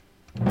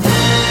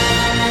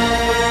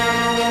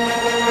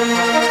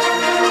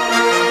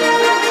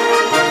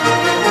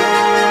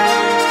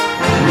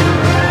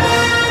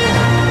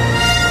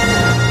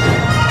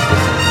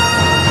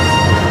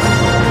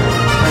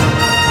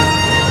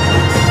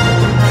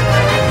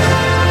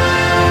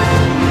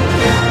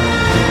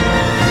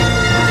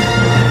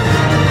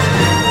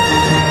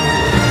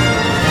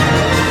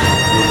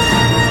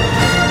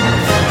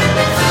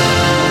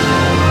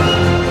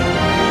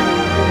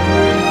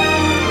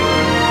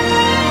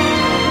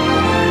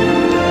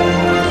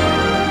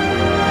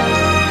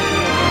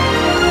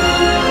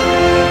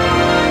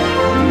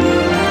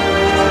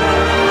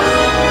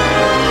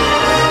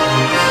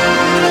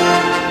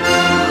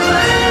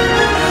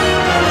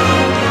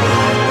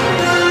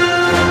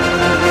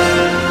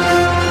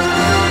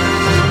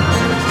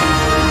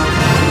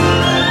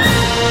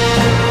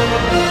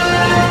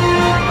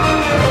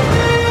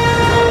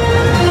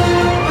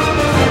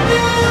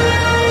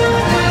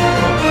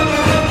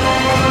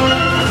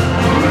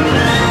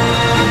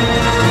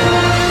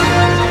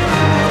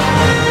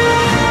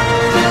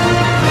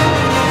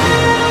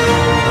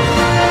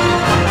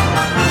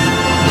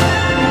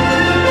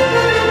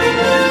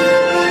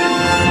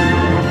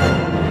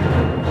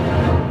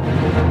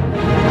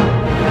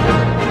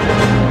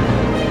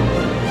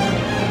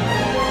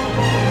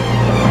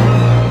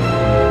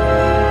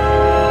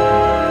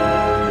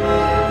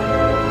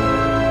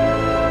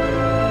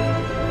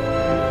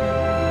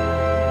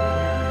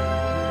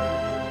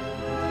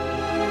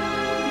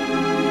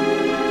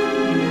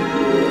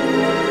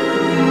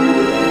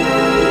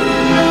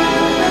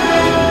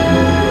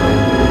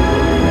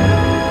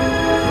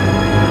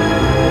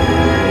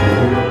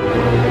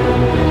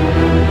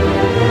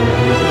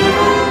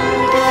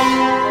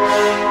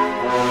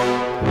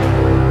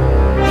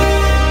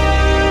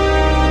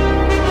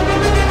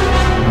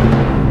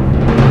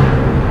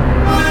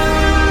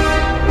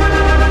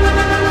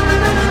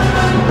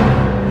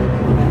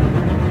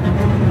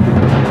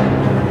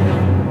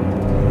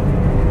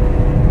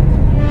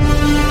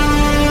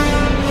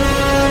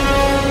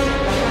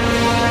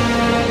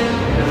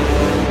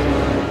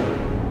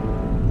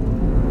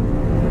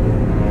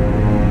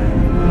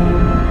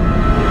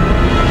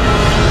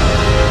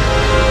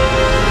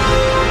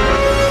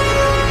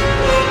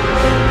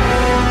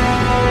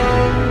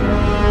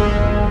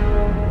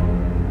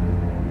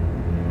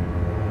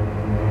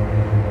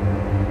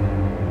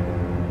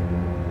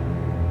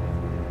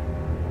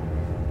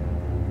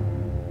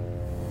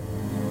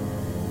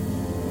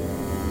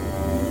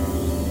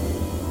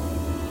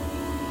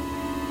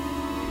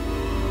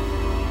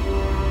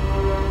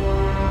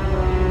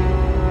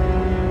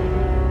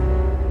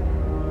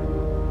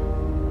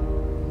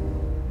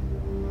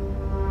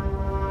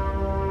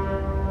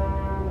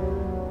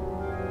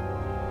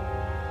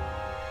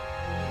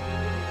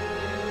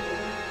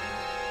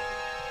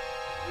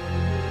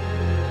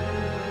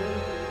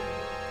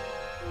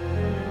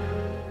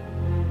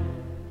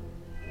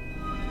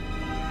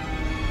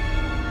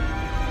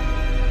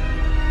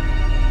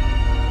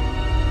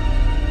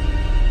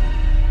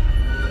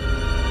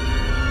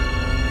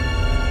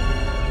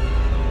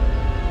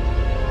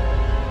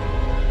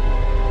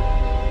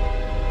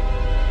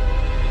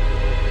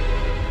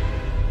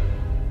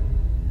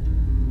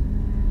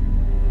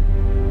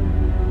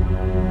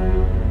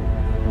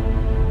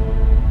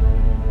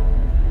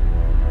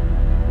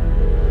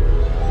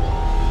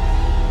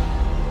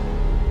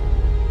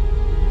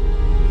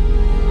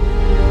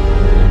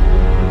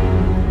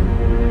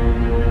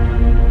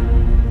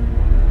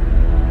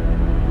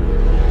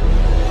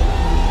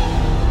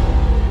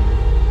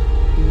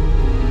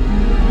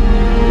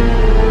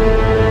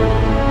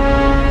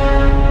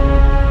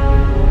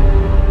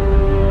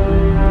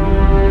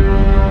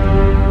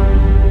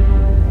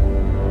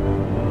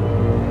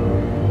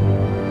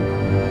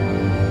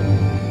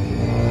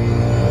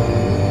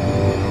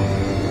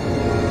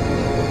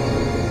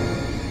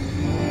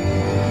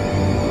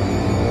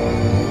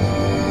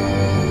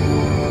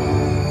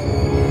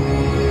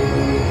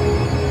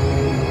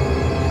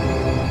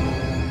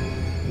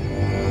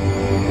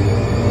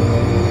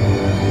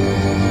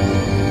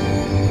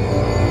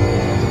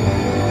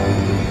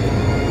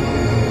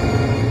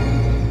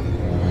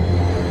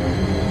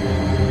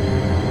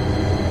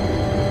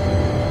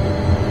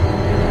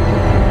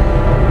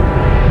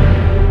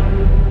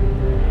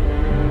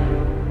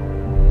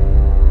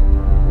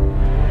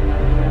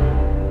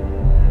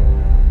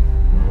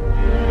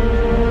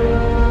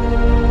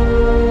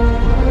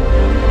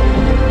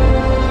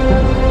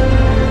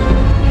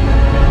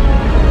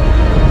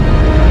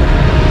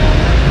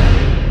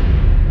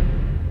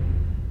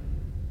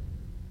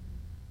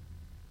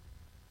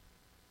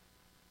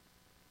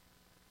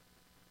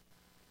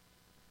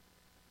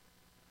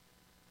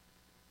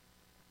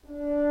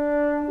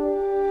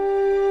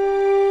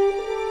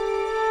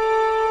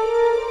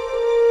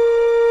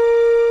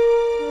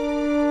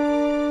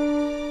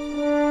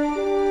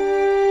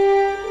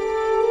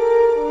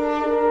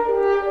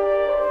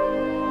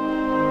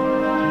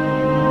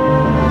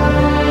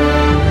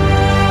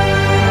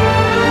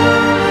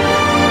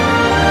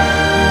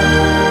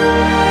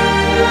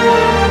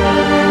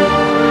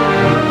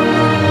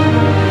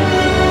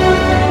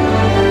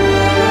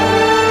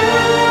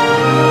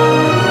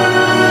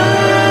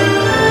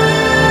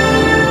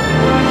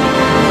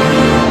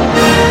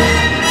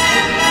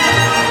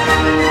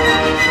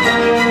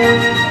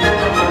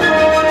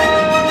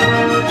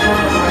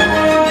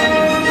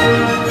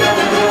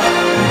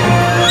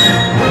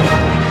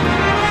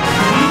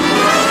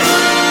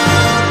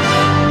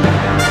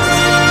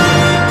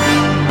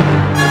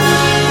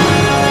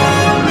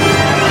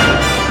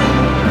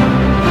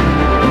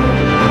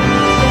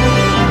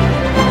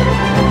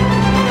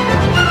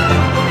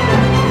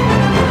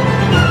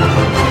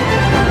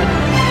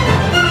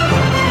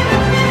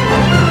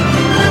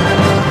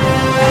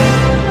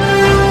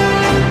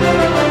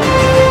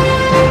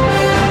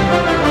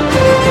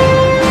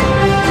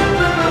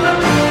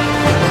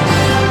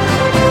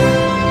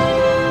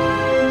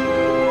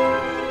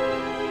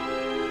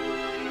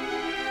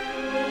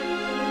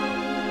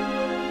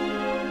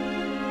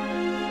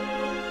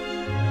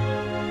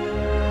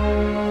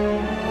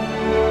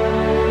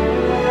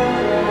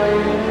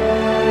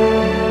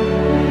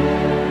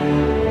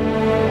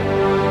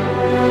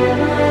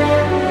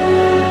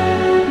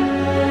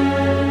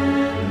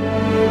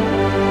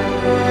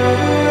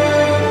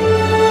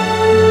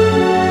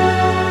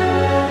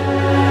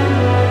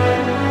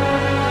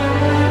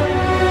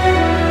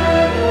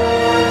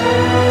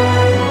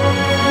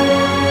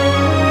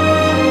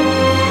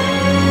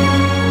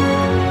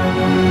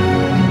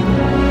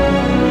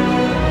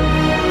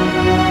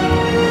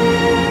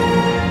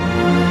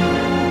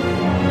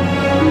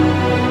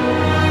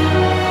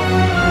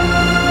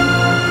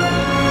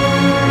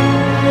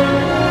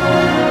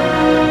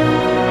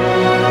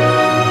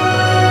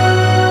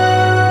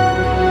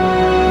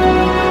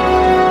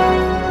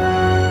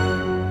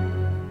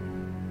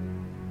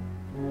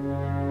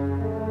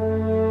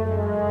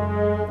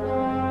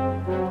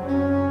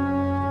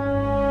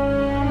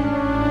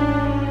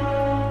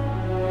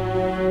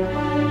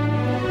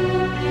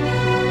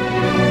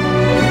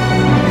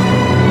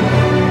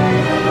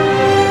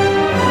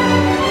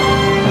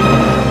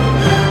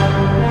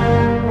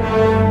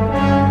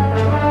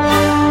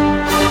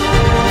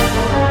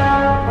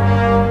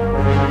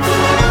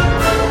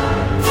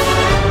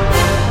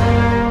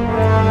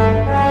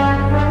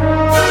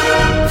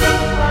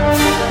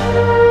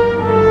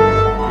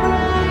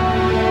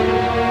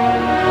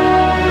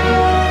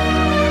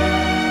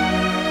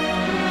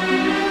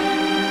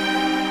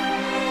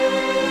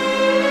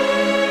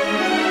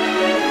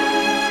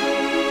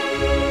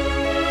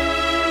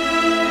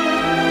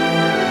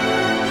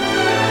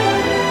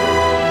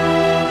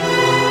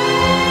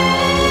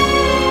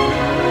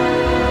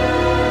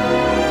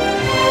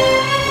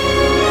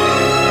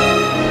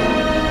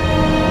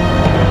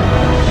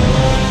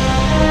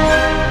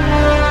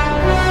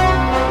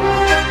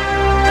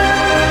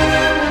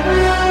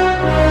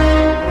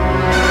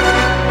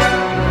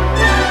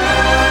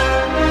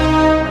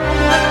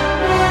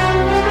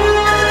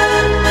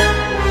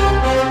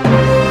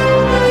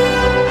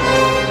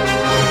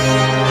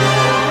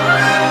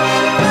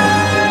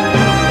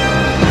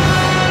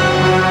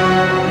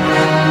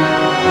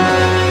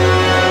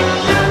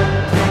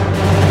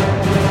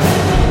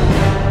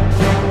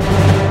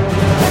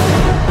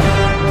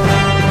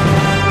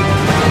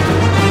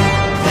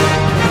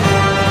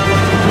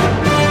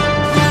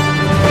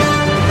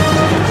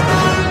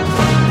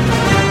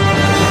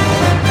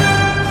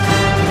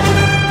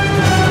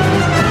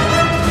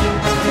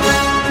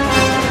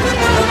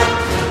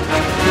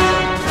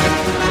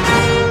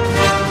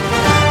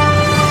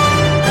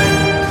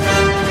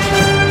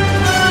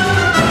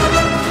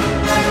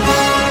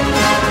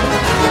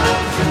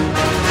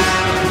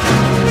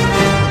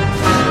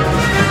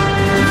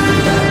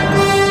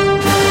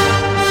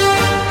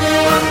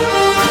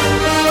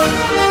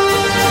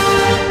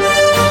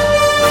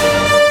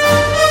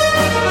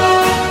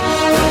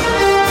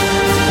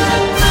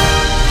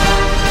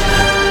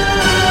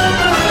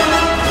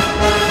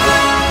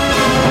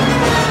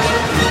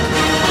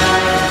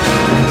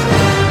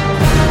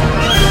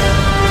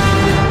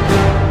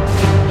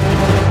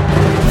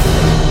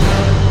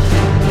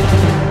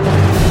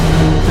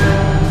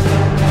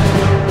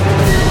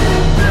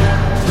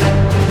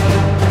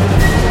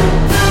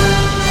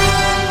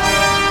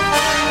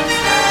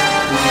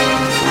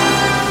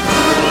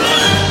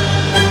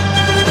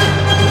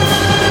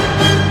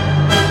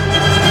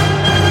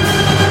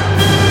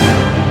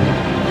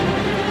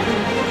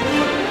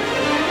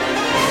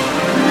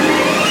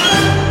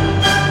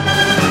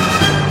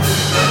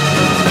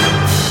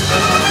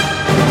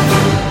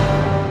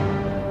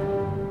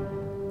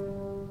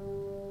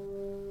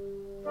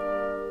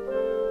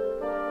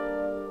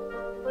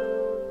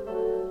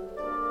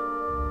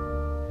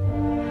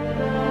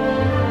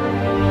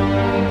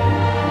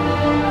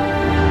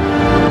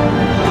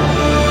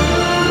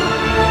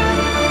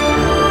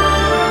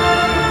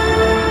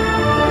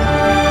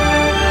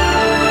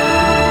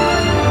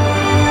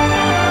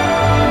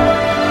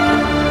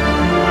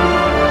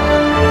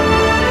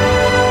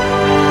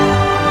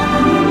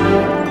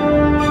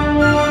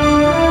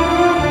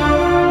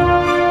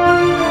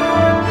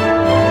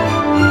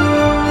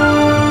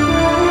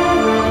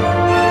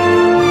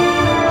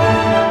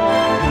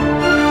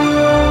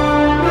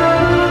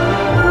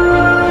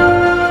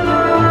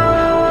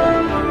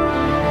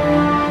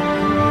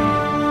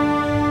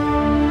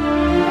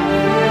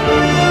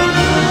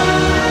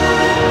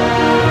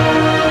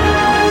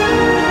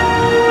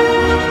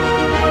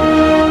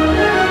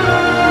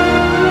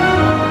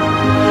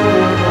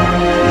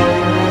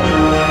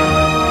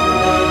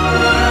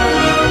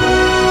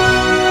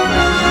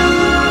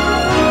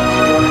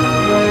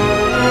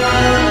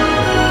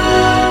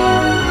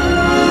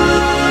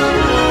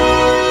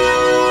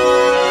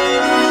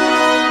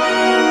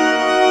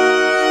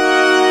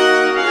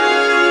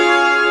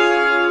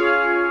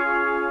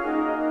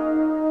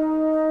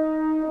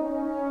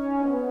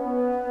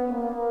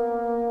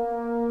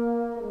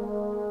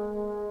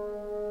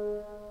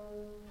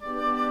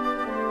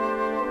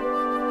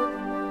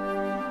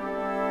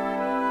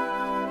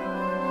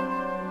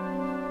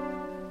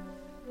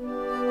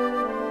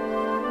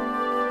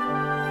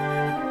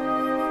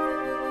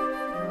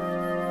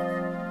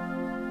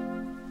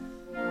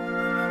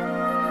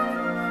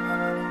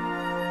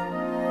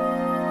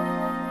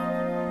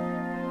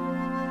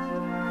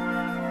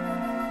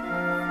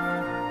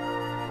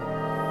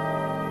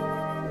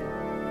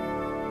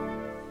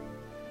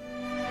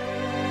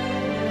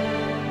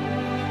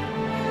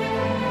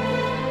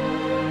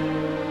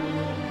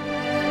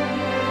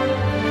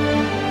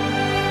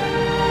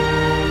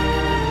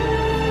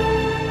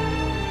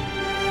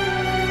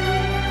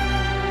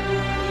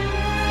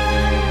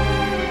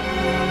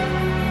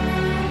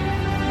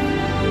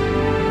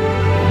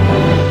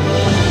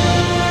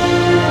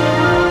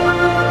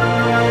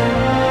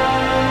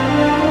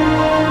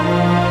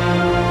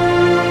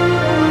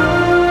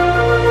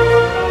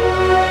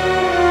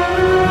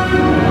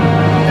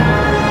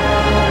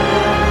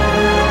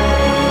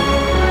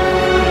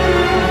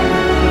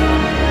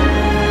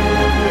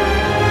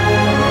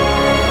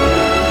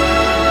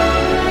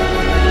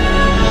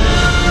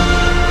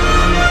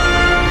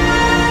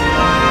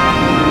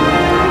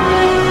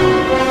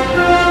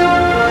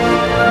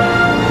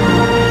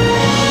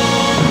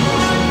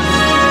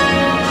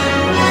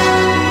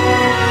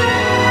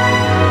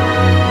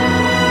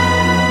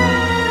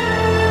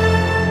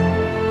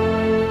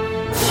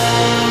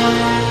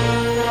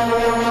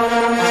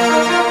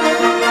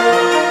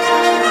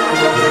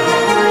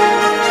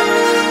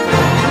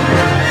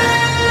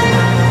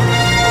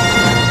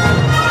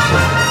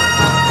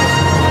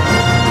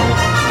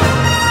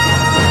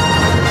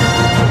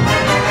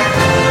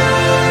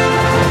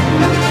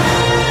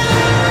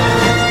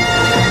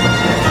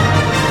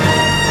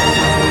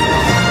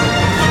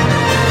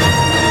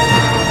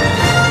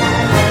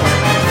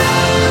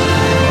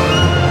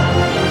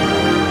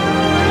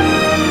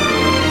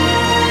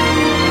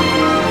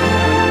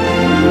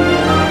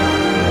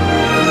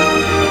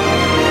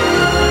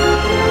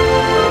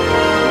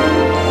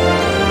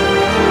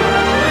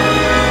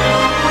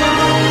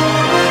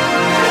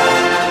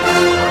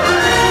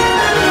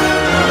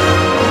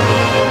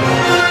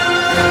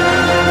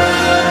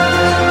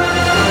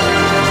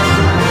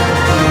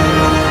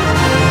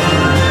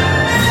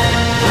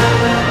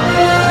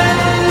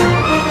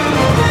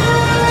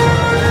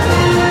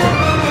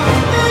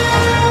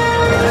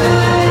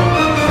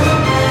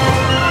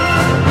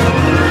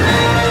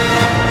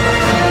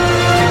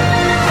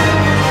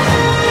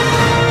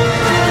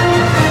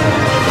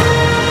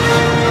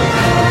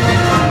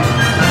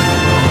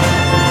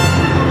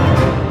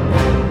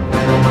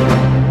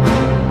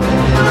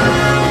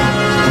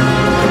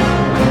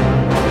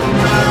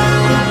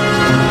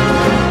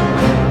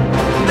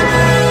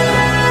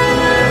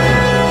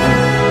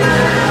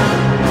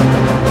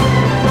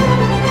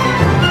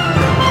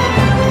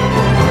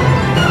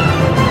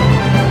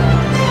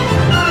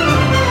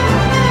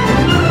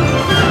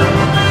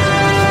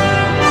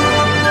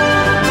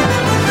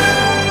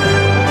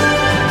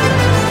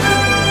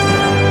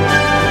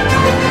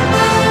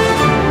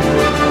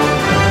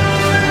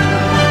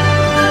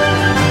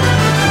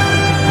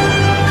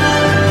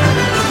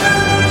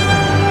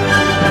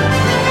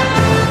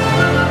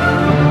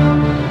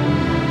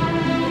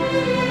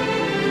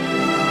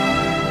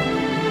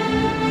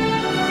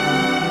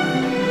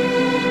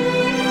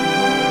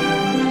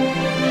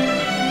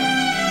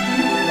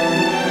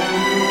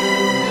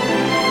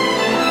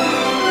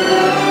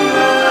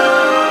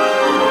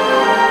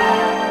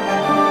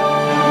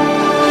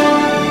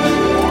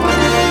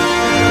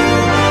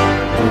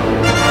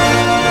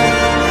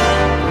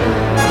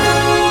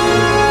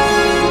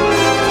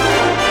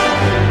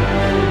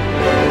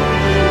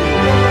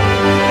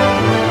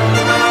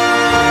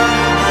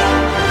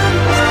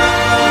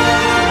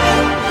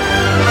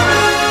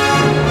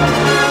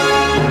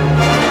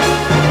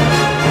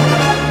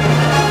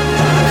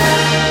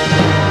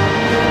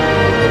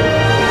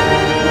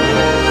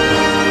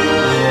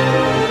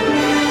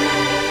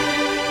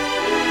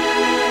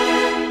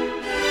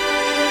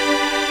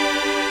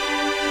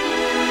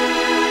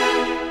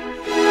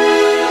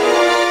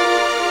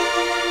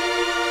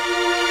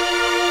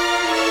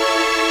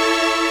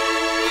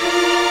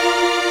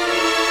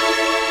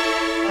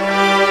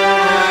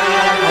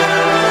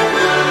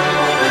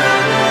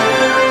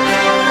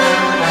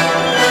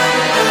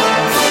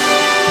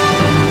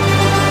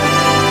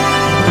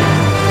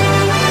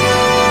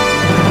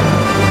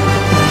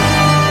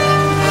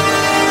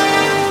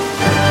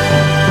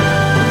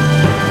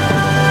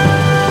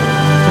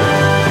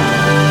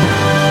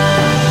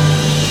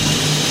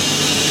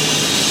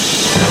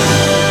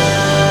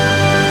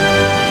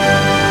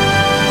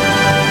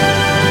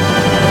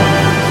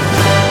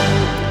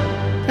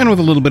 with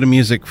a little bit of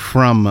music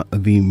from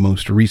the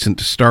most recent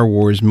Star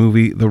Wars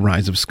movie, The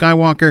Rise of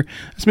Skywalker.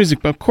 That's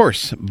music, of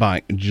course,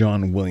 by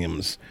John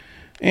Williams.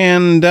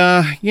 And,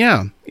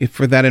 if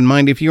for that in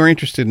mind, if you are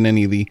interested in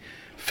any of the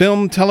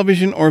film,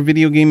 television, or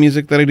video game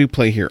music that I do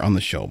play here on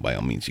the show, by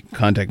all means, you can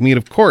contact me at,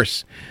 of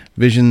course,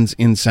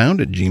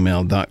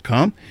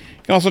 visionsinsound@gmail.com.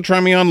 You can also try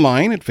me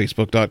online at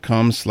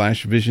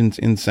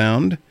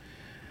facebook.com/visionsinsound.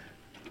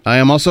 I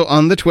am also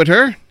on the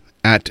Twitter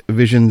at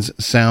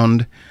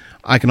visionssound.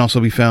 I can also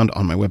be found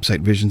on my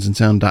website,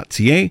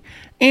 visionsandsound.ca,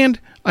 and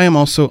I am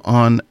also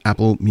on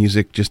Apple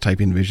Music. Just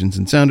type in Visions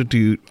and Sound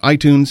into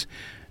iTunes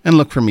and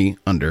look for me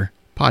under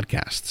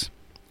podcasts.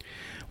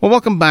 Well,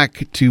 welcome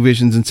back to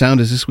Visions and Sound,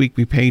 as this week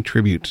we pay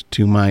tribute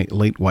to my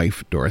late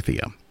wife,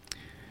 Dorothea.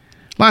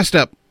 Last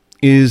up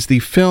is the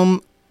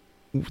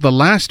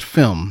last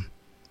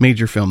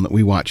major film that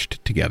we watched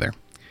together.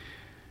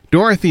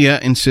 Dorothea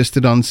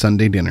insisted on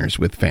Sunday dinners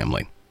with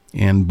family.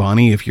 And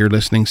Bonnie, if you're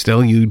listening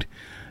still, you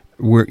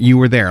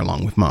were there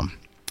along with Mom.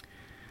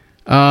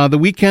 The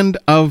weekend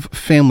of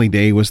Family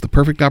Day was the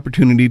perfect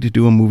opportunity to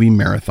do a movie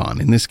marathon.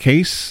 In this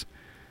case,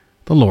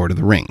 The Lord of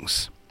the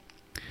Rings.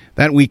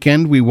 That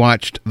weekend, we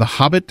watched The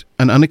Hobbit,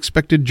 An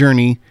Unexpected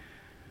Journey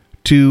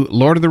to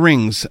Lord of the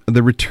Rings,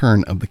 The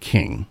Return of the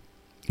King.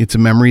 It's a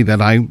memory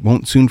that I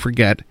won't soon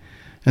forget,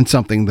 and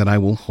something that I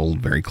will hold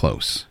very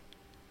close.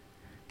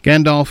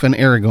 Gandalf and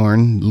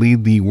Aragorn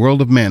lead the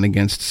world of men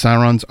against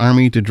Sauron's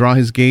army to draw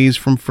his gaze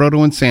from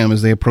Frodo and Sam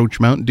as they approach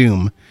Mount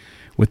Doom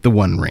with the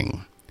One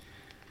Ring.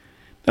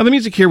 Now, the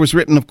music here was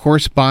written, of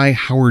course, by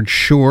Howard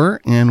Shore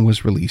and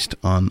was released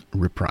on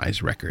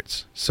Reprise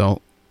Records.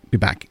 So, be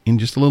back in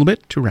just a little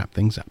bit to wrap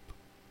things up.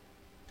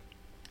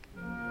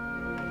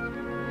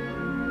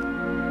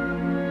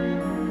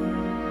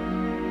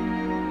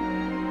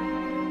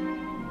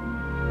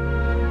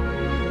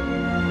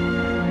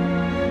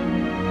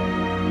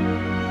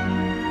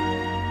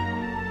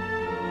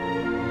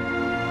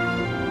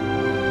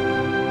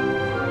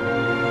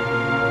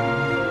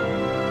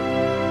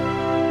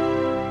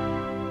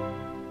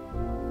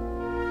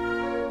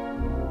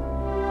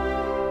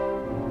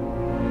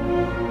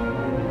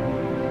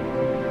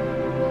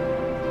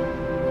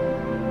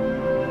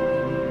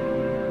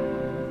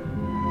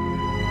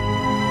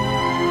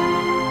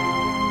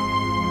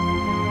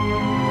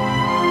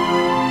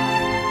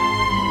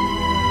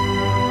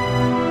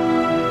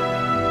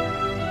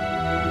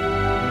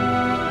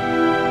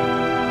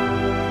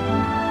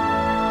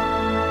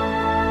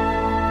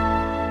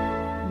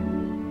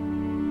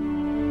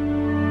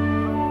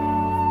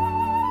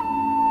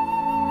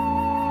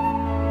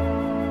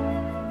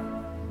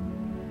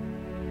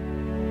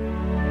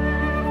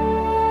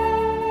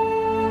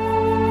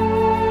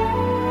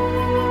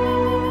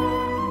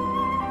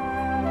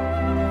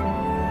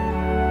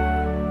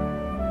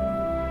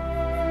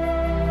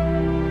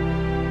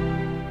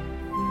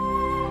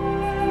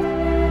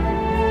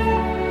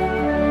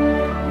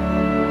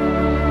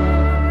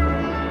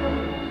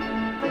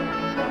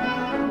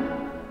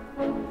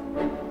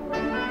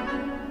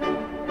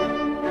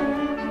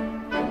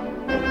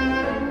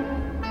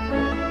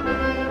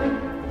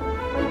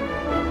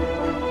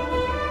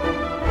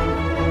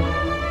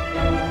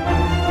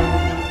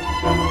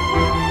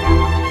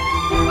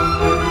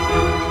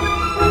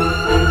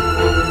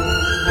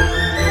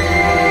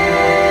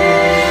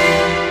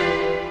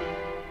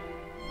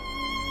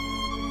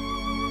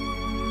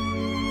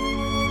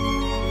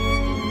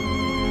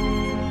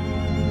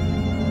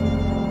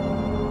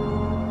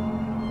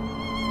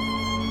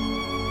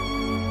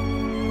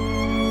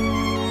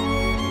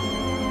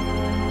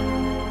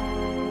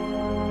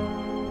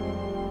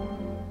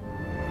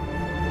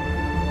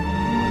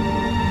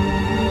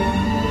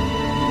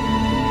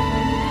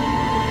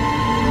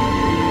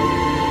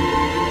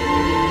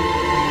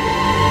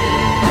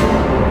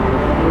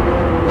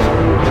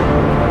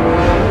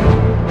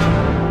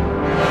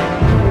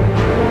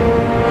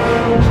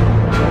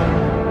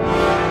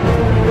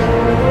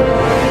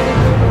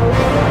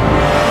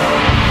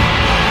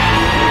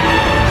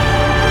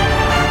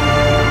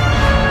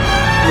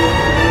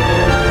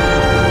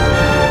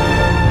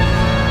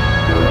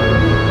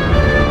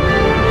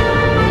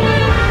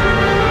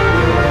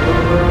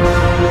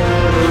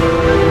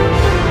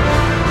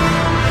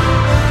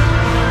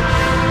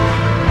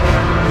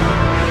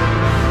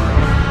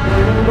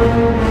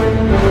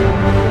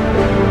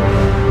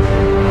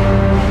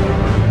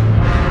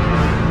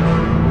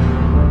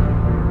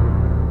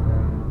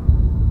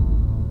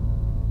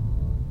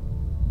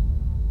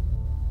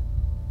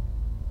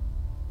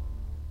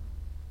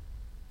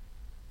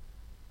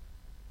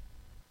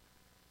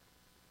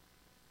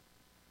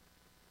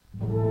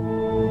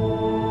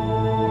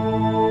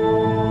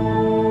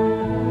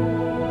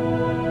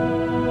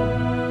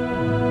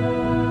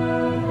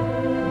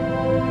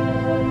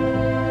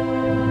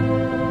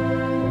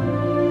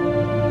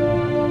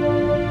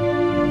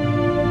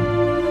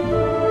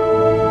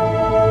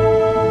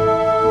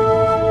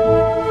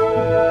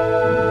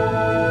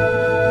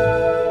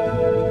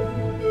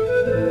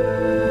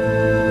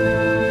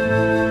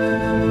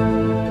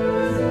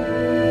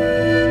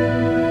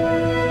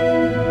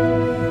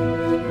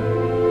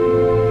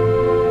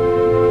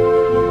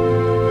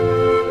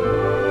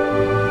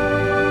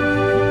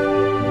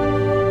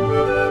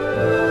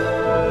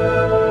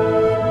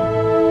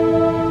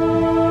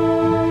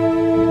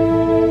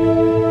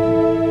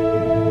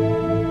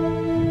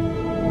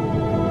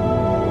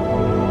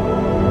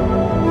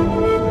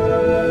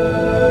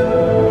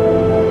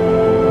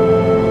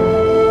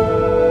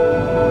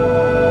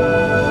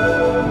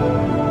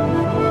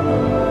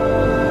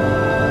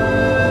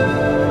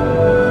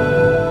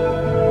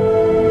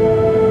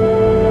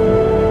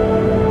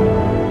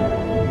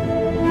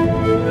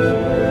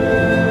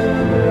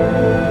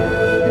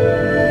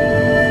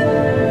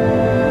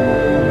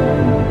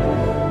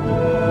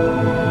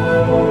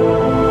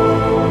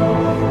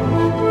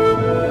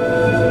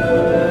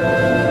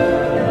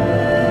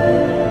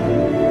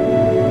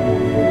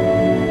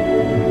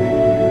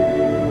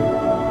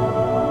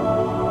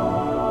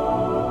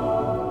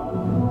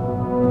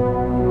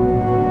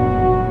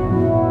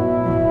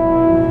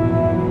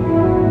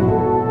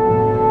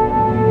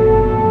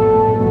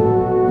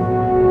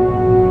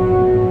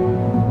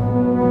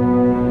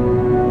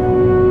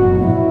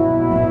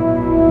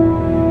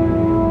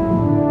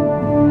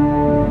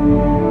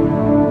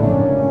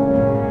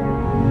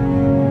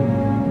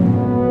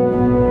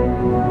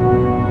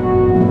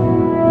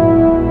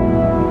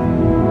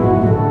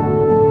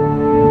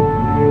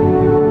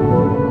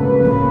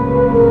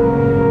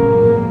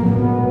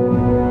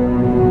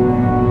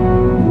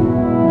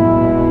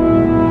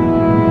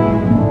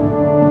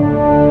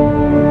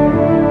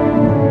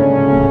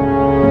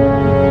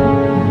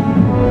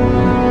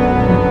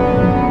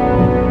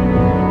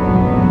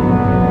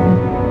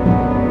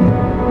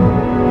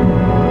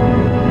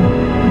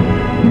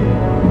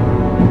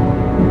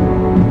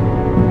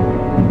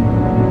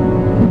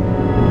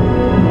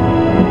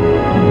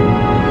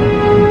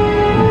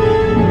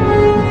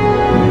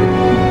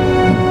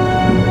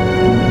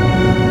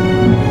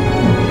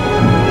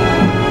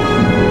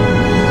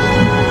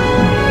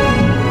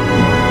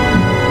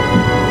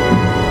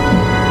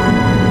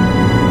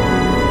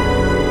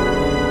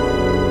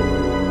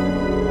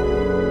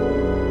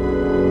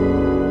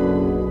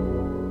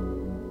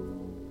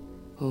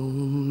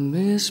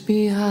 years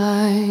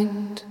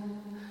behind,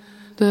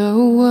 the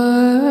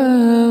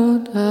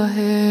world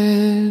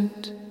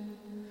ahead,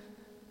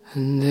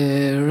 and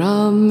there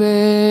are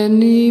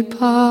many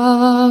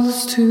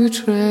paths to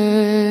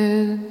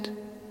tread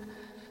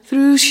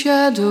through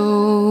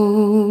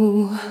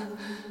shadow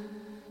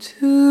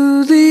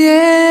to the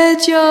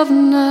edge of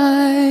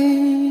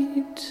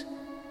night,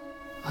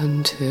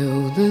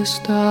 until the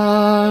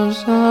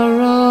stars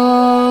are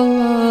all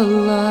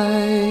alight.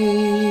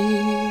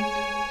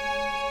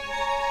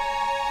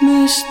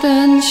 Mist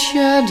and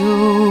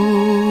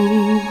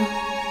shadow,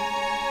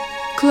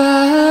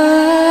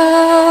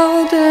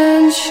 cloud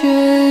and shade,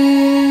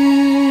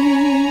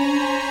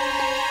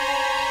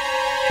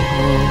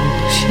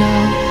 all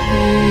shall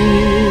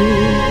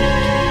fade,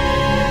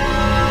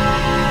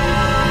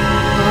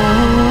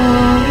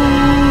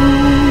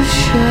 all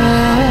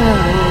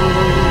shall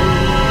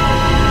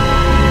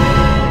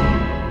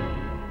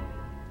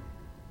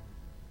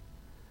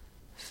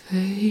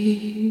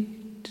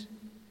fade.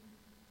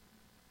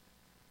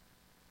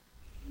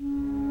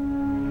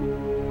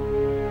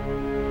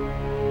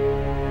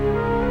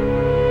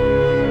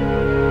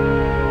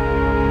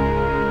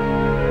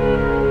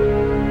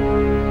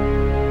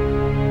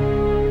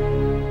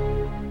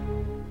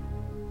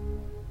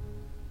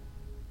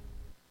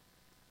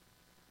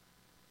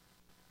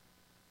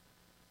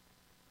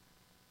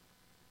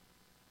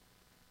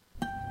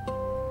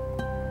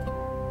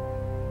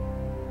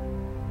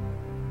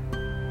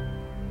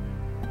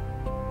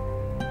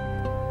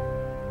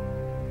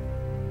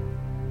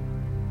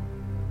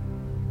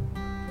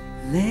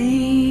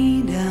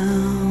 Lay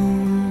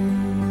down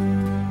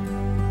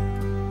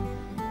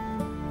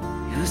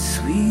your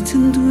sweet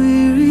and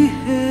weary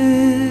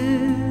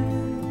head.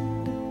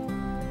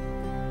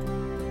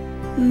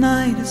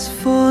 Night is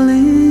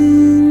falling,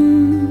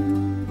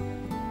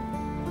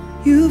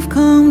 you've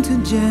come to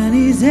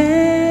journey's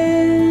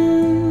end.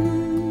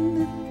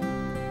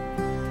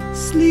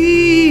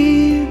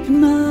 Sleep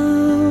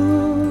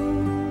now,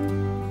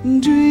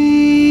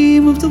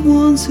 dream of the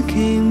ones who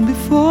came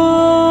before.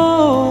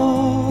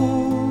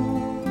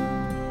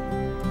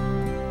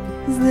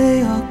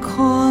 They are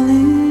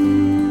calling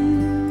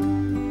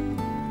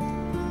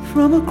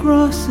from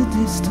across a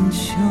distant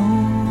shore.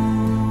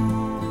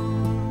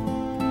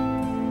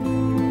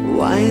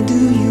 Why do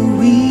you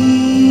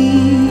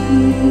weep?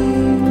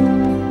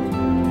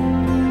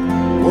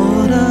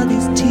 What are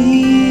these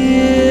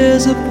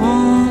tears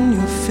upon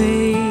your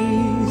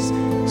face?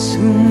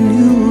 Soon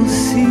you will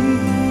see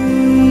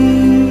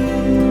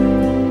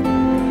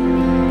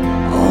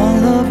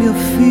all of your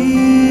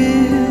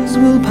fears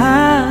will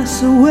pass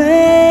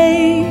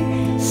away,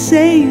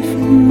 safe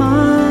in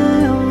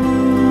my arms.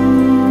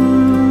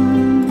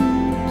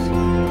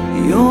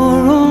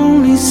 You're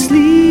only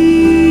sleeping.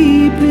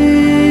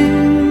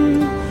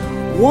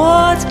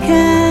 What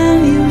can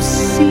you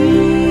see?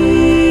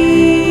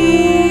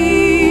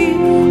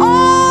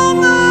 On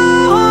the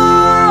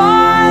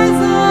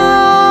horizon,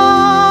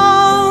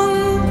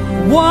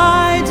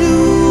 why do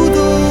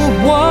the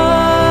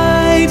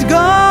white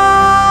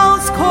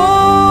gulls call?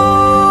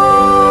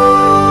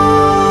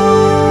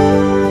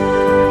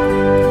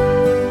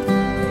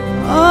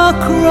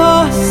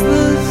 Across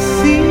the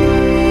sea,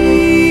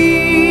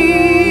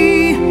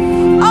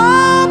 a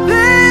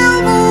pale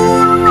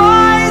moon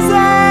rises.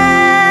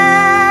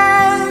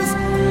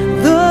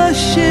 The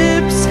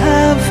ships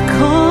have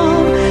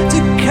come to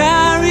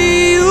carry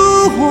you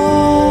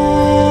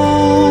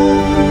home.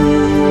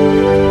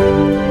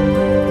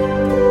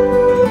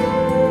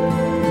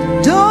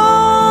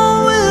 Dawn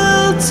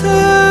will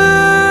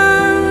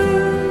turn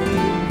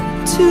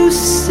to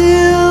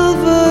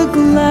silver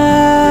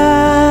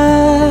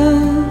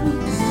glass,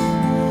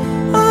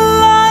 a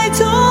light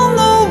on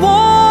the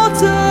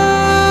water.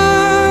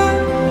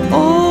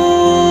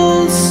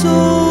 All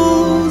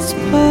souls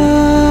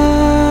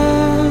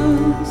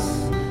pass,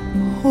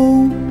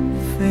 hope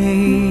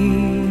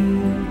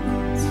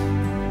fades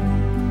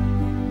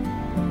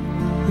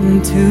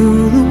into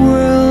the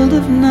world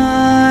of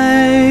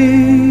night,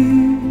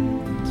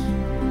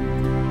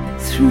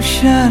 through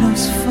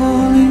shadows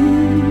falling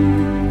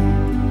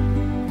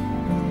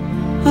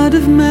out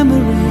of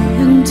memory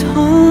and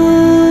time.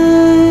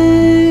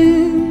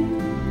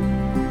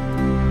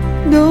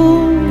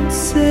 Don't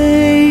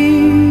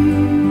say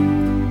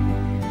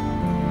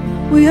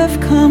we have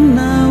come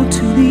now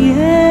to the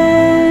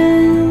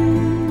end.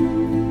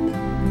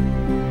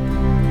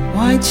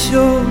 White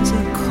shores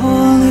are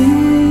calling,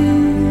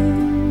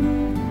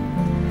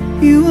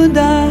 you and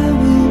I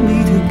will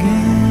meet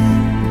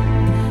again,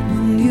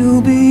 and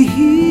you'll be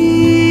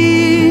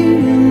here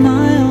in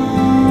my arms.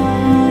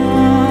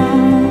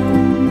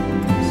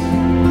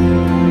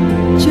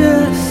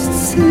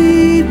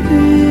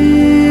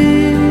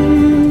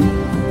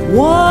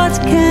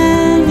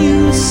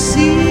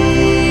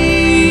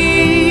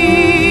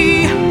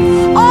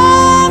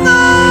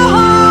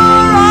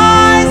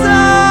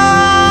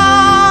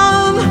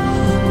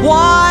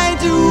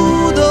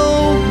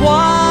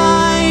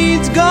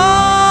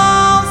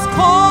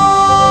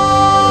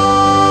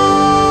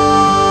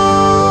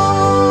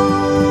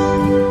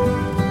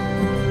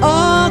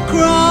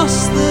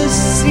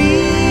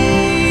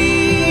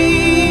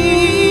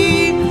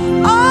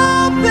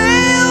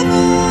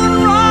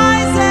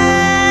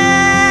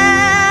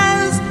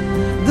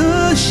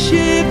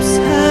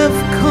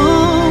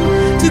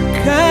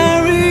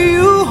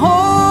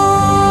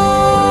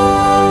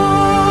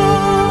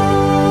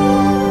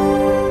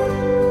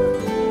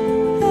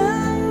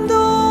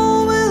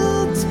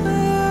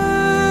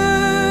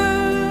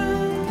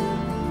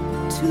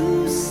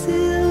 to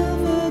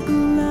silver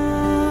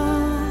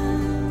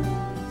glass,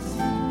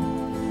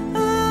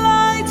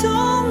 light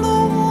on the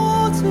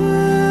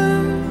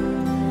water,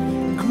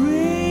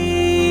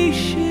 gray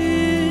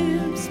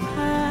ships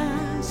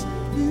pass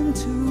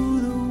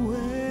into the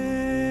west.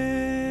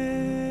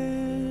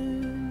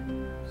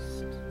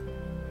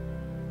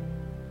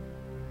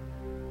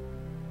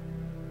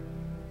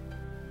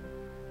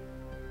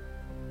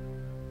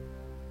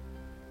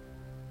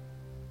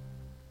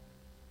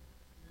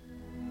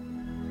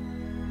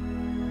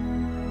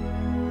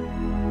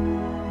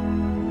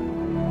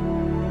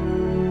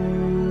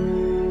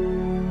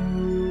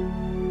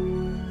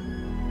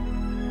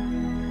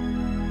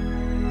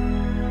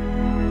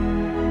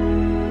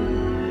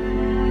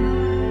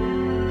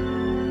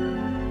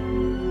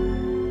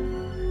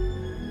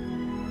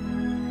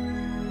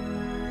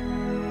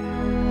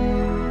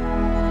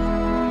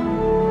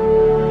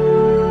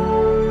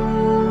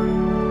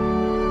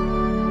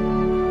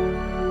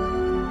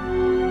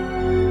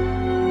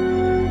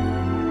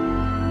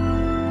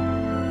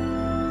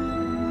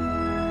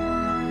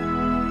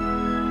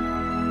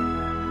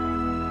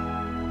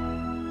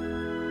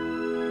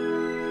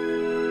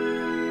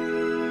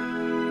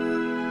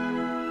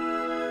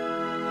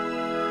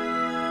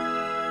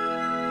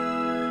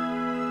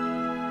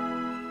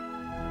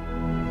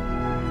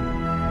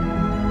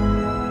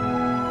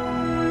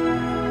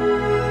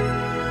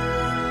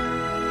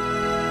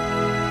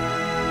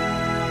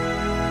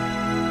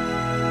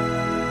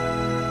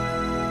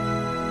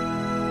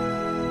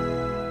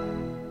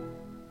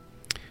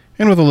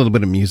 And with a little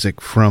bit of music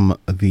from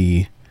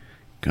the,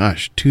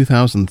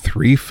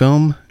 2003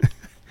 film,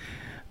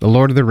 The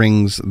Lord of the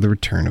Rings, The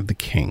Return of the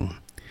King.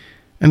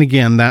 And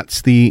again,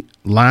 that's the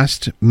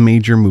last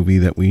major movie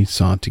that we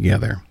saw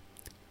together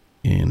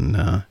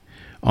on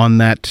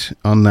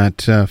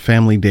that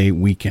Family Day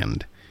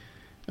weekend.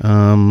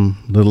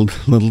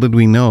 Little did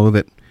we know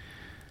that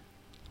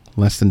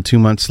less than 2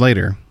 months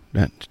later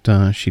that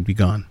she'd be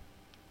gone.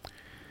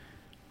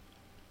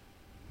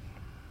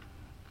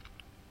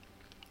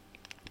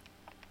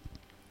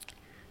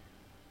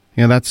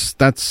 Yeah,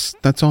 that's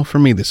all for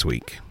me this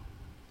week.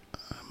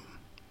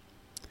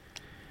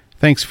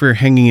 Thanks for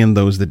hanging in,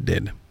 those that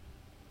did.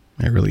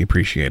 I really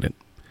appreciate it.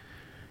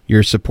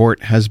 Your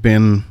support has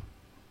been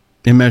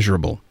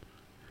immeasurable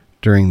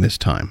during this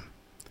time.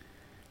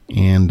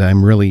 And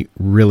I'm really,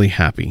 really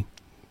happy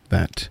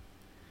that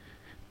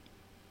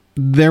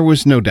there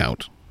was no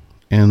doubt,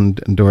 and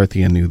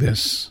Dorothea knew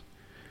this,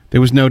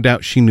 there was no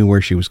doubt she knew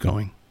where she was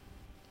going.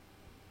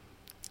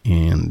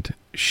 And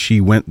she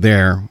went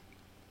there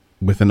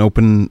with an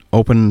open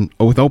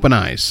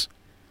eyes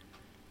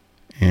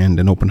and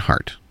an open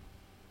heart.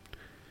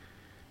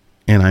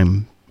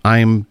 And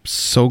I'm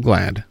so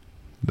glad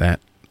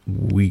that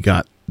we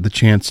got the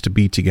chance to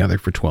be together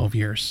for 12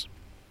 years.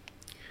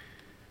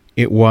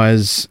 It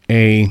was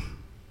not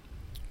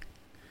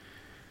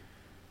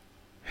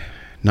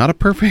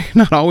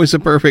always a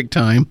perfect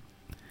time,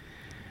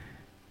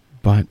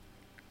 but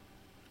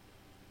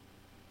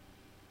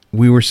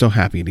we were so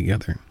happy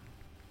together.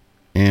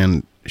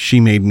 And she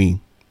made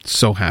me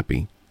so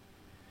happy.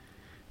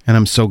 And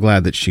I'm so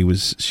glad that she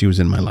was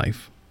in my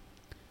life.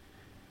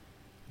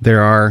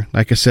 There are,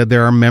 like I said,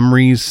 there are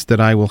memories that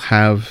I will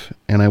have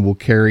and I will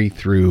carry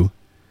through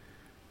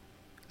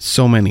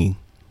so many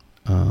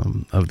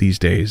of these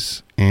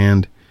days.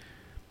 And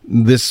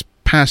this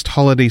past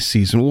holiday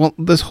season, well,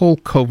 this whole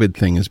COVID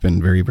thing has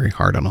been very, very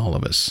hard on all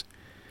of us.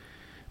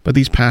 But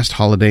these past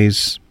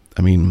holidays,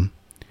 I mean,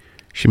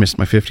 she missed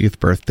my 50th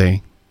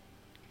birthday.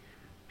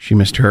 She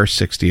missed her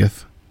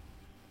 60th.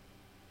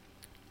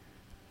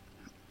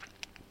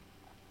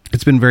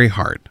 It's been very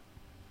hard,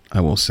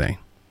 I will say,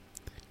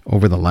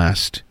 over the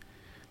last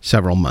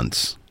several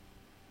months.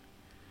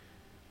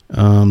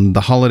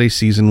 The holiday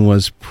season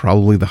was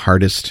probably the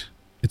hardest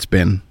it's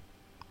been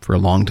for a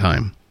long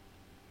time.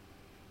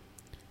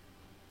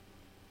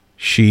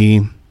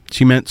 She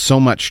meant so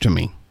much to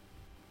me.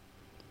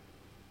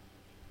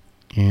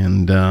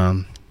 And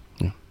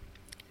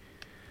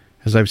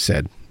as I've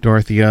said,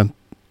 Dorothea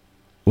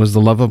was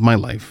the love of my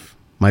life,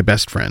 my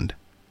best friend.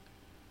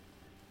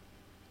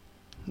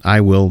 I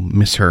will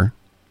miss her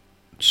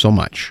so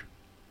much,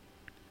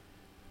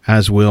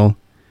 as will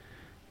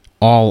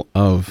all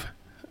of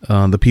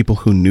the people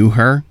who knew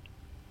her.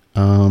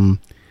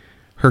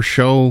 Her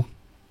show,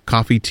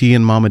 Coffee, Tea,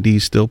 and Mama D,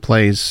 still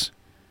plays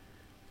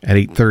at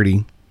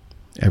 8:30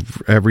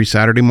 every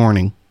Saturday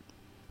morning.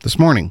 This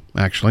morning,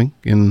 actually,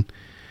 in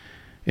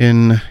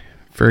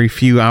very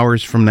few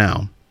hours from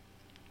now.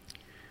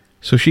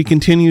 So she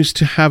continues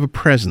to have a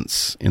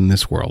presence in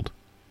this world.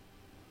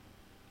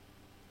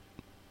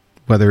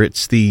 Whether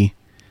it's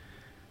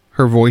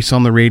her voice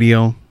on the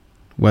radio,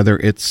 whether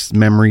it's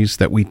memories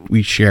that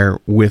we share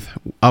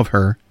of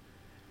her.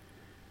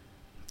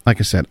 Like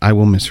I said, I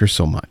will miss her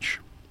so much.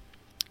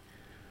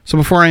 So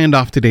before I end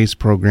off today's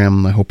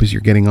program, I hope as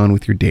you're getting on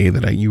with your day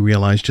that you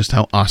realize just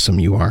how awesome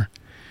you are.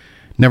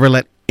 Never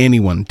let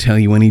anyone tell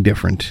you any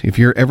different. If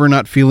you're ever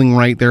not feeling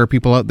right, there are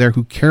people out there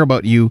who care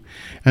about you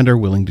and are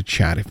willing to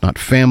chat. If not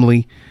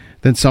family,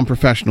 than some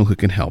professional who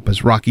can help.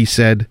 As Rocky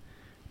said,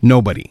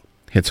 nobody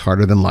hits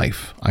harder than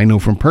life. I know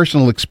from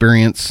personal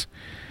experience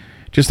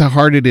just how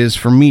hard it is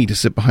for me to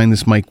sit behind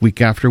this mic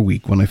week after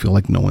week when I feel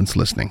like no one's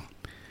listening.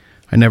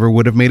 I never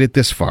would have made it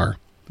this far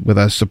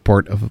without the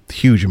support of a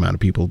huge amount of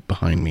people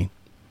behind me.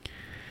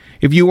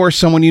 If you or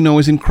someone you know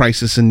is in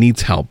crisis and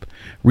needs help,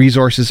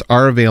 resources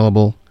are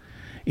available.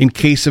 In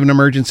case of an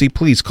emergency,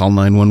 please call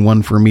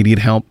 911 for immediate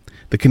help.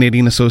 The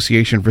Canadian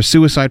Association for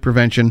Suicide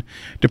Prevention,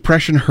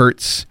 Depression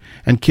Hurts,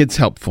 and Kids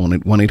Help phone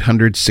at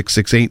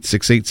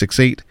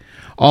 1-800-668-6868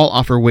 all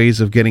offer ways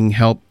of getting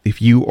help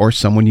if you or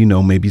someone you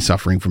know may be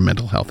suffering from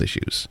mental health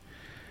issues.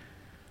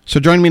 So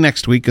join me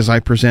next week as I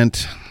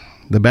present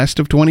the best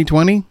of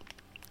 2020.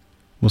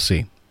 We'll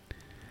see.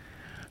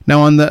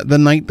 Now, on the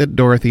night that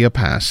Dorothea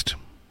passed,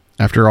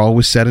 after all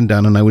was said and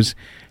done and I was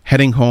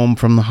heading home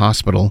from the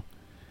hospital,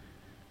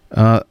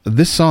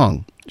 this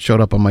song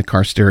showed up on my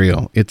car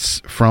stereo. It's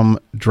from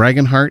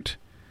Dragonheart.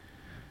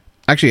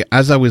 Actually,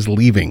 as I was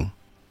leaving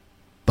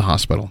the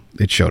hospital,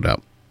 it showed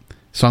up.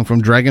 Song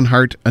from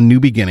Dragonheart, A New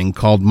Beginning,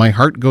 called My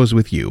Heart Goes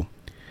With You.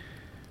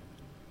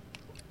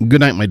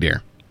 Good night, my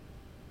dear.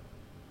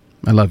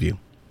 I love you.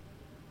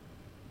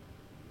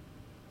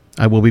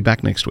 I will be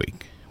back next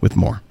week with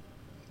more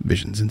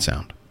Visions in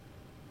Sound.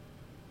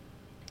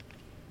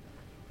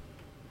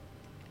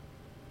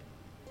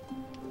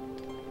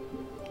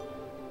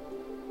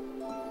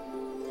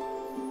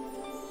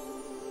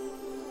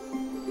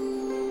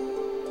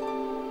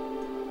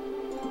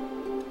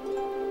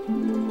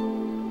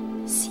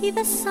 See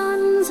the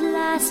sun's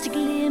last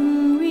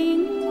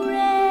glimmering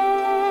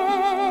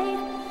ray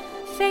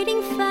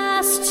fading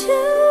fast to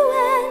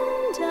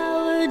end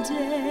our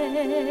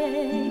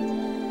day.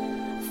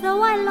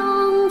 Though I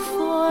long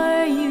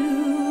for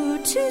you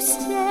to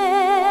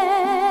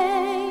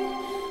stay,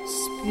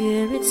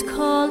 spirits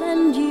call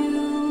and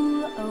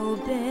you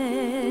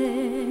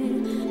obey.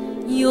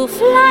 You'll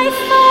fly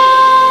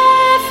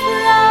far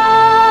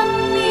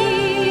from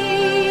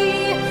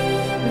me,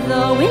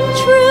 though in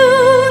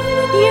truth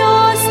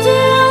you're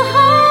still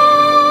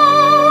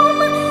home.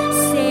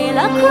 Sail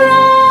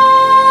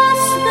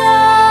across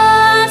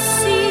the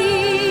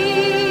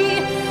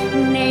sea.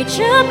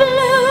 Nature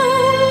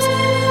blooms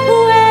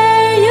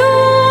where you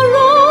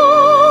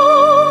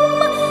roam.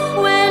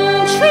 When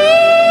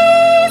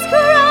trees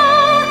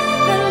grow,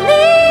 the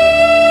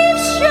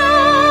leaves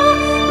show.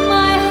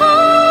 My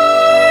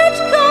heart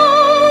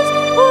goes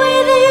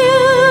with you.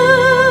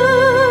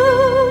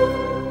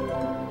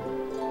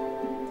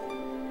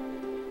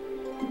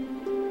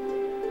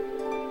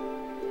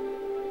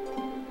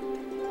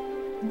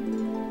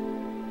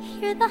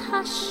 Hear the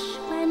hush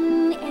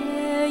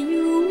whene'er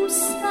you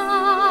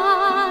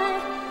sigh.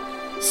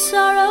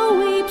 Sorrow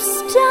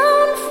weeps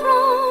down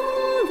from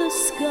the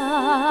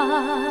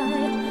sky.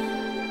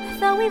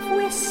 Though we've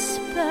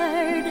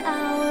whispered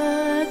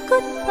our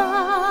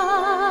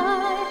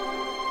goodbye,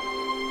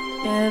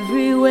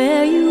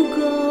 everywhere you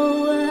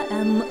go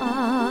am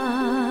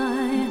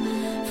I.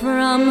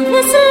 From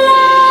this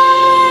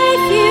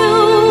life you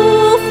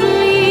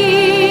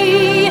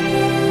flee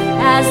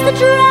as the